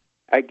bad.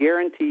 I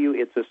guarantee you,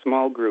 it's a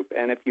small group,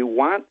 and if you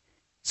want.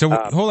 So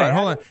hold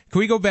on. Can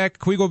we go back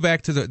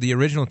to the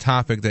original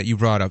topic that you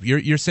brought up?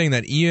 You're saying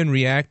that Ian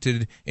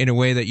reacted in a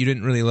way that you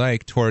didn't really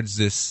like towards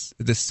this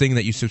thing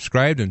that you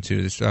subscribed him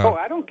to.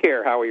 I don't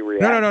care how he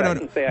reacts. No. I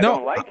didn't say I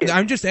don't like it.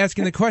 I'm just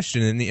asking the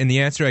question, and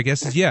the answer, I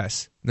guess, is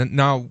yes.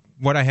 Now,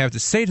 what I have to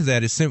say to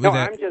that is simply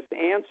that. I'm just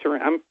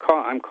answering.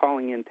 I'm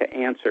calling in to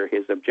answer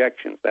his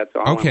objections. That's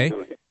all. Okay. I'm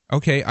doing.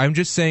 Okay. I'm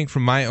just saying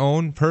from my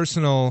own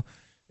personal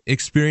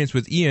experience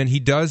with Ian, he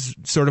does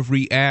sort of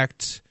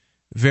react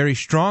very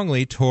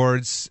strongly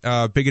towards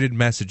bigoted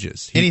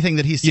messages. Anything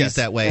that he sees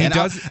that way. He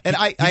does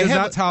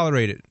not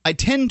tolerate it. I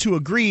tend to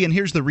agree, and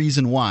here's the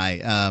reason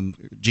why,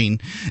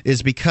 Gene,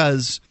 is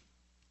because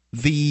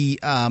the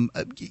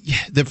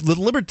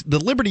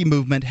liberty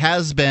movement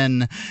has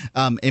been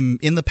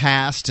in the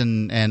past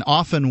and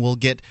often will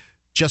get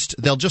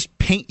they'll just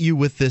paint you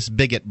with this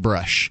bigot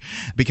brush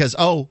because,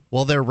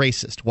 they're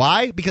racist.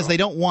 Why? Because they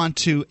don't want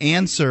to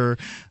answer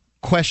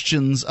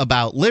questions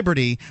about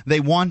liberty. They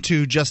want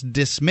to just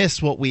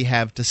dismiss what we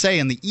have to say,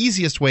 and the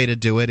easiest way to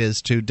do it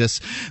is to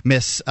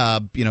dismiss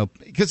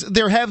because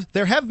there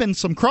have been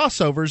some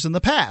crossovers in the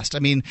past. I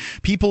mean,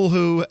 people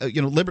who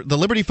the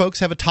liberty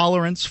folks have a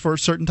tolerance for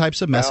certain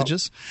types of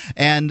messages,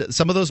 and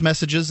some of those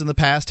messages in the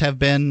past have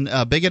been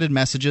bigoted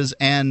messages,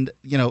 and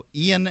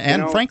Ian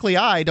and frankly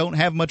I don't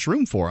have much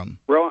room for them.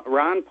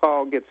 Ron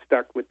Paul gets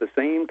stuck with the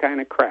same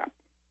kind of crap,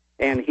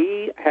 and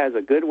he has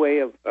a good way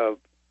of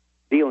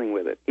dealing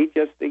with it. He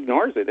just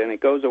ignores it, and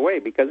it goes away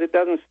because it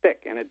doesn't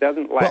stick and it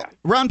doesn't last. Well,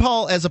 Ron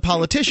Paul, as a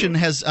politician,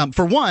 has,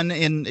 for one,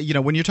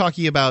 when you're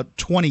talking about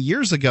 20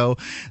 years ago,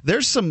 there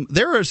are some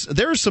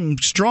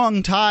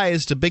strong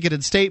ties to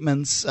bigoted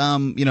statements,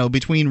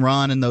 between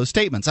Ron and those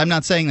statements. I'm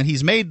not saying that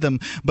he's made them,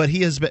 but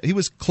he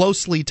was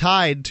closely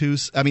tied to.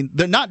 I mean,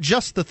 they're not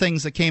just the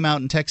things that came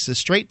out in Texas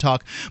Straight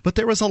Talk, but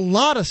there was a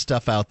lot of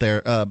stuff out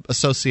there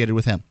associated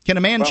with him. Can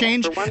a man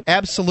change?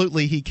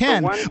 Absolutely, he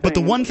can. But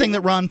the one thing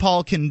that Ron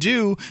Paul can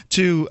do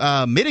to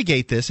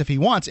mitigate this, if he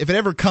wants, if it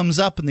ever comes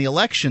up in the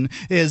election,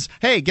 is,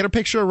 hey, get a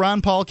picture of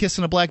Ron Paul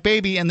kissing a black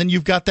baby, and then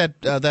you've got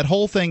that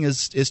whole thing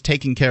is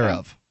taken care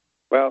of.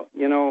 Well,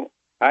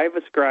 I've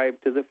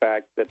ascribed to the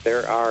fact that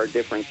there are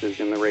differences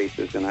in the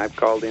races, and I've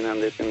called in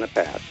on this in the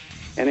past,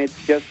 and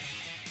it's just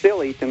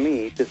silly to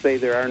me to say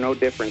there are no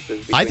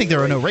differences. I think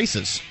there are no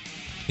races.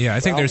 Yeah,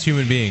 I think there's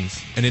human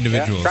beings and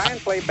individuals. Try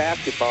and play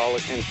basketball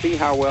and see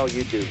how well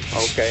you do,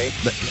 okay?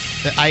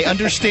 I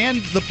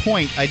understand the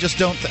point. I just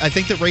don't. I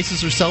think that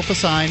races are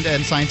self-assigned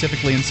and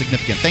scientifically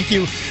insignificant. Thank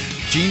you,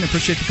 Gene.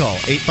 Appreciate the call.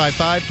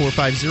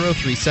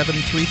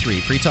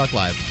 855-450-3733. Free Talk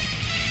Live.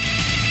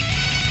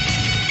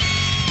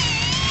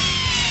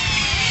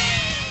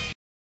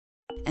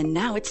 And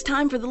now it's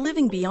time for the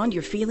Living Beyond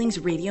Your Feelings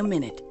Radio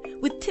Minute,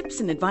 with tips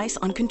and advice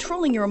on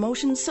controlling your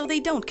emotions so they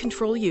don't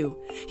control you.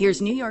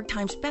 Here's New York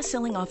Times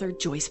bestselling author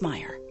Joyce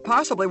Meyer.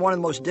 Possibly one of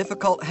the most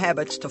difficult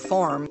habits to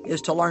form is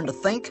to learn to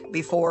think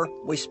before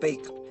we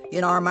speak.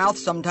 Our mouth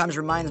sometimes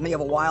reminds me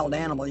of a wild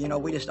animal.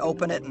 We just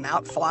open it and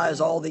out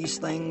flies all these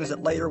things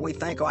that later we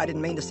think, I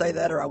didn't mean to say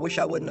that, or I wish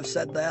I wouldn't have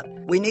said that.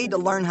 We need to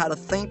learn how to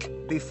think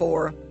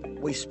before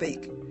we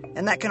speak.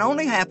 And that can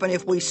only happen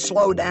if we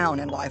slow down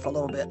in life a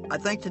little bit. I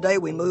think today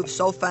we move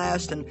so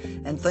fast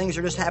and things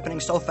are just happening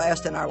so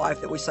fast in our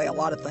life that we say a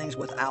lot of things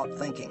without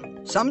thinking.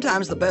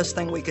 Sometimes the best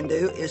thing we can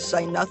do is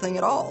say nothing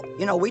at all.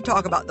 You know, we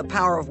talk about the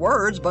power of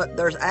words, but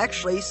there's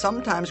actually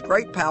sometimes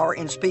great power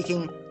in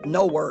speaking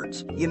no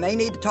words. You may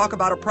need to talk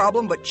about a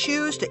problem, but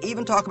choose to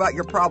even talk about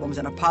your problems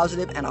in a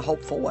positive and a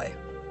hopeful way.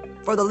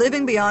 For the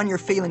Living Beyond Your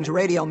Feelings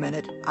Radio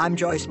Minute, I'm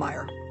Joyce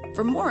Meyer.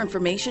 For more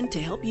information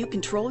to help you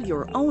control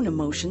your own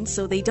emotions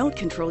so they don't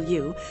control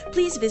you,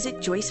 please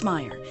visit Joyce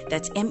Meyer.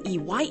 That's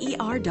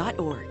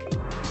MEYER.org.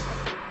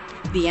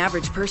 The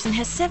average person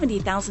has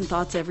 70,000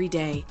 thoughts every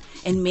day,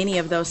 and many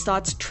of those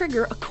thoughts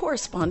trigger a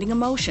corresponding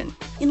emotion.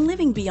 In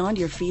Living Beyond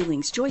Your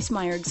Feelings, Joyce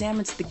Meyer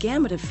examines the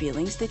gamut of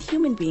feelings that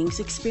human beings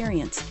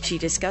experience. She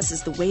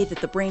discusses the way that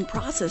the brain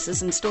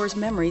processes and stores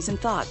memories and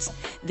thoughts.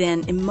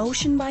 Then,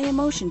 emotion by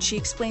emotion, she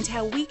explains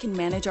how we can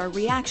manage our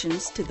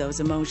reactions to those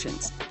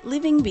emotions.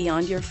 Living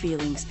Beyond Your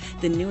Feelings,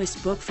 the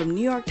newest book from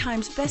New York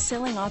Times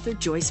bestselling author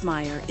Joyce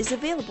Meyer, is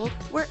available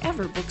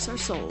wherever books are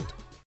sold.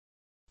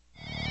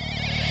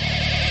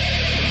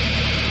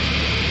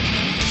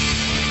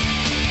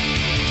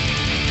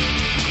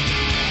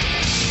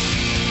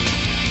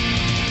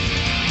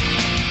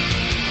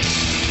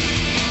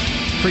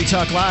 Free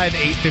Talk Live,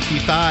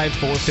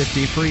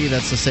 855-450-FREE.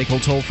 That's the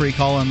SACL toll-free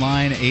call-in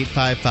line,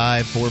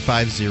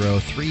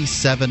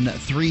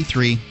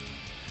 855-450-3733.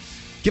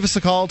 Give us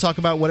a call. Talk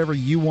about whatever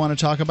you want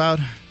to talk about.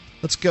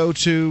 Let's go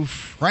to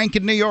Frank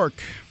in New York.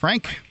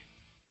 Frank?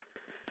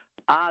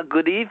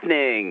 Good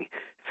evening.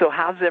 So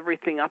how's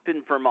everything up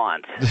in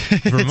Vermont?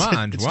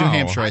 Vermont? It's wow. New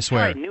Hampshire, I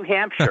swear. Sorry, New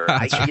Hampshire.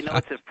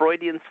 It's a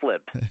Freudian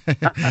slip.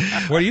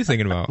 What are you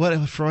thinking about? What,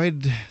 a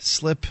Freud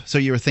slip? So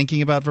you were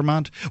thinking about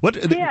Vermont? What's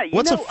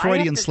a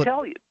Freudian slip?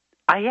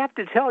 I have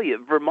to tell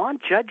you,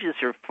 Vermont judges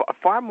are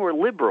far more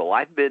liberal.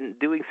 I've been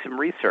doing some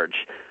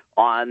research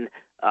on,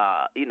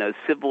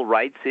 civil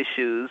rights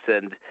issues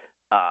and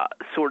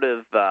for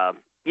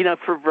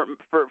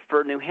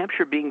New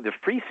Hampshire being the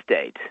free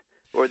state,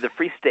 or the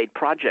Free State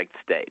Project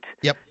state.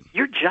 Yep.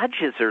 Your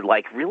judges are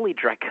like really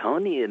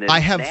draconian and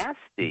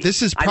nasty.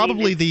 This is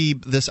probably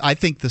I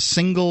think the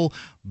single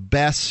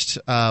best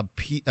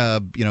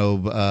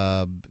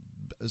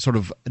sort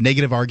of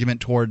negative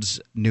argument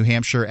towards New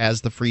Hampshire as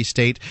the free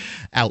state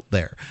out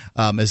there,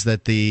 is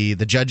that the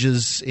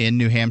judges in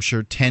New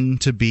Hampshire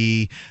tend to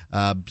be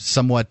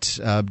somewhat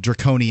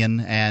draconian,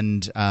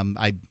 and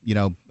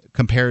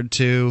compared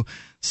to,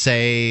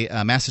 say,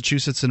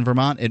 Massachusetts and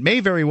Vermont, it may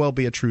very well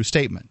be a true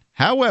statement.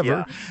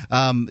 However,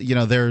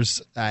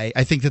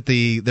 I think that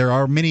there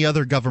are many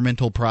other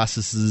governmental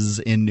processes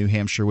in New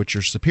Hampshire which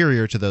are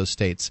superior to those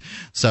states,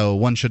 so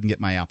one shouldn't get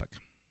myopic.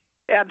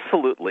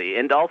 Absolutely.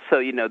 And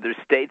also, there's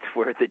states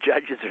where the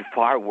judges are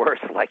far worse,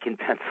 like in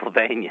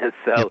Pennsylvania,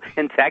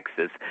 in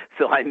Texas.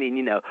 So,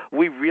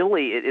 we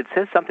really, it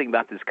says something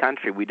about this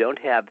country. We don't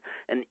have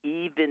an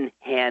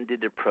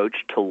even-handed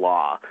approach to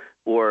law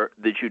or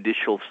the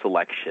judicial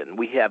selection.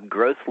 We have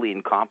grossly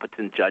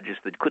incompetent judges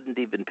that couldn't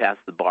even pass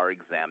the bar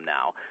exam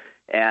now.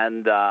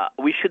 And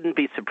we shouldn't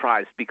be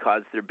surprised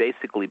because they're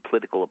basically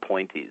political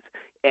appointees.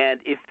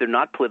 And if they're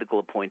not political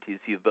appointees,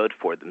 you vote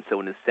for them. So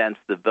in a sense,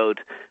 the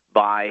vote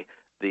by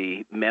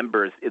the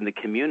members in the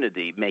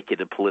community make it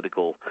a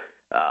political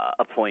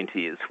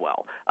appointee as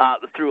well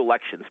through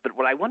elections. But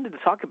what I wanted to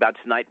talk about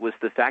tonight was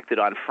the fact that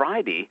on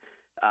Friday,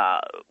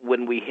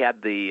 when we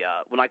had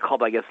when I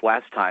called, I guess,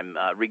 last time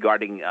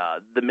regarding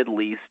the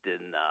Middle East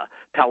and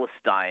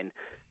Palestine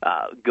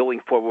going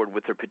forward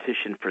with their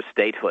petition for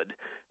statehood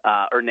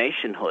or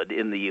nationhood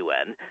in the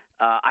UN,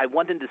 I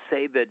wanted to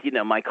say that,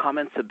 my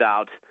comments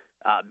about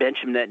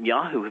Benjamin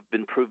Netanyahu have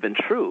been proven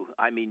true.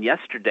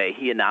 Yesterday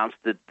he announced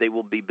that they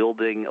will be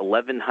building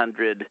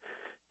 1,100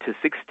 to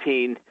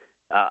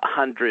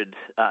 1,600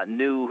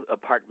 new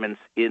apartments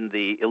in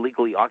the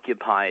illegally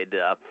occupied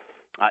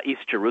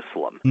East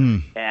Jerusalem.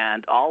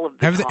 And all of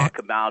the talk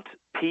about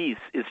peace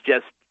is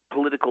just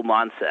political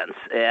nonsense.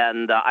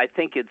 And I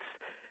think it's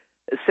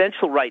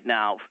essential right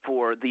now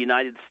for the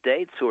United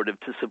States sort of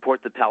to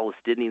support the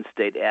Palestinian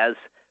state, as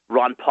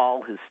Ron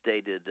Paul has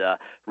stated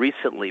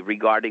recently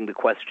regarding the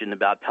question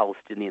about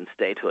Palestinian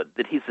statehood,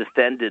 that he's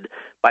offended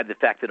by the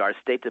fact that our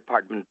State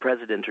Department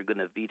president are going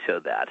to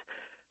veto that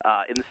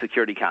in the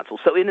Security Council.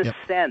 So in a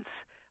sense,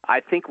 I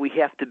think we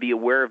have to be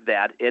aware of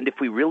that, and if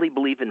we really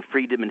believe in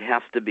freedom, it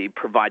has to be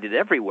provided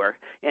everywhere.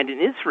 And in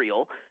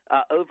Israel,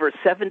 over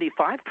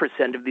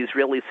 75% of the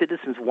Israeli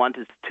citizens want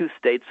a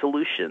two-state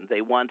solution.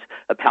 They want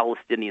a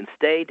Palestinian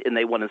state, and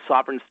they want a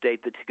sovereign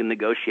state that can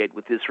negotiate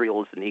with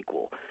Israel as an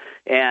equal.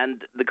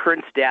 And the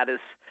current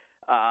status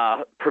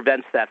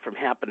prevents that from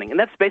happening. And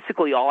that's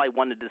basically all I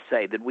wanted to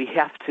say, that we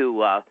have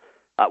to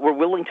we're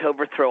willing to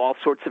overthrow all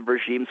sorts of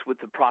regimes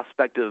with the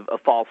prospect of a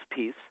false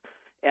peace.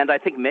 And I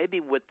think maybe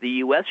what the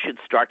U.S. should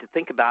start to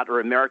think about, or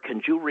American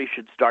Jewry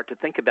should start to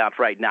think about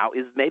right now,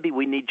 is maybe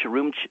we need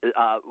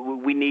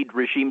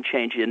regime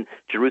change in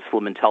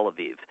Jerusalem and Tel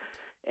Aviv.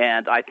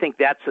 And I think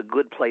that's a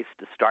good place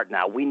to start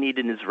now. We need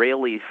an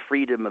Israeli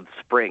freedom of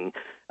spring.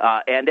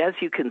 And as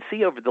you can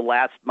see over the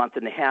last month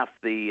and a half,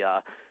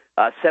 the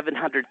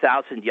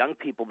 700,000 young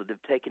people that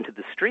have taken to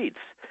the streets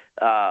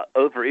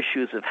over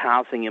issues of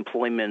housing,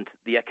 employment,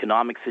 the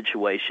economic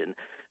situation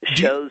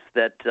shows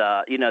that,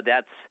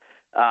 that's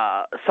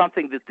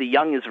something that the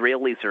young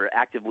Israelis are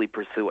actively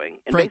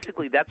pursuing. And Frank,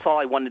 basically, that's all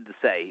I wanted to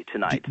say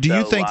tonight. Do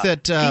you think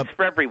that... peace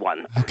for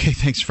everyone. Okay,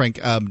 thanks, Frank.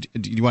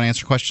 Do you want to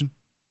answer a question?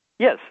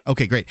 Yes.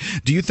 Okay, great.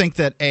 Do you think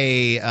that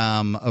a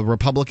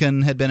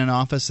Republican had been in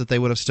office that they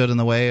would have stood in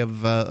the way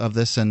of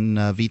this and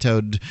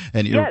vetoed?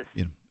 And yes,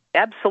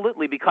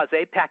 absolutely, because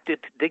AIPAC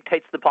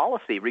dictates the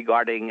policy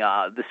regarding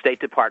the State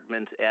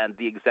Department and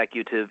the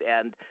executive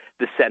and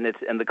the Senate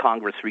and the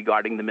Congress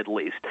regarding the Middle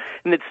East.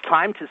 And it's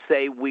time to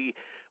say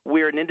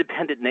we're an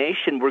independent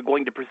nation. We're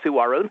going to pursue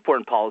our own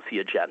foreign policy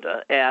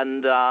agenda,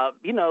 and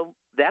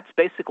that's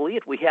basically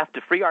it. We have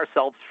to free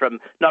ourselves from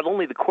not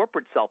only the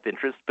corporate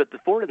self-interest, but the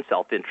foreign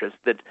self-interest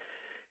that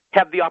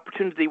have the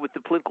opportunity with the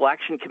political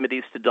action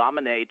committees to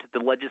dominate the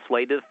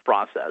legislative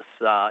process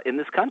in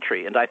this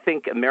country. And I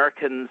think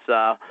Americans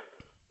are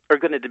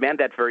going to demand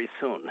that very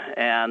soon.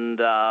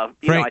 And,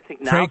 I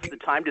think now's the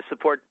time to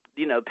support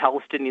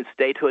Palestinian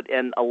statehood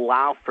and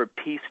allow for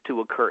peace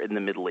to occur in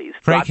the Middle East.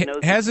 Frank,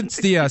 hasn't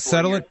the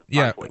settlement?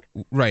 Yeah,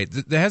 right.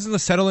 Hasn't the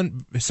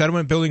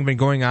settlement building been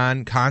going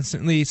on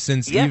constantly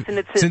since they've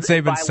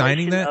been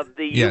signing that? Of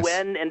the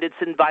UN, and it's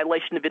in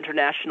violation of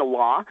international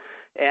law,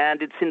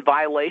 and it's in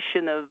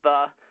violation of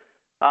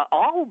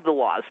all of the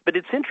laws. But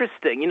it's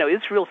interesting.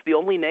 Israel's the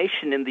only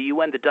nation in the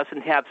UN that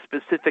doesn't have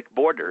specific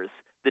borders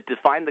that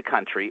define the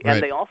country,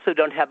 and they also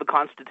don't have a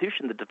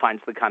constitution that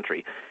defines the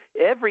country.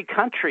 Every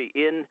country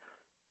in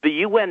the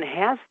UN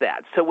has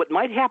that. So what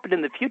might happen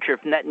in the future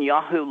if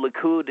Netanyahu,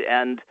 Likud,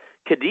 and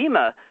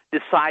Kadima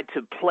decide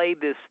to play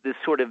this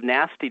sort of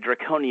nasty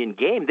draconian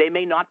game, they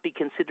may not be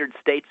considered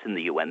states in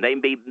the UN. They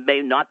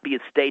may not be a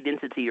state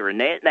entity or a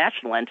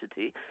national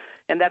entity,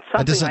 and that's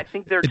something I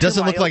think it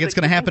doesn't look like it's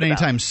going to happen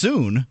anytime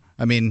soon.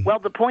 I mean, well,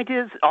 the point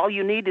is, all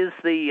you need is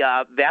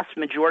the vast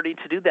majority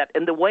to do that.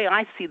 And the way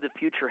I see the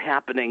future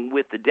happening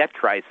with the debt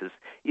crisis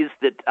is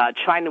that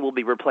China will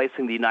be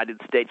replacing the United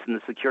States in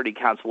the Security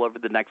Council over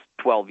the next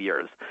 12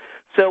 years.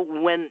 So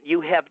when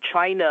you have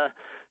China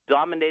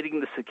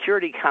dominating the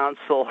Security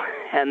Council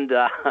and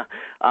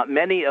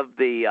many of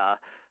the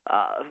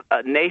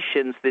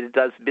nations that it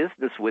does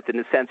business with, in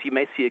a sense, you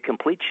may see a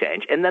complete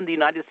change. And then the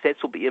United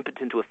States will be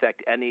impotent to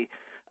affect any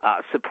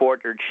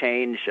support or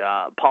change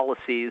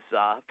policies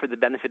for the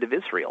benefit of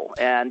Israel.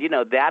 And,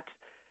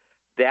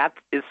 that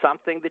is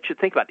something that you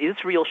think about.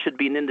 Israel should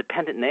be an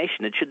independent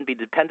nation. It shouldn't be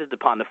dependent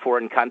upon a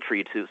foreign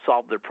country to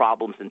solve their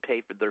problems and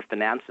pay for their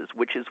finances,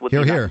 which is what the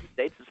United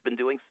States has been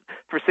doing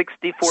for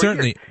 64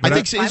 years. I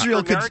think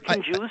Israel could...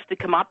 American Jews to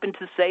come up and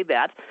to say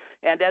that.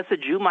 And as a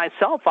Jew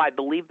myself, I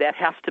believe that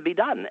has to be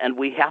done. And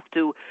we have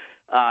to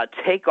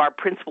take our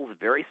principles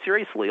very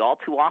seriously. All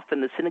too often,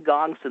 the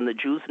synagogues and the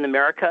Jews in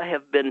America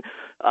have been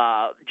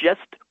just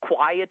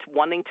quiet,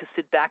 wanting to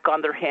sit back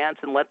on their hands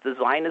and let the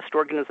Zionist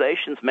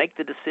organizations make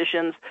the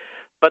decisions.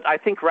 But I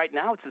think right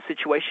now it's a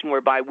situation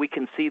whereby we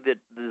can see that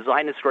the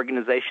Zionist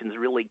organizations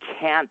really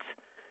can't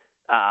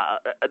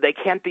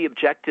be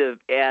objective,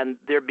 and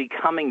they're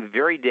becoming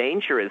very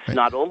dangerous,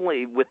 not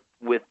only with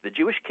the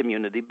Jewish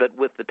community, but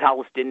with the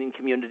Palestinian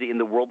community and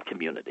the world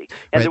community.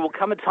 And there will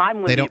come a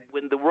time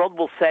when the world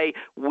will say,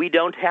 we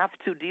don't have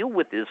to deal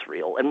with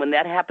Israel. And when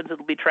that happens,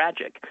 it'll be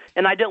tragic.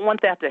 And I don't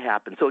want that to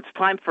happen. So it's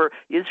time for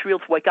Israel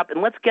to wake up,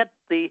 and let's get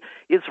the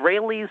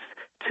Israelis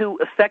to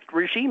effect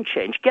regime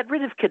change. Get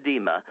rid of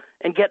Kadima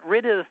and get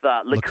rid of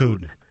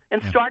Likud.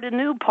 And start a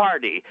new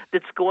party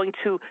that's going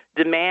to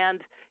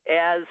demand,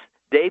 as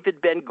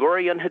David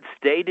Ben-Gurion had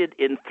stated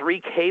in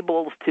 3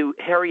 cables to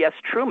Harry S.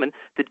 Truman,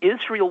 that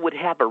Israel would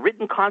have a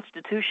written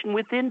constitution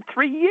within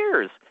 3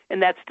 years,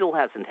 and that still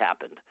hasn't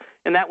happened.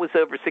 And that was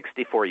over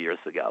 64 years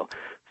ago.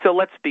 So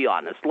let's be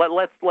honest.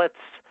 Let's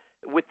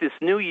with this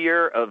new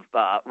year of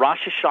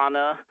Rosh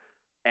Hashanah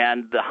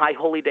and the high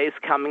holy days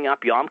coming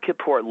up, Yom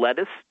Kippur, let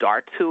us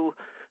start to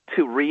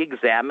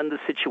re-examine the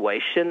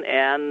situation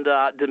and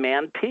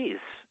demand peace.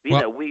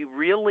 We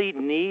really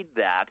need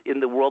that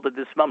in the world at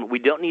this moment. We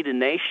don't need a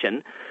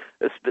nation,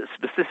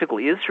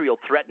 specifically Israel,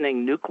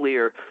 threatening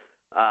nuclear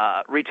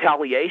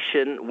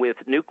retaliation with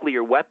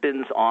nuclear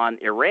weapons on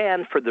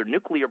Iran for their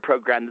nuclear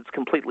program that's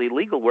completely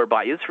illegal,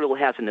 whereby Israel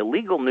has an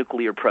illegal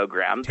nuclear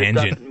program that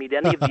doesn't meet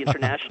any of the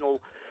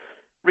international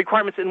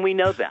requirements, and we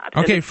know that.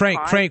 Okay,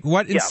 Frank,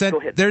 what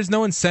there's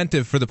no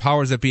incentive for the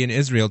powers that be in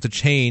Israel to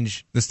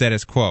change the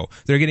status quo.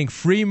 They're getting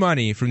free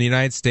money from the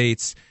United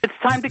States. It's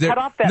time to cut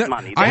off that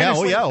money.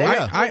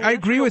 I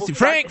agree with you.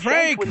 Frank,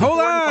 hold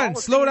on.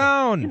 Slow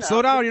down.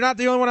 You're not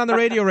the only one on the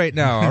radio right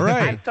now, all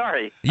right? I'm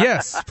sorry.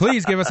 Yes,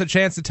 please give us a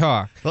chance to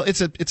talk. Well,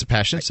 it's a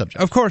passionate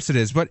subject. Of course it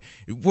is, but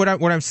what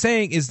I'm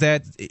saying is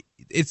that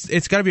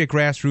it's got to be a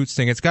grassroots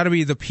thing. It's got to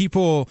be the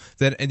people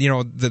that,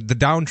 the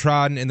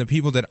downtrodden and the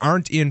people that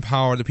aren't in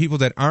power, the people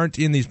that aren't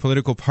in these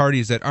political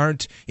parties, that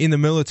aren't in the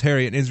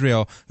military in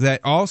Israel,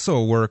 that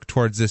also work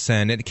towards this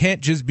end. It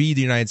can't just be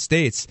the United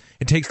States.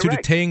 It takes two to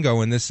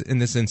tango in this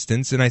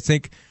instance, and I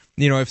think,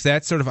 if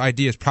that sort of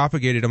idea is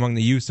propagated among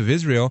the youth of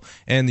Israel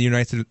and the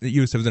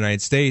youth of the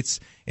United States,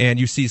 and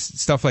you see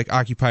stuff like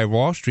Occupy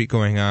Wall Street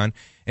going on,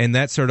 and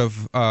that sort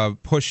of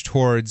push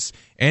towards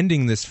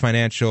ending this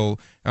financial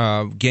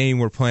game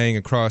we're playing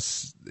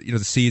across the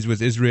seas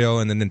with Israel,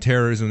 and then the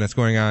terrorism that's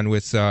going on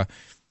with the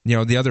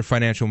other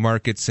financial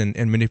markets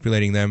and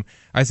manipulating them.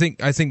 I think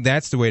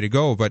that's the way to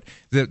go. But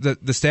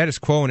the status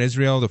quo in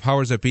Israel, the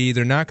powers that be,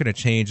 they're not going to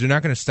change. They're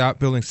not going to stop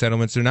building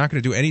settlements. They're not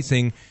going to do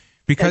anything.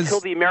 Because until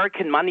the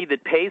American money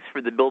that pays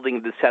for the building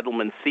of the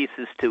settlement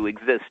ceases to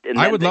exist. And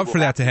I would love for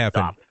that to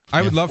happen.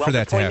 I would love for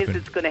that to happen. The point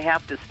is, it's going to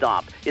have to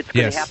stop. It's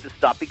going to have to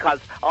stop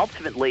because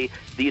ultimately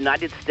the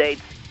United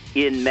States,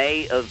 in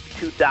May of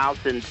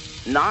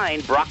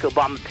 2009, Barack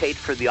Obama paid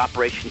for the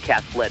Operation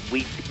Cast Lead.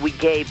 We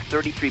gave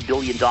 $33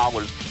 billion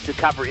to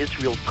cover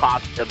Israel's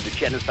cost of the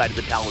genocide of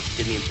the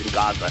Palestinians in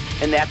Gaza,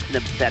 and that's an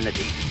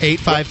obscenity.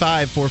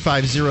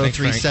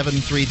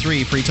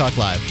 855-450-3733, Free Talk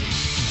Live.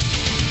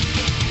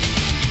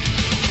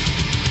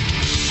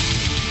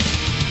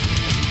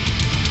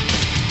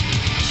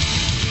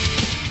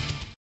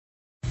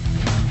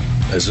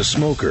 As a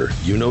smoker,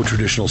 you know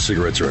traditional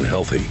cigarettes are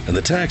unhealthy, and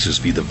the taxes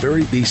feed the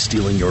very beast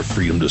stealing your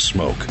freedom to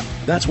smoke.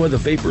 That's why the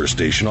Vapor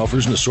Station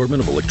offers an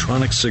assortment of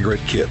electronic cigarette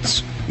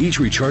kits. Each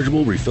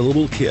rechargeable,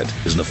 refillable kit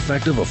is an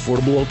effective,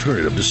 affordable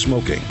alternative to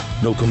smoking.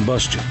 No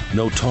combustion,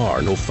 no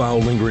tar, no foul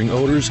lingering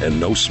odors, and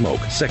no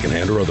smoke,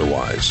 secondhand or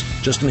otherwise.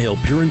 Just inhale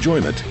pure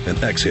enjoyment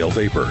and exhale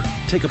vapor.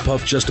 Take a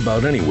puff just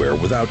about anywhere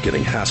without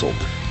getting hassled.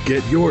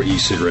 Get your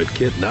e-cigarette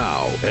kit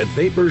now at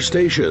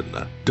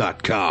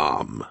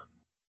VaporStation.com.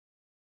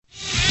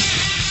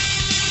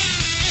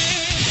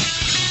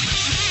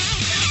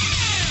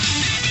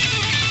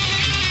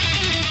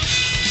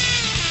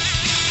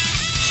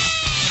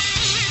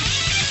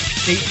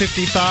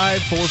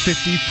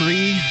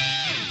 $855-450-FREE.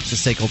 It's the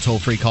SACL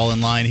toll-free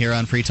call-in line here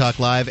on Free Talk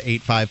Live,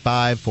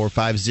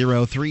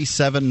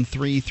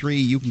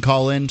 855-450-3733. You can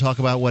call in, talk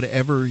about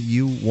whatever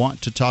you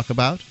want to talk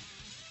about.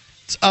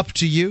 It's up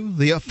to you.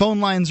 The phone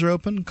lines are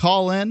open.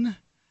 Call in.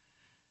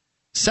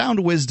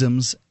 Sound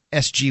Wisdom's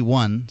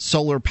SG1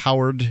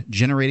 solar-powered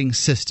generating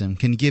system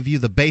can give you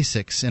the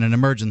basics in an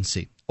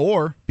emergency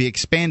or be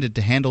expanded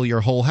to handle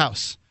your whole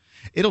house.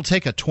 It'll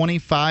take a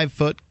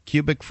 25-foot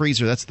cubic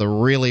freezer, that's the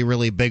really,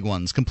 really big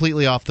ones,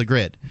 completely off the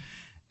grid.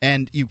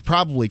 And you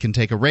probably can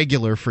take a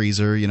regular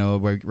freezer, a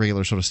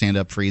regular sort of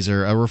stand-up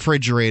freezer, a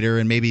refrigerator,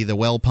 and maybe the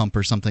well pump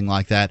or something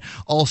like that,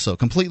 also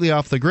completely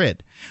off the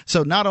grid.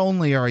 So not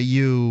only are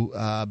you,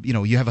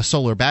 you have a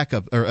solar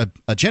backup or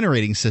a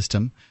generating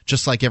system,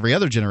 just like every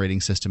other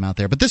generating system out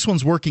there, but this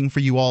one's working for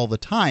you all the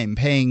time,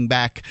 paying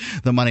back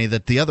the money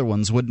that the other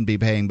ones wouldn't be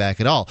paying back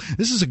at all.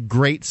 This is a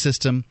great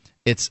system.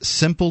 It's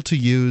simple to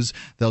use.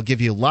 They'll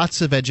give you lots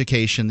of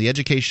education. The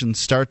education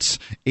starts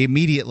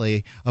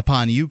immediately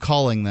upon you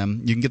calling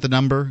them. You can get the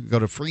number. Go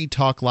to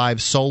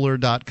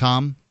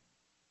freetalklivesolar.com.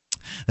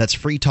 That's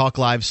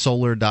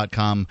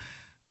freetalklivesolar.com.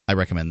 I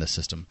recommend this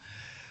system.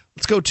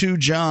 Let's go to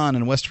John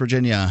in West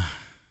Virginia.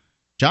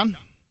 John?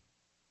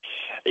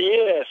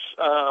 Yes.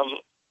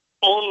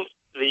 On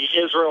the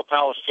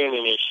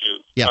Israel-Palestinian issue,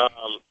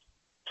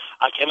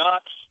 I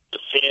cannot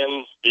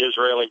defend the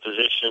Israeli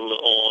position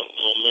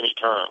on many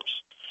terms,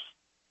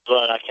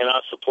 but I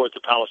cannot support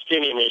the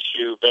Palestinian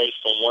issue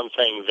based on one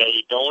thing.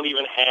 They don't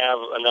even have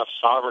enough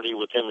sovereignty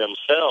within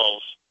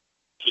themselves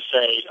to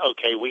say,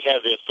 okay, we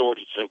have the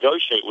authority to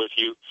negotiate with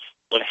you,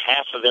 when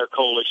half of their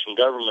coalition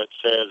government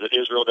says that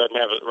Israel doesn't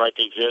have a right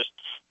to exist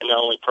and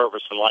their only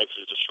purpose in life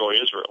is to destroy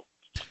Israel.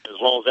 As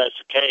long as that's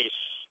the case,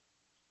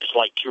 it's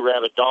like two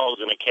rabid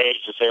dogs in a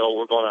cage and say, oh,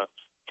 we're going to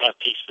have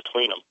peace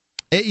between them.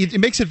 It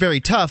makes it very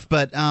tough,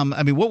 but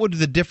what would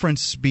the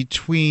difference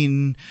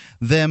between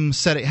them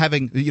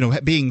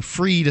being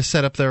free to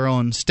set up their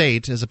own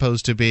state as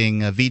opposed to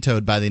being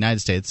vetoed by the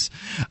United States?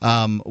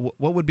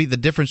 What would be the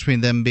difference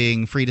between them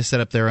being free to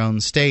set up their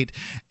own state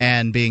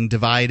and being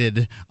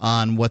divided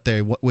on what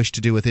they wish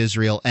to do with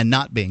Israel and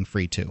not being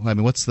free to?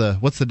 What's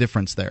the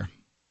difference there?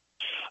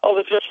 Oh,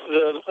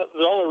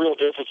 the only real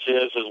difference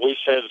is we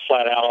said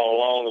flat out all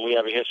along that we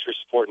have a history of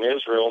supporting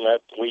Israel, and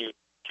that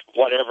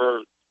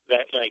whatever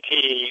that may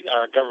be,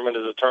 our government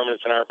has determined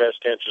it's in our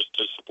best interest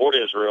to support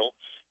Israel,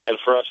 and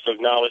for us to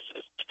acknowledge,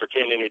 to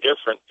pretend any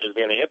different is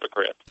being a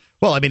hypocrite.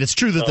 Well, it's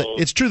true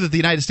that the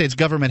United States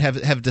government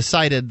have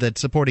decided that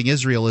supporting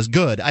Israel is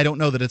good. I don't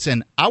know that it's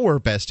in our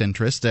best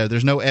interest.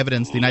 There's no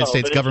evidence the United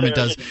States government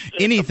does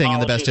anything in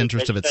the best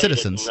interest of its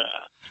citizens.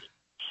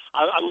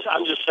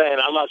 I'm just saying,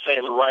 I'm not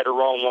saying right or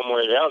wrong one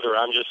way or the other.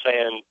 I'm just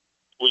saying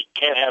we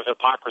can't have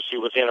hypocrisy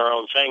within our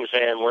own thing,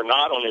 saying we're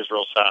not on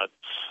Israel's side.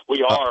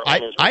 We are on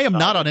Israel's side. I am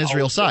not on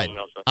Israel's side.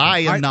 I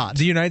am not.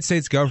 The United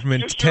States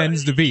government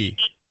tends to be.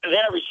 The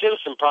average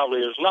citizen probably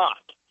is not.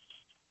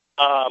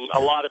 A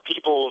lot of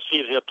people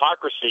see the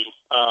hypocrisy.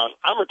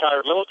 I'm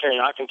retired military,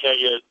 and I can tell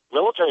you,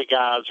 military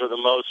guys are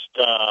the most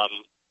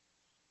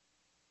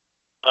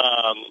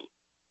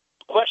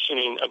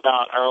questioning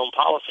about our own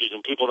policies,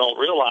 and people don't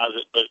realize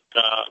it. But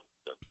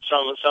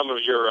some of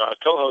your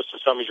co-hosts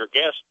and some of your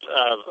guests,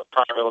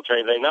 prior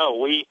military, they know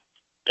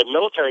the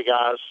military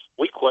guys,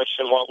 we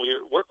question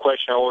we're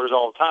questioning our orders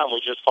all the time.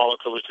 We just follow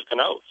because we took an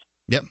oath.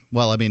 Yep.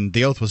 Well, I mean,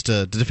 the oath was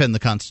to defend the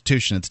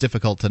Constitution. It's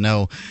difficult to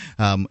know,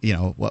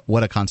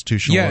 what a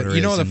constitutional order is. Yeah,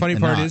 you know, the funny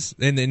part not. is,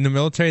 in the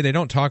military, they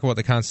don't talk about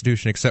the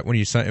Constitution except when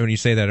you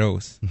say that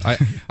oath.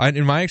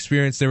 In my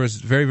experience, there was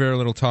very, very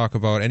little talk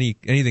about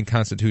anything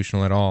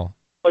constitutional at all.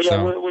 Well,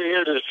 yeah, we're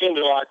here to defend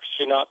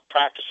democracy, not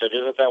practice it.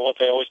 Isn't that what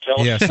they always tell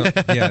us?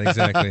 Yeah,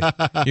 exactly.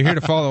 You're here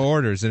to follow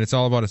orders, and it's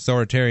all about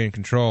authoritarian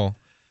control.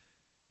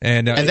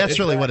 And that's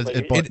really what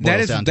it boils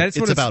down to. It's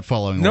about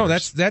following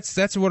orders. No,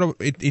 that's what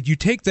you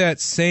take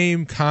that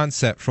same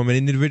concept from an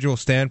individual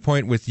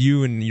standpoint with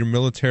you and your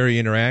military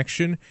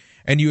interaction,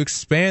 and you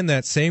expand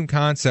that same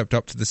concept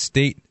up to the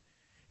state.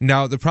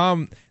 Now, the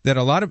problem that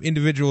a lot of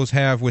individuals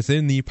have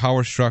within the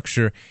power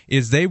structure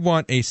is they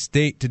want a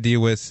state to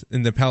deal with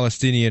in the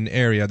Palestinian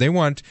area. They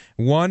want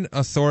one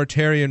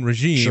authoritarian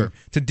regime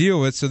to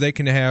deal with so they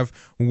can have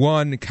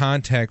one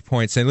contact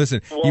point saying,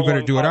 listen, you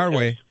better do it our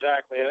way.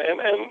 Exactly.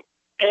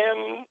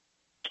 And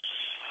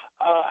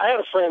I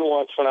had a friend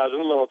once when I was in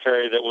the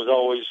military that was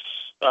always,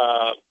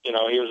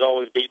 he was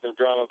always beating the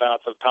drum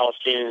about the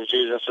Palestinian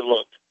Jews. I said,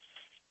 look,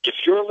 if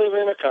you're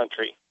living in a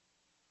country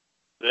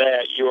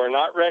that you are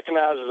not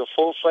recognized as a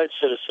full-fledged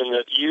citizen,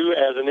 that you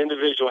as an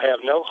individual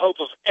have no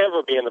hope of ever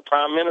being the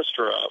prime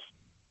minister of,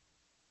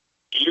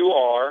 you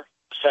are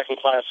a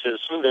second-class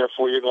citizen,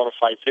 therefore you're going to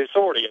fight the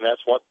authority. And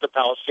that's what the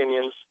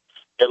Palestinians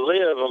that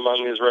live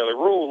among the Israeli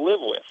rule live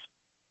with.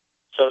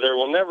 So there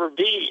will never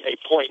be a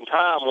point in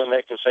time when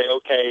they can say,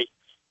 okay,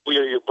 we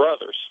are your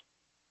brothers.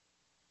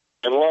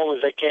 And as long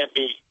as they can't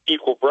be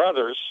equal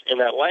brothers in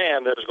that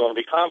land, there's going to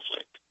be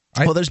conflict.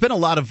 Well, there's been a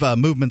lot of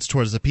movements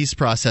towards the peace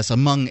process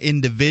among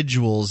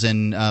individuals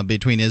in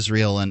between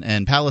Israel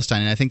and Palestine,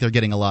 and I think they're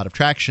getting a lot of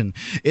traction.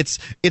 It's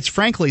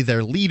frankly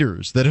their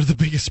leaders that are the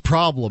biggest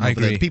problem. I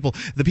agree.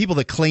 The people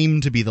that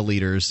claim to be the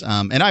leaders,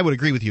 and I would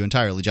agree with you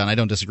entirely, John. I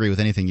don't disagree with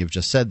anything you've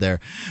just said there.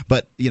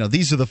 But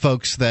these are the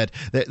folks that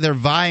they're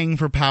vying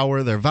for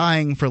power, they're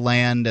vying for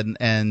land,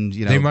 and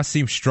they must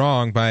seem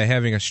strong by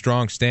having a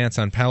strong stance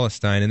on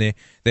Palestine, and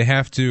they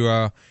have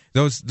to.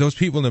 Those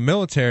people in the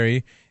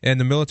military and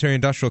the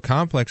military-industrial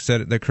complex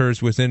that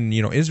occurs within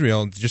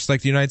Israel, just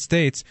like the United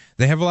States,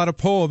 they have a lot of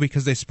pull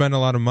because they spend a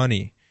lot of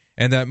money,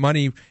 and that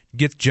money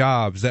gets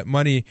jobs, that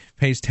money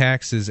pays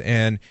taxes,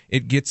 and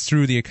it gets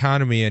through the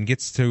economy and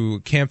gets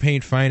to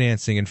campaign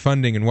financing and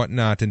funding and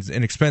whatnot,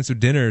 and expensive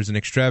dinners and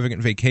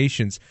extravagant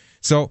vacations.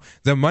 So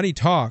the money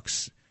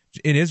talks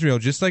in Israel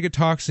just like it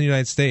talks in the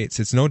United States.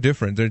 It's no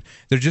different.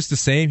 They're just the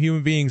same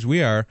human beings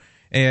we are,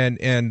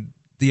 and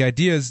the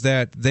idea is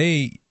that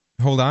they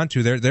hold on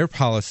to their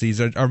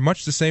policies are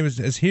much the same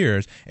as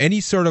here.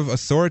 Any sort of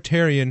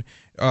authoritarian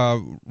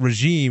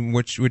regime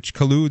which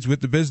colludes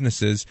with the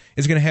businesses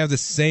is going to have the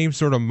same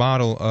sort of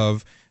model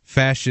of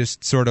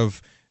fascist sort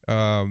of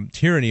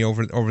tyranny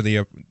over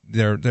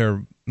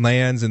their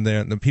lands and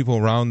the people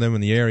around them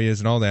and the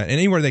areas and all that. And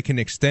anywhere they can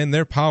extend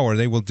their power,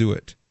 they will do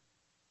it.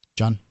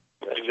 John?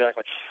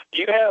 Exactly.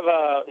 Do you have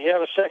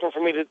a second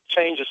for me to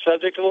change the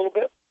subject a little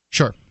bit?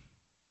 Sure.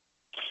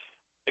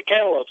 The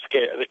cantaloupe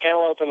scare, the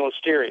cantaloupe and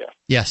listeria.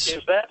 Yes.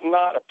 Is that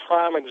not a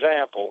prime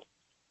example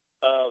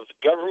of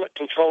government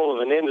control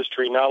of an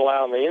industry not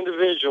allowing the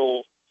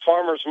individual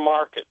farmer's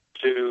market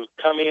to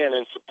come in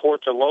and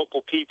support the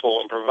local people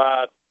and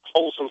provide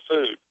wholesome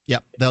food?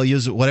 Yep. They'll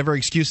use whatever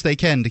excuse they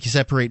can to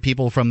separate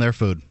people from their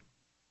food.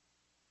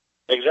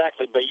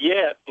 Exactly. But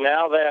yet,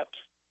 now that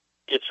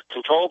it's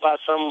controlled by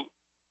some,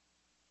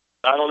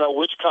 I don't know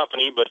which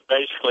company, but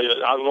basically,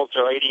 I don't know if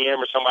they're ADM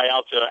or somebody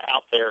out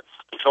there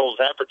controls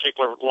that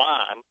particular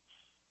line.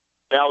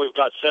 Now we've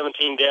got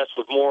 17 deaths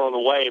with more on the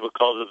way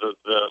because of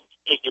the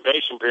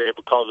incubation period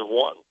because of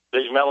one.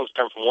 These melons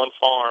come from one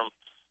farm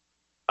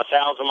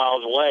 1,000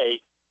 miles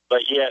away,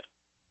 but yet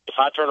if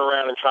I turn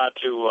around and try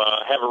to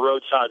have a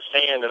roadside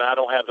stand and I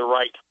don't have the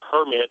right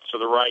permits or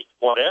the right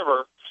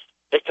whatever,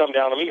 they come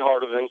down on me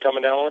harder than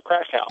coming down on a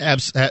crack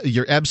house.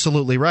 You're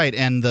absolutely right,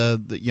 and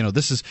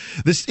this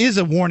is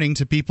a warning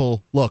to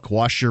people. Look,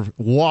 wash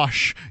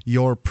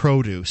your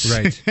produce,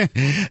 right?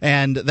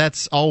 And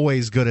that's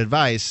always good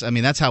advice. I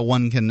mean, that's how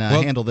one can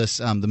handle this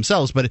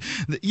themselves. But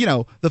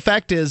the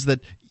fact is that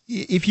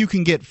if you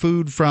can get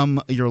food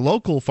from your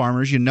local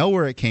farmers, you know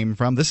where it came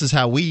from. This is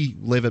how we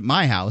live at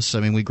my house. I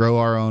mean, we grow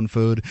our own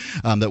food.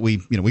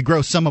 We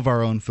grow some of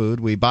our own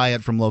food. We buy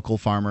it from local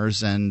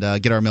farmers and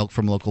get our milk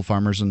from local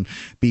farmers and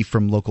beef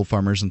from local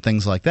farmers and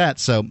things like that.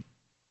 So,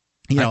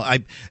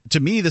 to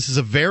me, this is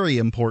a very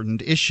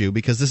important issue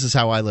because this is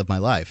how I live my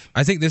life.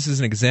 I think this is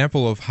an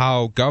example of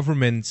how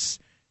governments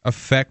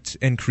affect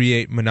and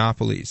create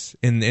monopolies,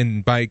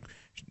 and by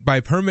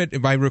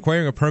by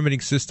requiring a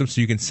permitting system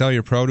so you can sell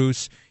your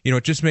produce,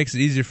 it just makes it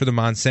easier for the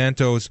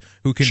Monsantos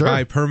who can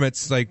buy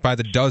permits like by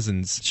the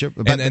dozens. Sure,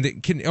 and they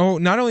can,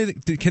 not only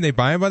can they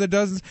buy them by the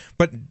dozens,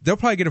 but they'll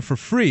probably get them for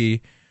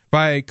free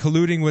by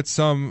colluding with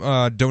some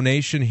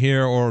donation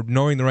here or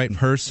knowing the right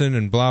person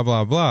and blah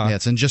blah blah. Yeah,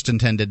 it's just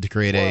intended to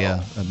create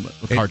a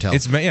cartel.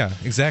 Yeah,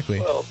 exactly.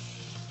 Well,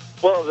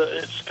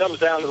 it comes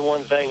down to the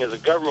one thing: is the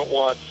government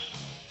wants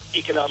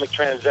economic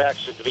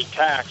transactions to be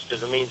taxed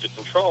as a means of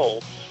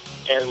control.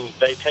 And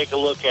they take a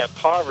look at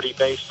poverty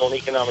based on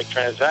economic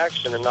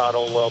transaction and not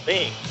on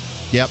well-being.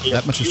 Yep,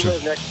 that much is true. You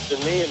live next to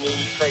me and you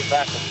trade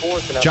back and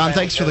forth. And John,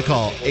 thanks for the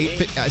call.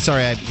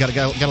 Sorry, I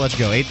gotta let you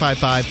go.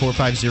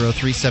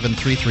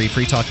 855-450-3733,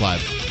 Free Talk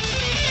Live.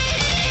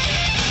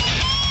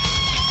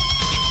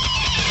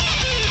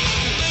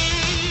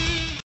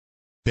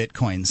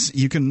 Bitcoins.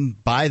 You can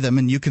buy them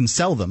and you can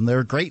sell them.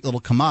 They're a great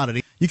little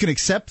commodity. You can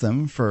accept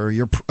them for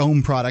your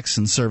own products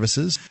and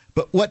services.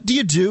 But what do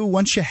you do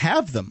once you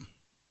have them?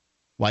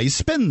 Why, you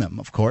spend them,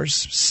 of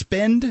course.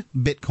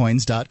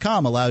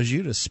 SpendBitcoins.com allows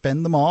you to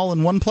spend them all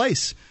in one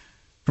place.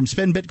 From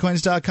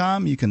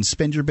SpendBitcoins.com, you can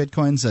spend your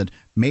Bitcoins at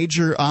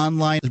major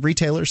online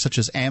retailers such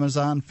as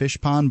Amazon,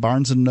 Fishpond,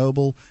 Barnes &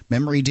 Noble,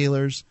 memory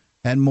dealers,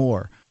 and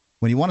more.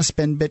 When you want to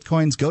spend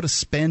Bitcoins, go to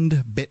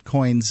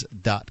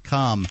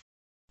SpendBitcoins.com.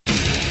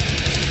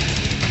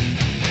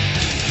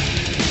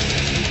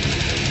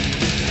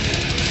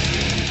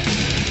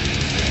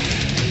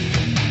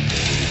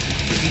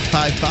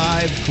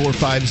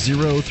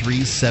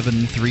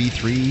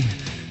 855-450-3733.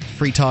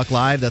 Free Talk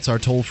Live, that's our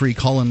toll-free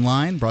call-in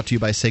line, brought to you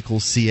by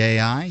SACL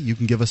CAI. You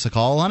can give us a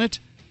call on it.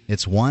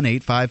 It's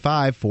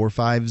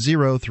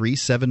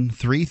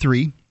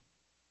 1-855-450-3733.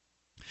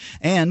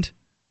 And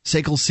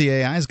SACL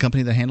CAI is a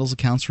company that handles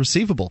accounts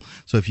receivable.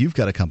 So if you've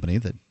got a company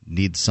that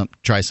needs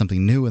try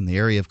something new in the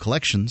area of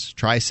collections,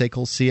 try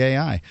SACL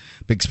CAI.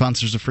 Big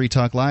sponsors of Free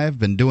Talk Live,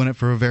 been doing it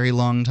for a very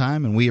long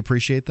time, and we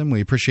appreciate them.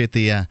 We appreciate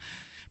the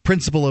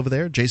principal over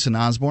there, Jason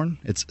Osborne.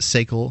 It's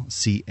SACL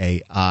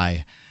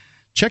CAI.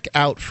 Check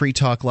out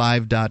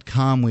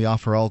freetalklive.com. We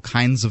offer all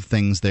kinds of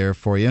things there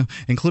for you,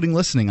 including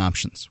listening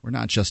options. We're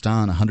not just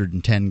on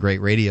 110 great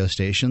radio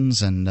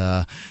stations and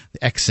the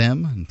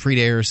XM and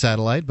free-to-air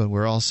satellite, but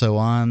we're also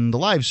on the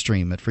live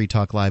stream at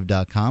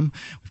freetalklive.com.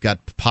 We've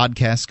got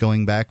podcasts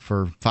going back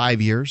for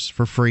 5 years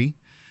for free,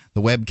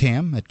 the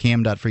webcam at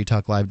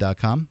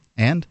cam.freetalklive.com,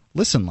 and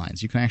listen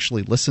lines. You can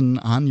actually listen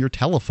on your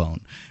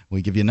telephone.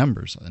 We give you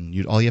numbers,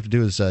 and all you have to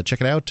do is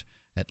check it out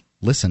at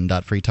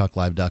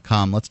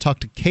listen.freetalklive.com. Let's talk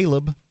to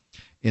Caleb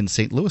in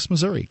St. Louis,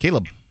 Missouri.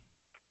 Caleb.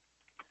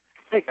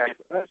 Hey, guys.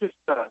 That's just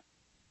kind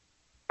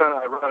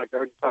of ironic. I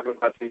heard you talking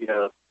about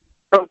the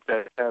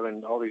protest,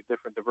 having all these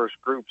different diverse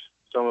groups,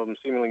 some of them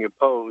seemingly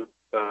opposed,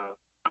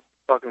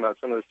 talking about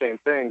some of the same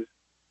things.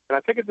 And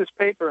I picked up this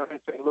paper in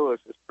St. Louis.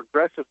 It's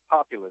Progressive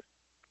Populist,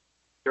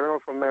 Journal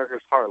from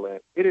America's Heartland.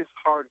 It is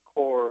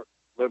hardcore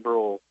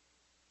liberal,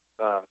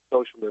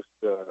 socialist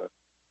little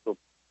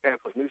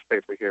pamphlet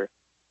newspaper here.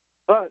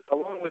 But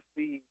along with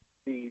the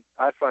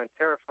I find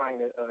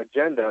terrifying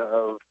agenda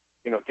of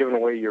giving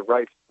away your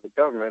rights to the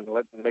government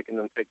and making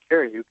them take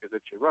care of you because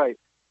it's your right,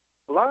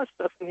 a lot of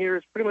stuff in here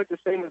is pretty much the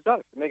same as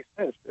us. It makes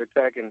sense. They're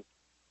attacking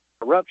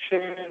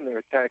corruption. They're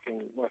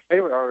attacking. My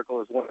favorite article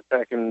is one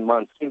attacking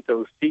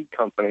Monsanto Seed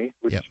Company,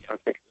 which I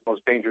think is the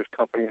most dangerous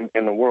company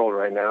in the world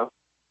right now.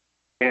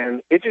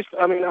 And it just,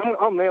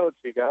 I'll mail it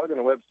to you guys. I'll go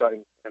on the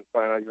website and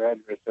find out your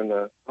address, and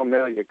I'll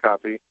mail you a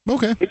copy.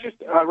 Okay. It's just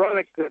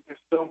ironic that there's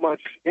so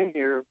much in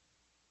here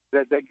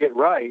that they get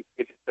right.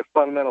 It's just a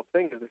fundamental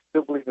thing is they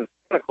still believe in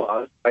Santa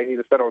Claus, i.e.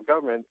 the federal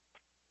government,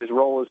 his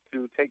role is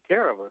to take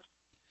care of us.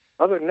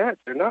 Other than that,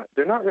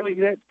 they're not really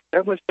that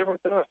much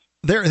different than us.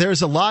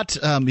 There's a lot,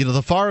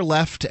 the far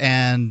left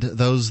and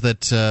those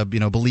that,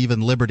 believe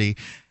in liberty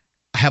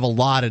have a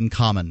lot in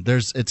common.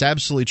 It's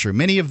absolutely true.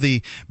 Many of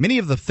the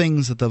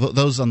things that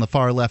those on the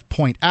far left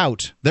point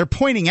out, they're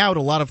pointing out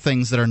a lot of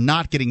things that are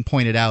not getting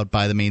pointed out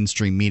by the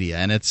mainstream media,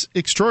 and it's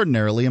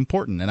extraordinarily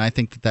important, and I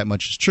think that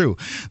much is true.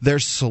 Their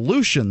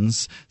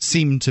solutions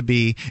seem to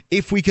be,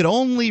 if we could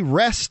only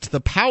wrest the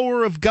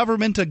power of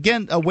government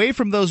again away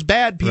from those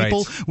bad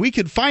people, we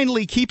could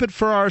finally keep it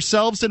for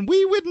ourselves, and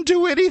we wouldn't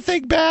do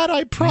anything bad,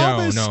 I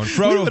promise. No,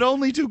 Frodo, we would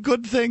only do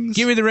good things.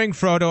 Give me the ring,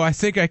 Frodo. I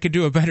think I could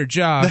do a better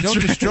job. That's Don't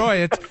destroy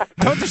it.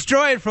 Don't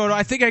destroy it, Frodo.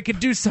 I think I could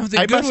do something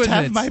good with it. I must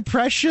have my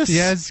precious.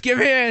 Yes, give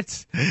me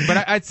it.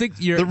 But I think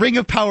the ring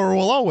of power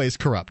will always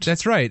corrupt.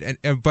 That's right.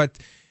 But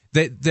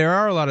there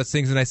are a lot of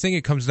things, and I think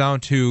it comes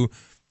down to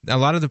a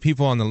lot of the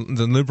people on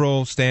the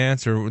liberal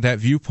stance or that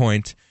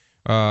viewpoint,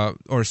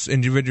 or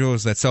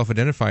individuals that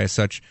self-identify as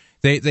such.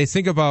 They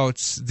think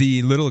about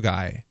the little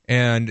guy,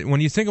 and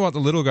when you think about the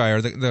little guy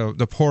or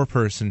the poor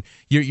person,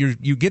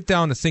 you get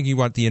down to thinking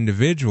about the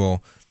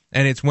individual.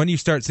 And it's when you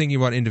start thinking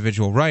about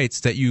individual rights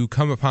that you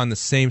come upon the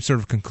same sort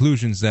of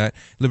conclusions that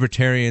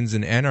libertarians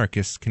and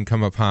anarchists can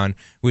come upon,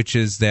 which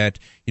is that,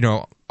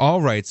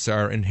 all rights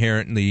are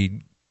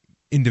inherently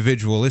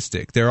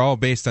individualistic. They're all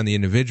based on the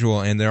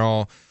individual, and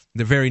they're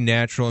very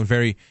natural and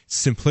very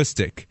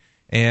simplistic.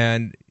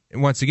 And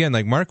once again,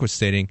 like Mark was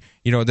stating,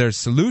 their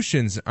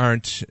solutions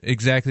aren't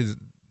exactly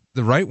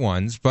the right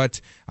ones,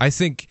 but I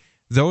think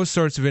those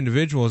sorts of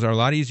individuals are a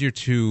lot easier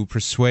to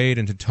persuade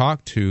and to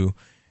talk to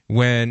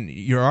when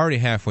you're already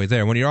halfway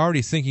there. When you're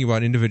already thinking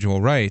about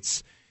individual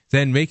rights,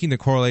 then making the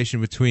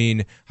correlation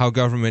between how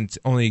government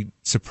only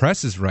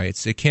suppresses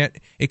rights, it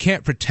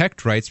can't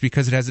protect rights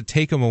because it has to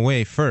take them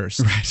away first.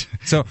 Right.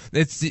 So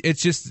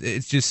it's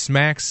just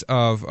smacks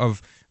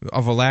of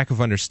a lack of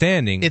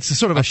understanding. It's a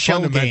sort of a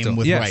shell game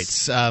with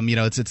rights.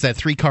 It's that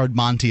 3-card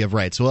Monte of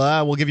rights.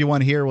 Well, we'll give you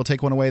one here, we'll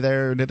take one away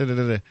there.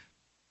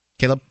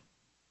 Caleb?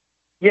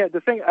 Yeah,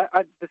 the thing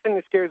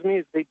that scares me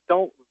is they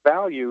don't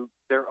value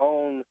their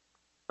own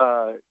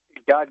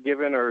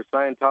God-given or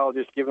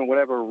Scientologist-given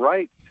whatever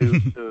right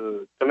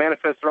to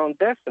manifest their own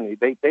destiny.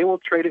 They will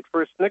trade it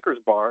for a Snickers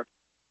bar.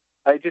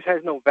 It just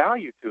has no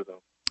value to them.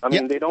 I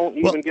mean, they don't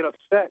even get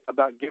upset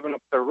about giving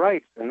up their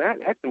rights, and that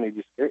to me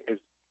is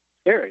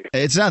scary.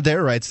 It's not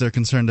their rights they're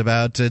concerned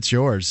about; it's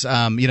yours.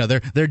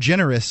 They're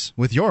generous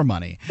with your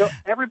money. So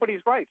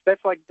everybody's rights.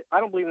 That's like,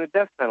 I don't believe in the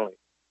death penalty,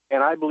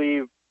 and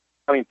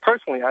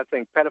personally, I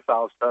think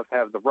pedophile stuff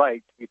have the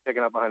right to be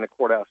taken up behind the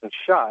courthouse and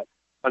shot.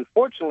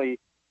 Unfortunately,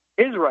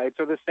 his rights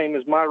are the same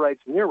as my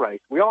rights and your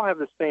rights. We all have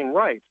the same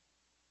rights.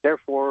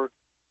 Therefore,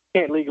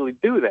 can't legally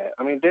do that.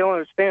 I mean, they don't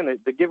understand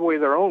that to give away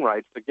their own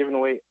rights, they're giving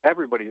away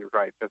everybody's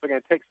rights. If they're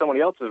going to take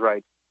somebody else's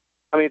rights,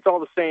 it's all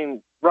the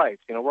same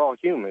rights. We're all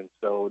humans,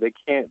 so they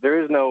can't.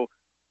 There is no,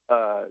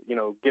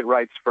 get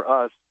rights for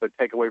us, but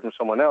take away from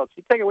someone else.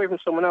 You take away from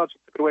someone else, you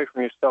took it away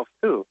from yourself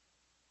too.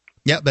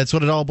 Yeah, that's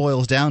what it all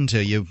boils down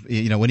to.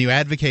 When you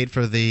advocate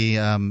for the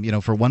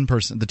for one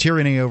person, the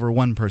tyranny over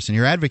one person,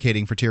 you're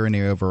advocating for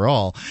tyranny over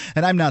all.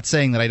 And I'm not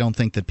saying that I don't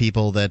think that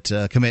people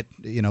that commit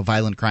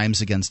violent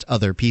crimes against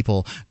other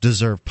people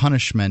deserve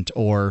punishment,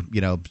 or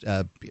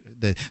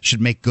they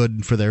should make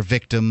good for their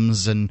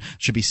victims and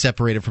should be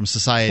separated from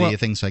society and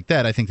things like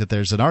that. I think that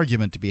there's an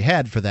argument to be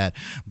had for that,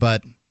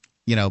 but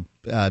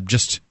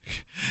just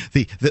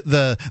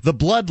the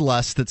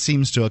bloodlust that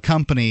seems to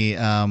accompany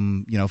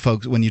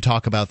folks when you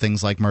talk about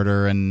things like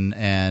murder and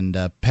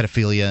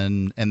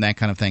pedophilia and that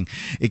kind of thing,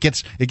 it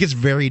gets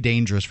very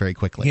dangerous very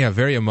quickly. Yeah,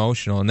 very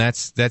emotional, and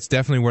that's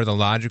definitely where the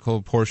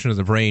logical portion of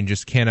the brain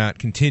just cannot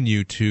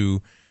continue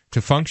to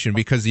function,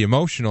 because the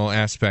emotional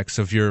aspects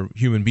of your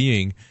human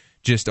being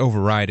just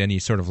override any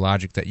sort of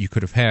logic that you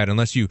could have had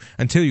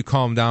until you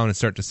calm down and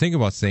start to think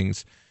about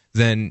things.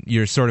 Then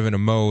you're sort of in a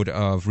mode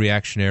of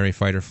reactionary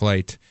fight or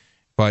flight.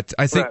 But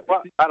I think... Right.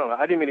 Well, I don't know.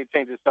 I didn't mean to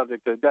change the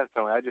subject to the death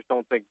penalty. I just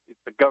don't think it's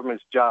the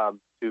government's job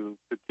to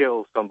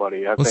kill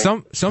somebody. I think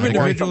some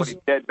individuals... If somebody's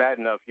dead bad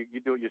enough, you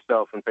do it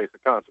yourself and face the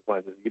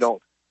consequences. You don't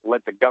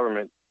let the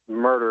government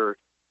murder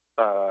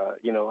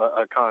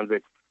a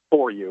convict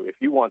for you. If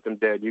you want them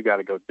dead, you got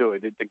to go do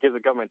it. It gives the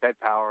government that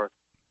power.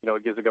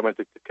 It gives the government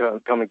to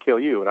come and kill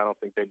you, and I don't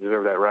think they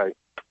deserve that right.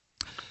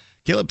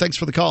 Caleb, thanks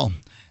for the call.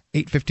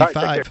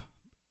 855.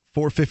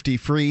 450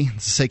 free.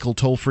 It's a SACL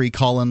toll-free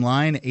call-in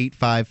line,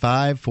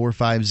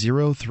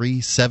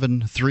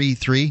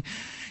 855-450-3733.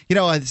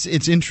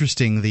 It's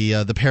interesting,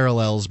 the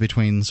parallels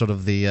between sort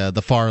of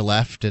the far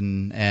left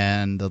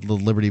and the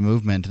liberty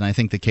movement, and I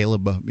think that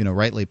Caleb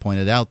rightly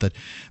pointed out that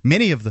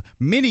many of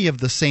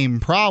the same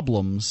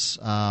problems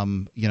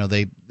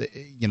they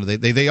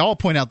all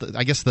point out that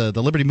I guess the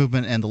liberty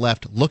movement and the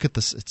left look at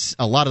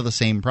a lot of the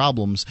same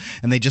problems,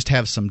 and they just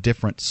have some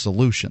different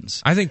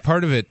solutions. I think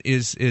part of it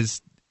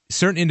is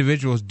certain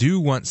individuals do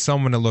want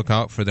someone to look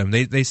out for them.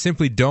 They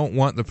simply don't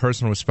want the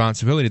personal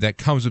responsibility that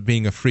comes with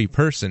being a free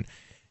person.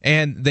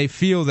 And they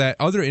feel that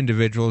other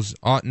individuals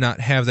ought not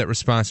have that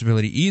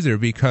responsibility either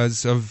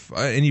because of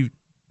any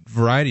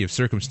variety of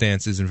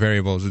circumstances and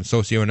variables and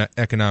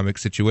socioeconomic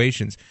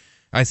situations.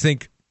 I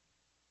think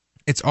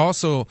it's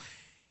also,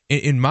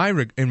 in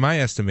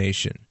my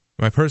estimation,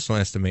 my personal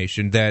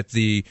estimation, that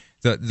the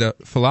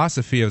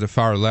philosophy of the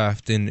far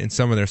left in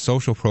some of their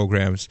social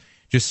programs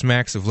just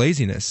smacks of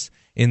laziness,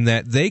 in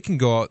that they can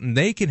go out and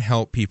they can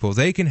help people.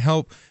 They can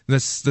help the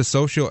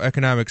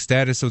socioeconomic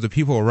status of the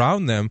people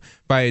around them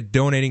by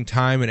donating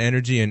time and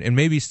energy and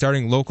maybe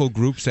starting local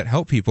groups that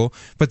help people,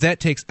 but that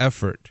takes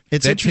effort.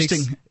 It's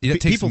interesting. That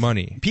takes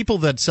money. People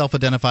that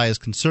self-identify as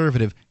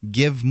conservative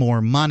give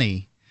more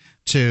money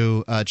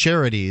to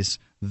charities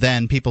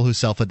than people who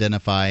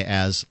self-identify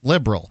as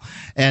liberal.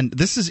 And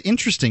this is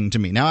interesting to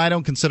me. Now, I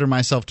don't consider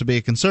myself to be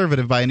a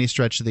conservative by any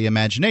stretch of the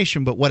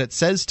imagination, but what it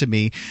says to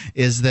me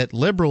is that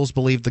liberals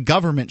believe the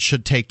government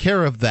should take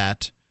care of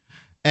that,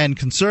 and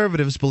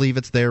conservatives believe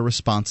it's their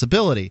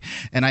responsibility.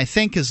 And I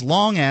think as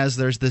long as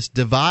there's this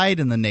divide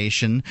in the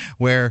nation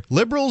where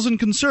liberals and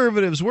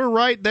conservatives, we're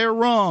right, they're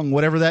wrong,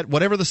 whatever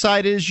the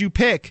side is you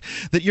pick,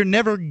 that you're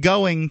never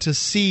going to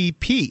see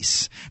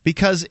peace,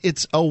 because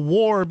it's a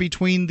war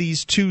between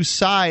these two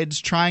sides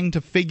trying to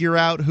figure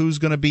out who's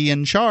going to be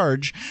in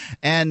charge.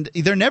 And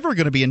they're never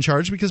going to be in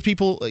charge because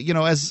people,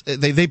 as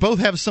they both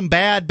have some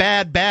bad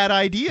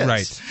ideas.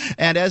 Right.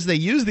 And as they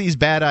use these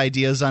bad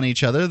ideas on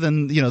each other,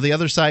 then, the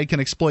other side can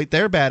exploit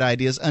their bad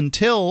ideas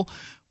until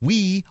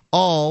we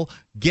all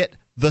get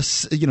the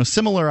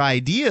similar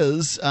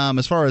ideas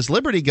as far as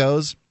liberty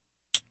goes,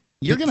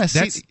 you're going to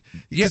see.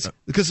 Yes,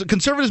 because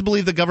conservatives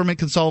believe the government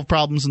can solve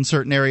problems in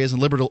certain areas,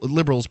 and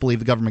liberals believe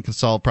the government can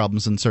solve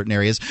problems in certain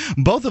areas.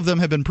 Both of them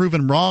have been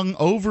proven wrong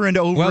over and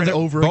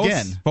over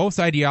again. Both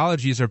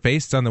ideologies are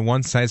based on the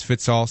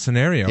one-size-fits-all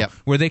scenario,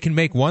 where they can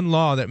make one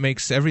law that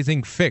makes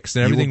everything fixed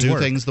and everything will do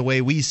work. Things the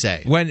way we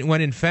say.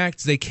 When in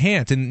fact they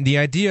can't. And the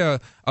idea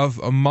of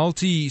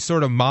a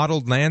sort of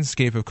modeled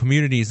landscape of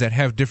communities that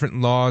have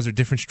different laws or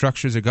different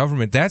structures of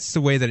government, that's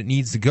the way that it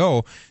needs to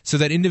go, so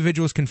that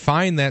individuals can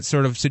find that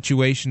sort of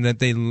situation that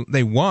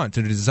they want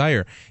or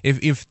desire.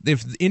 If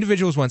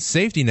individuals want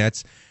safety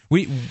nets,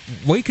 we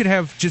could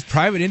have just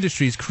private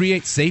industries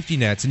create safety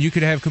nets, and you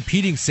could have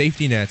competing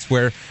safety nets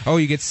where,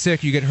 you get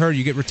sick, you get hurt,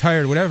 you get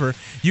retired, whatever.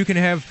 You can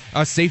have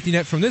a safety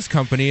net from this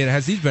company and it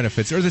has these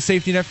benefits, or the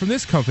safety net from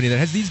this company that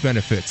has these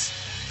benefits.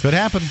 Could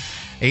happen.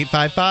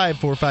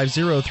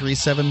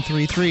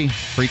 855-450-3733.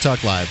 Free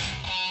Talk Live.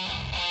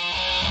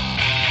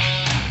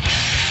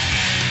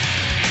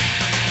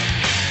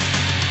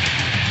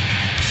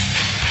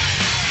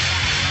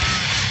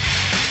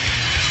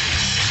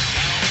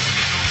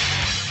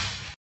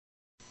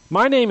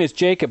 My name is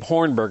Jacob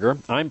Hornberger.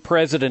 I'm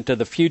president of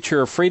the Future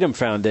of Freedom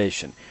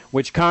Foundation,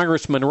 which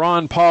Congressman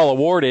Ron Paul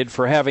awarded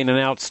for having an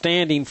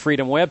outstanding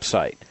freedom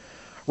website.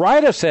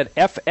 Write us at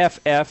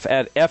fff@fff.org,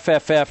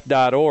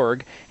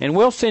 and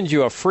we'll send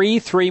you a free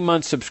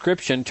 3-month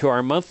subscription to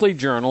our monthly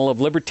journal of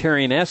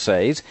libertarian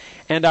essays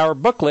and our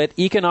booklet,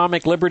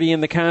 Economic Liberty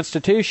in the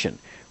Constitution,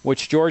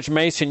 which George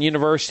Mason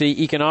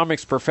University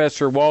economics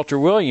professor Walter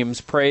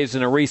Williams praised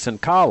in a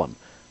recent column.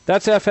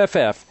 That's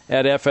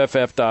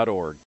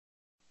fff@fff.org.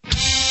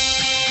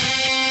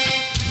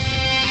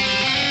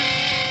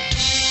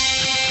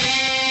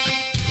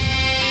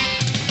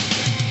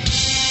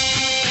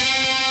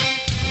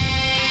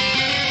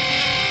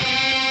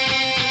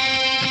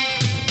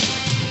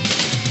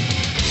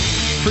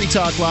 Free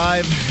Talk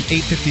Live,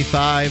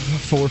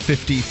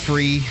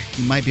 855-450-FREE.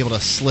 You might be able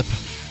to slip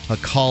a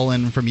call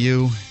in from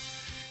you,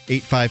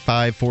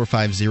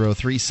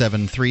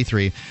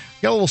 855-450-3733.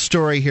 Got a little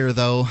story here,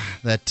 though,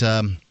 that,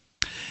 to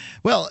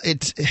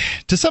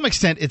some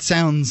extent it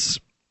sounds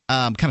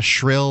kind of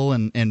shrill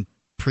and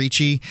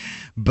preachy,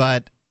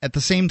 but at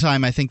the same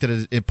time, I think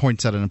that it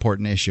points out an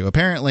important issue.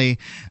 Apparently,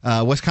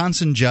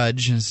 Wisconsin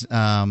judge it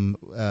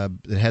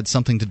had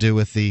something to do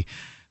with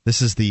this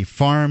is the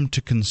Farm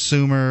to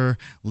Consumer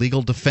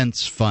Legal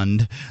Defense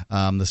Fund,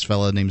 this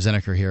fellow named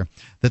Zenecker here,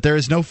 that there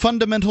is no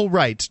fundamental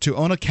right to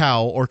own a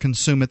cow or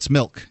consume its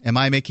milk. Am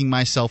I making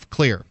myself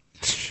clear?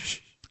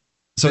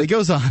 So he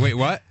goes on. Wait,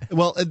 what?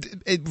 Well,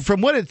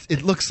 from what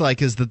it looks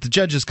like is that the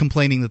judge is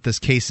complaining that this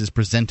case is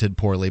presented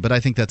poorly, but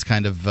I think that's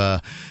kind of,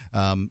 that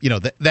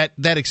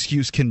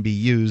excuse can be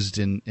used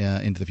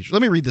into the future.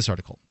 Let me read this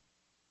article.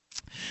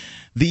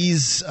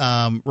 These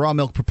raw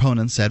milk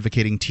proponents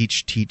advocating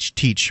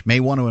teach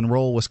may want to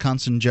enroll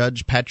Wisconsin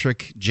Judge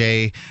Patrick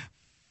J.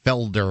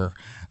 Felder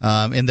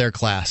in their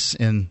class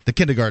in the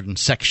kindergarten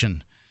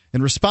section.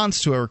 In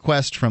response to a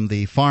request from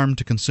the Farm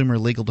to Consumer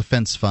Legal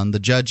Defense Fund, the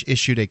judge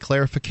issued a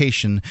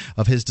clarification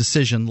of his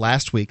decision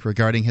last week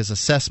regarding his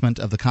assessment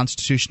of the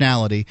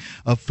constitutionality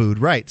of food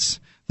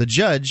rights. The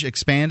judge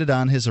expanded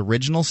on his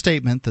original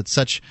statement that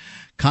such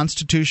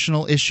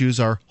constitutional issues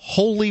are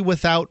wholly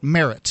without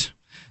merit.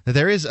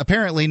 There is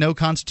apparently no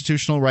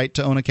constitutional right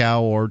to own a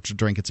cow or to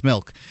drink its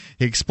milk.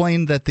 He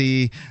explained that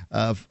the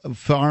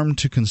Farm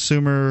to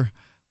Consumer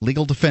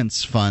Legal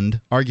Defense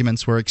Fund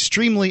arguments were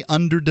extremely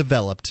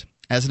underdeveloped.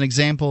 As an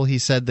example, he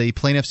said the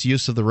plaintiff's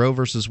use of the Roe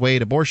v.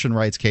 Wade abortion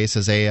rights case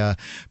as a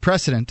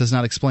precedent does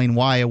not explain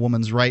why a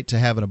woman's right to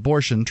have an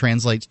abortion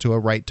translates to a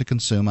right to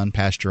consume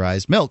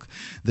unpasteurized milk.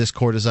 This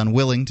court is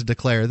unwilling to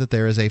declare that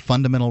there is a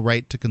fundamental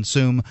right to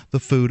consume the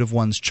food of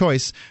one's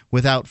choice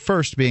without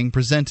first being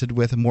presented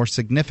with more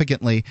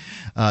significantly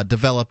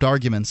developed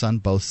arguments on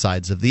both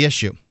sides of the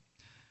issue.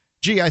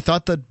 Gee, I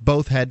thought that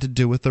both had to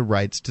do with the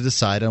rights to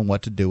decide on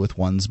what to do with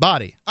one's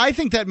body. I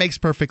think that makes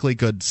perfectly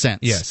good sense.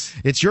 Yes.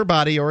 It's your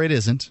body or it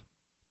isn't,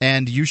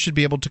 and you should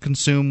be able to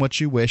consume what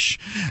you wish,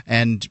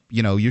 and,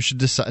 you should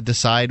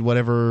decide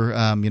whatever,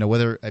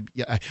 whether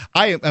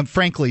I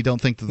frankly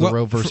don't think that the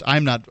Roe versus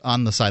I'm not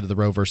on the side of the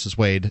Roe versus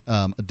Wade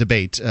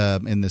debate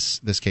in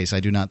this case. I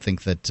do not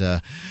think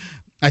that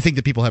I think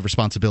that people have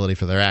responsibility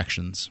for their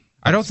actions.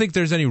 I don't think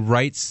there's any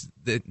rights.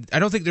 I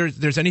don't think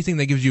there's anything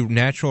that gives you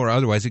natural or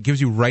otherwise. It gives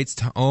you rights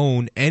to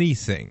own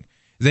anything.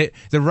 The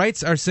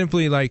rights are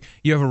simply like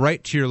you have a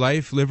right to your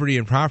life, liberty,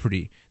 and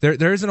property.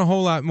 There isn't a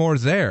whole lot more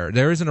there.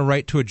 There isn't a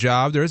right to a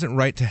job. There isn't a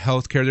right to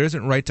health care. There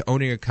isn't a right to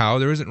owning a cow.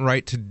 There isn't a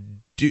right to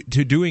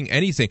doing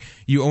anything.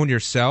 You own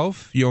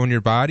yourself. You own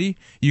your body.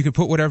 You can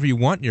put whatever you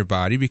want in your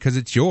body because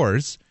it's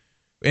yours.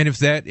 And if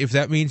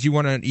that means you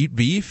want to eat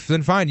beef,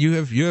 then fine. You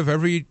have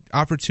every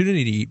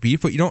opportunity to eat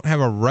beef, but you don't have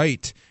a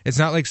right. It's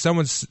not like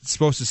someone's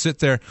supposed to sit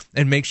there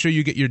and make sure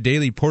you get your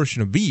daily portion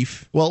of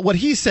beef. Well, what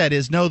he said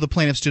is no, the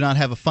plaintiffs do not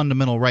have a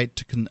fundamental right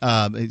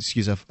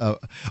to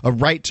a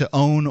right to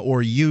own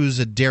or use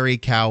a dairy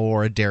cow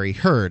or a dairy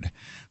herd.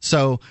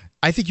 So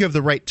I think you have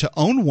the right to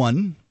own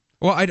one.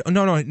 Well,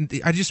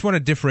 I just want to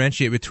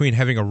differentiate between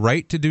having a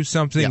right to do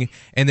something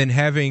and then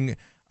having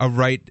a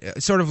right,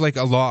 sort of like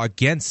a law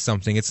against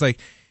something. It's like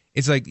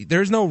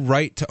there's no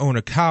right to own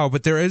a cow,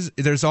 but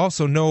there's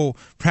also no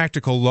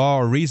practical law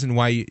or reason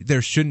why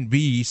there shouldn't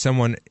be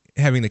someone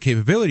having the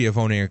capability of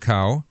owning a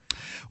cow.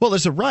 Well,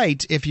 there's a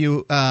right if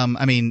you,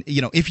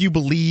 if you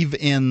believe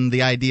in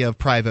the idea of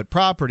private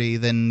property,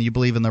 then you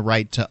believe in the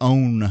right to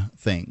own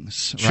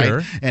things, right?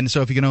 Sure. And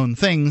so if you can own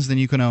things, then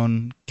you can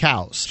own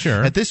cows.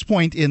 Sure. At this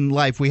point in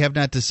life, we have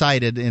not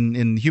decided,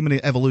 in human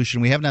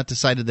evolution, we have not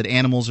decided that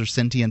animals are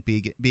sentient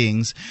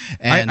beings.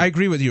 And I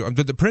agree with you.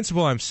 The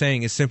principle I'm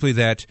saying is simply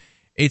that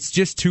it's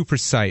just too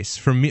precise.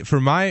 For me,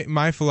 for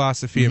my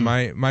philosophy and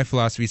my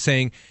philosophy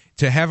saying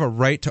to have a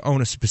right to own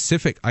a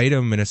specific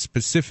item in a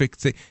specific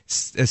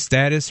a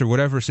status or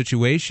whatever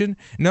situation.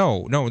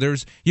 No,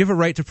 you have a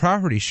right to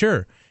property,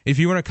 sure. If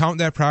you want to count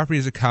that property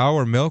as a cow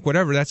or milk,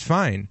 whatever, that's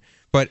fine.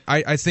 But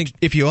I think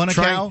if you own a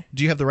cow,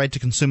 do you have the right to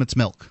consume its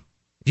milk?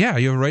 Yeah,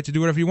 you have a right to do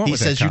whatever you want with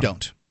that cow. He says you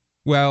don't.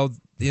 Well,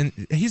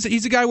 he's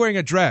a guy wearing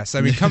a dress.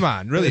 I mean, come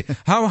on, really.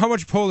 How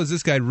much pull does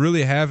this guy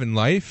really have in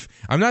life?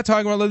 I'm not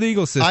talking about the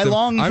legal system. I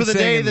long for the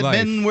day that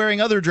men wearing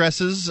other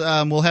dresses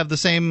will have the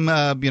same,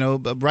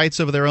 rights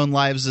over their own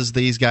lives as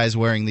these guys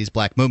wearing these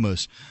black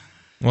muumuus.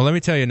 Well, let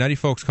me tell you, nutty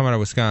folks come out of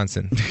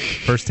Wisconsin.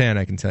 Firsthand,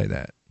 I can tell you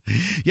that.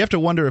 You have to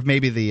wonder if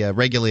maybe the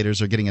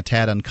regulators are getting a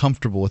tad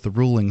uncomfortable with the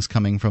rulings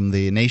coming from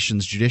the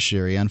nation's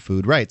judiciary on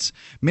food rights.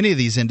 Many of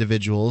these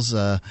individuals,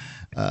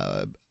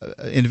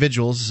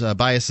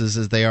 biases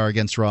as they are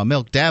against raw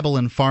milk, dabble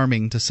in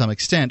farming to some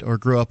extent or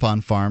grew up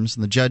on farms,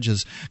 and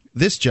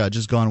this judge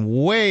has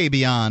gone way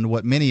beyond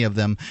what many of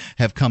them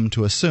have come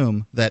to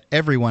assume, that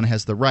everyone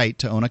has the right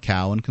to own a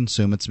cow and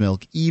consume its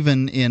milk,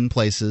 even in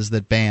places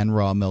that ban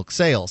raw milk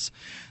sales.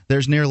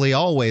 There's nearly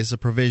always a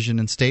provision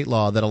in state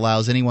law that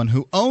allows anyone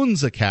who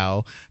owns a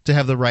cow to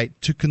have the right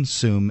to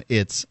consume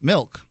its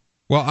milk.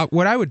 Well,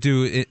 what I would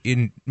do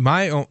in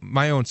my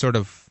own sort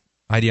of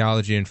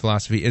ideology and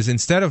philosophy is,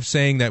 instead of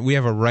saying that we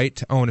have a right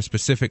to own a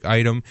specific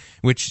item,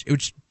 which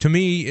to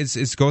me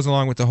is goes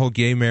along with the whole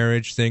gay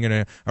marriage thing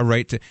and a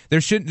right to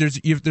there's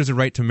a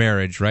right to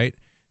marriage, right?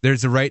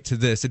 There's a right to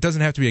this. It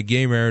doesn't have to be a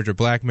gay marriage or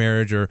black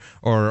marriage or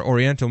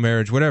Oriental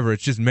marriage, whatever.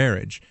 It's just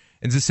marriage.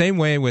 It's the same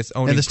way with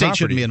owning property. And the state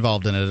shouldn't be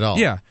involved in it at all.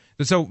 Yeah.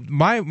 So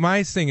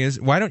my thing is,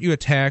 why don't you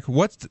attack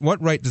what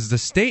right does the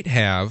state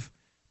have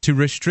to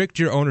restrict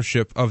your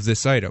ownership of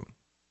this item?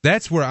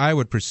 That's where I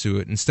would pursue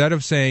it, instead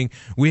of saying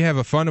we have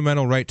a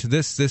fundamental right to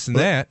this, and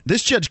that.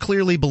 This judge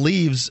clearly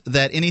believes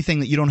that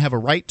anything that you don't have a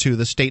right to,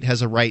 the state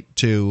has a right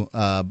to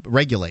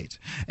regulate.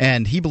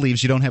 And he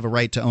believes you don't have a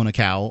right to own a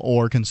cow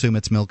or consume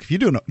its milk if you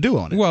do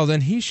own it. Well,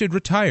 then he should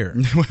retire.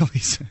 Well,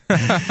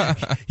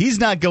 he's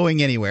not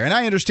going anywhere. And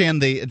I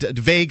understand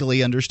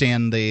vaguely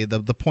understand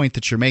the point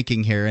that you're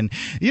making here. And,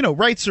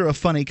 rights are a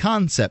funny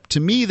concept.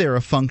 To me, they're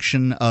a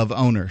function of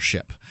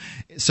ownership.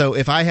 So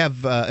if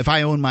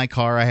I own my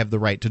car, I have the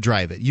right to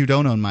drive it. You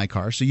don't own my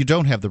car, so you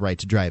don't have the right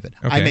to drive it.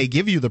 Okay. I may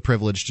give you the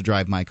privilege to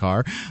drive my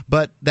car,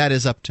 but that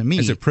is up to me.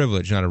 It's a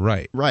privilege, not a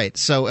right. Right.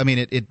 So, I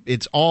mean,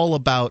 it's all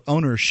about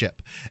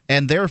ownership.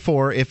 And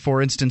therefore, if,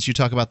 for instance, you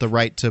talk about the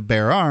right to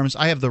bear arms,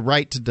 I have the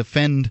right to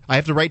defend, I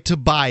have the right to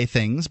buy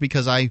things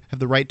because I have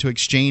the right to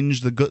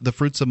exchange the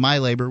fruits of my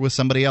labor with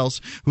somebody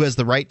else who has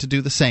the right to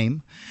do the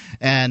same.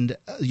 And,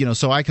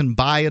 so I can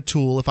buy a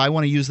tool. If I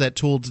want to use that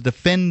tool to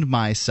defend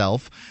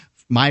myself,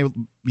 my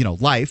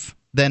life,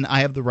 then I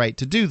have the right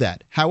to do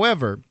that.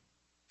 However,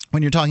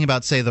 when you're talking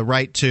about, say, the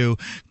right to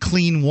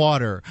clean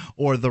water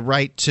or the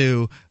right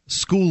to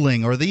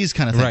schooling or these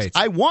kind of things, right.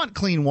 I want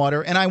clean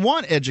water and I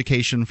want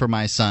education for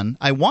my son.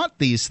 I want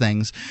these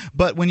things.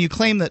 But when you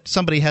claim that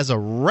somebody has a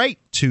right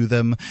to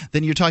them,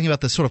 then you're talking about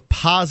this sort of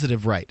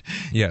positive right.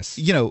 Yes.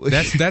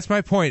 That's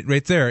my point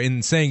right there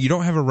in saying you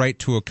don't have a right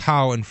to a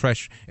cow and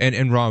fresh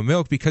and raw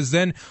milk, because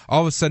then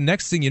all of a sudden,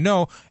 next thing you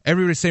know,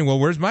 everybody's saying, well,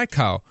 where's my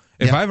cow?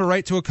 If I have a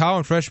right to a cow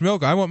and fresh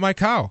milk, I want my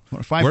cow.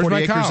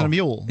 540 acres and a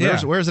mule.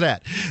 Yeah. Where's it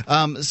at?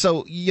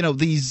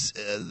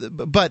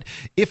 But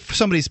if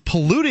somebody's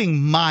polluting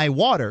my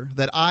water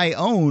that I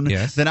own,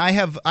 then I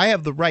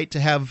have the right to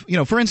have,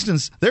 for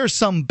instance, there's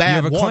some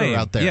bad water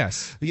out there.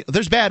 Yes.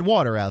 There's bad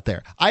water out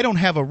there. I don't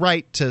have a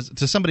right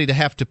to somebody to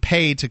have to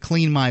pay to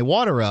clean my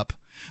water up.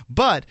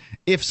 But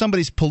if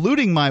somebody's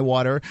polluting my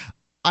water,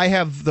 I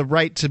have the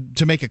right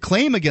to make a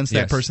claim against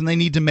that person. They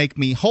need to make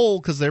me whole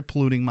because they're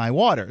polluting my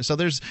water. So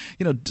there's,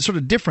 sort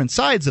of different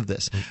sides of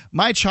this.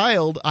 My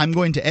child, I'm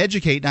going to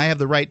educate, and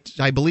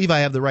I believe I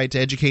have the right to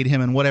educate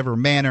him in whatever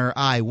manner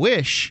I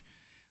wish,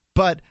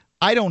 but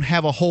I don't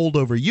have a hold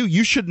over you.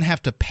 You shouldn't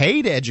have to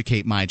pay to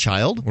educate my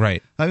child.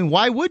 Right. I mean,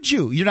 why would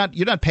you? You're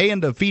not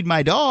paying to feed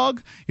my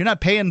dog. You're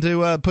not paying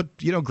to put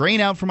grain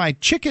out for my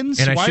chickens.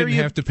 And why I shouldn't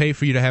have to pay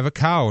for you to have a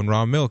cow and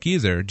raw milk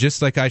either.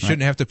 Just like I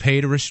shouldn't have to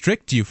pay to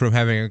restrict you from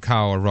having a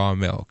cow or raw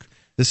milk.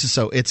 This is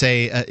so. It's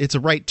a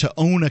right to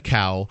own a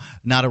cow,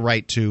 not a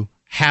right to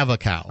have a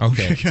cow.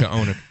 Okay, to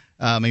own a.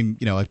 I mean,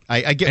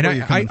 I get where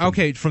you're coming from.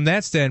 Okay, from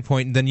that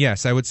standpoint, then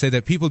yes, I would say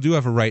that people do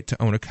have a right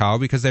to own a cow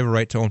because they have a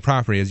right to own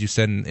property, as you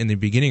said in the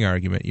beginning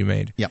argument you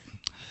made. Yep.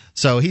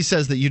 So he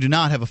says that you do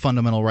not have a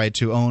fundamental right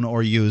to own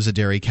or use a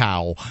dairy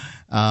cow.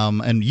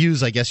 And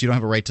use, I guess, you don't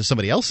have a right to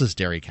somebody else's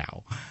dairy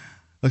cow.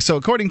 So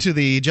according to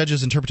the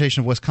judge's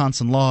interpretation of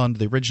Wisconsin law and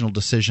the original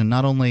decision,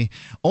 not only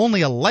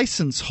a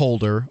license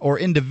holder or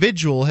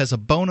individual has a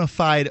bona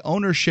fide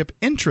ownership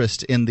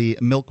interest in the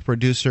milk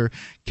producer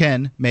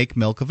can make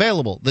milk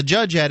available. The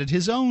judge added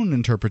his own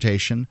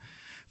interpretation.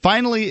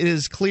 Finally, it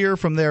is clear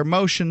from their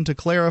motion to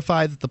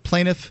clarify that the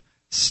plaintiff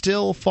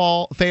still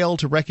fail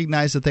to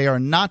recognize that they are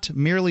not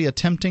merely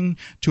attempting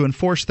to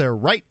enforce their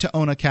right to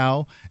own a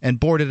cow and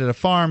board it at a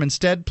farm.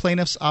 Instead,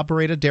 plaintiffs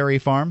operate a dairy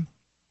farm.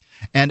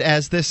 And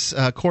as this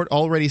court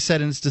already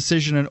said in its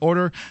decision and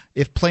order,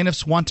 if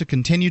plaintiffs want to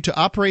continue to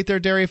operate their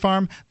dairy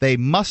farm, they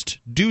must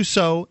do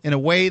so in a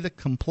way that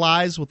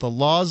complies with the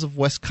laws of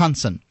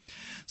Wisconsin.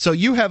 So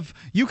you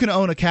can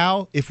own a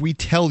cow if we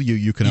tell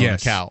you can own a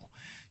cow.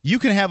 You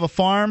can have a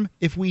farm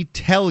if we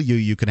tell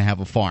you can have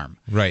a farm.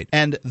 Right.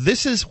 And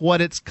this is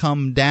what it's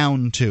come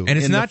down to and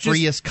it's in not the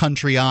freest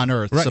country on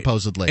earth,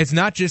 supposedly. It's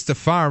not just a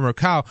farm or a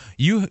cow.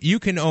 You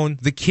can own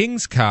the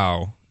king's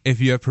cow if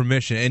you have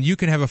permission, and you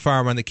can have a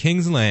farm on the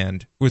king's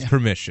land with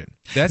permission.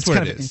 That's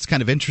what it is. It's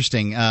kind of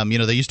interesting.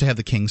 They used to have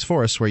the king's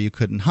forest where you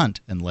couldn't hunt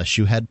unless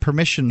you had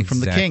permission from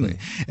the king,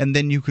 and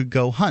then you could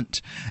go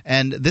hunt.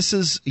 And this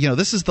is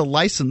the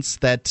license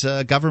that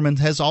government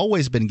has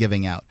always been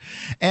giving out.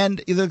 And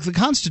the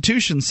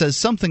Constitution says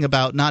something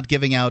about not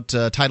giving out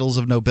titles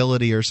of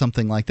nobility or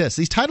something like this.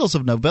 These titles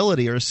of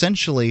nobility are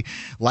essentially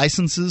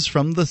licenses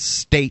from the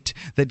state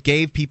that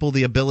gave people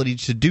the ability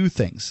to do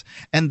things.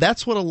 And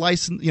that's what a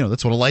license.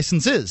 That's what a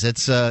license is.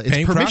 It's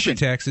paying permission. Property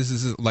taxes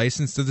is a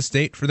license to the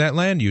state for that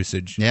land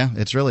usage. Yeah,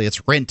 it's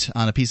rent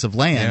on a piece of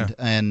land,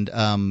 and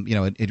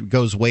it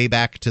goes way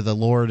back to the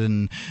lord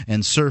and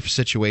serf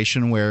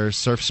situation where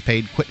serfs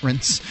paid quit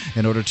rents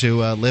in order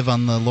to live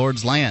on the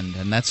lord's land,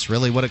 and that's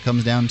really what it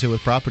comes down to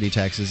with property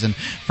taxes. And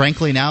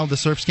frankly, now the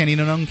serfs can't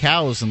even own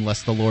cows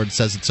unless the lord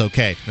says it's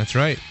okay. That's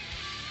right.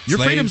 Your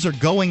freedoms are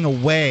going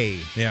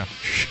away. Yeah.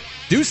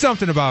 Do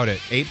something about it.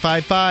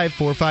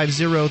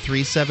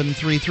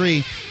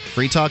 855-450-3733.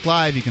 Free Talk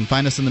Live. You can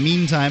find us in the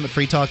meantime at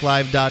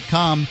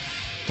freetalklive.com.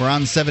 We're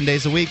on 7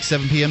 days a week,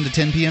 7 p.m. to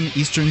 10 p.m.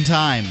 Eastern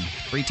Time.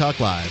 Free Talk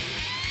Live.